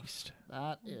 That's rough. Beast.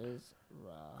 That is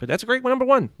rough. But that's a great number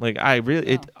one. Like I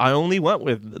only went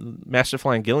with Master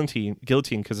Flying Guillotine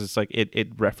because it's like it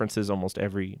references almost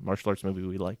every martial arts movie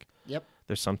we like. Yep.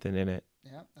 There's something in it.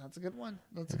 Yep, that's a good one.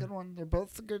 That's a good one. They're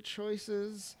both good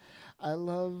choices. I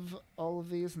love all of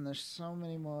these, and there's so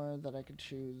many more that I could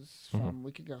choose from.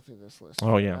 We could go through this list.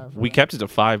 Oh yeah, we kept it to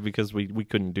 5 because we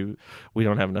couldn't do. We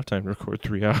don't have enough time to record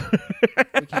 3 hours.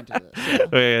 We can't do this.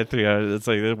 Yeah. Yeah, 3 hours. It's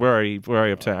like we're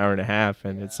already up to an hour and a half,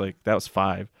 and it's like that was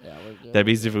 5. Yeah, that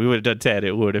means if we would have done 10,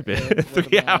 it would have been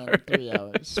 3 hours. 3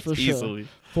 hours for easily.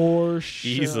 Sure. For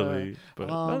sure. Easily.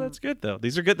 But that's good though.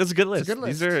 These are good. That's a good list. It's a good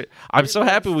list. These are. I'm so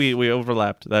happy we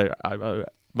overlapped.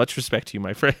 Much respect to you,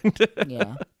 my friend.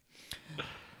 Yeah.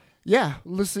 Yeah.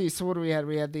 Let's see. So what do we had?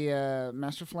 We had the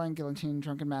Master Flying Guillotine,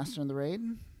 Drunken Master, and the Raid.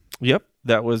 Yep,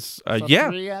 that was So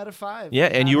 3 out of 5. Yeah,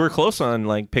 and you were close on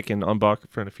like picking on Bach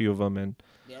for a few of them, and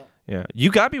yeah, you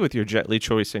got me with your Jet Li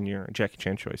choice and your Jackie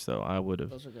Chan choice though. I would have.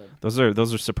 Those are good.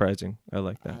 Those are surprising. I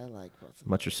like that. I like both. Of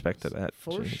Much those. respect to that.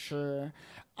 For sure.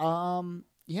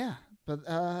 Yeah. But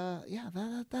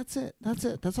that's it.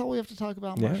 That's all we have to talk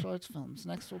about in martial arts films.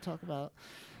 Next we'll talk about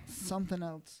something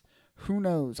else. Who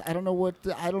knows? I don't know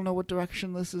what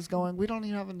direction this is going. We don't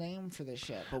even have a name for this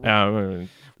yet. But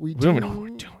we don't know what we're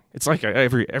doing. It's like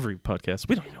every podcast.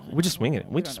 We don't know. We're just winging it.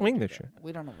 We just wing this shit.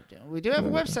 We don't know what we're doing. We do have a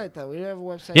website though. We do have a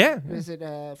website. Yeah. Visit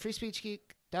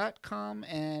freespeechgeek.com,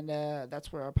 and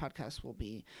that's where our podcast will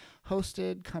be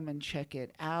hosted. Come and check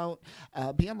it out.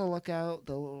 Be on the lookout.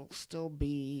 There will still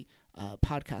be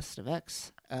Podcast of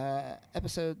X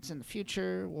episodes in the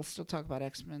future. We'll still talk about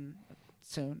X-Men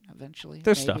soon, eventually.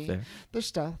 There's maybe. stuff there. There's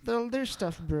stuff. There's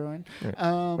stuff brewing.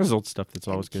 Yeah. There's old stuff that's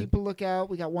always good. Keep a lookout.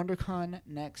 We got WonderCon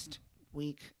next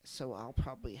week, so I'll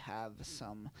probably have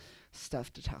some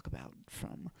stuff to talk about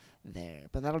from there.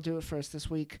 But that'll do it for us this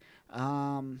week.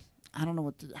 I don't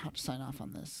know how to sign off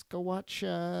on this. Go watch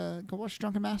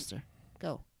Drunken Master.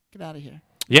 Go. Get out of here.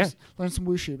 Yeah. Learn some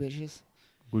wushu, bitches.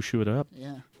 Wushu it up.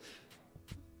 Yeah.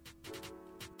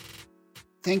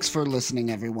 Thanks for listening,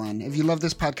 everyone. If you love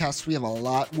this podcast, we have a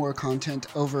lot more content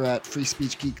over at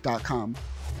freespeechgeek.com.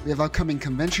 We have upcoming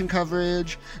convention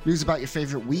coverage, news about your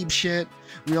favorite weeb shit.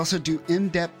 We also do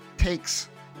in-depth takes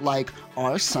like,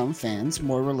 are some fans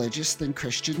more religious than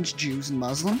Christians, Jews, and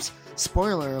Muslims?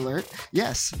 Spoiler alert,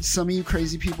 yes, some of you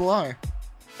crazy people are.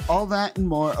 All that and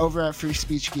more over at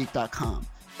freespeechgeek.com.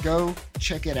 Go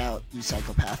check it out, you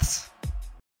psychopaths.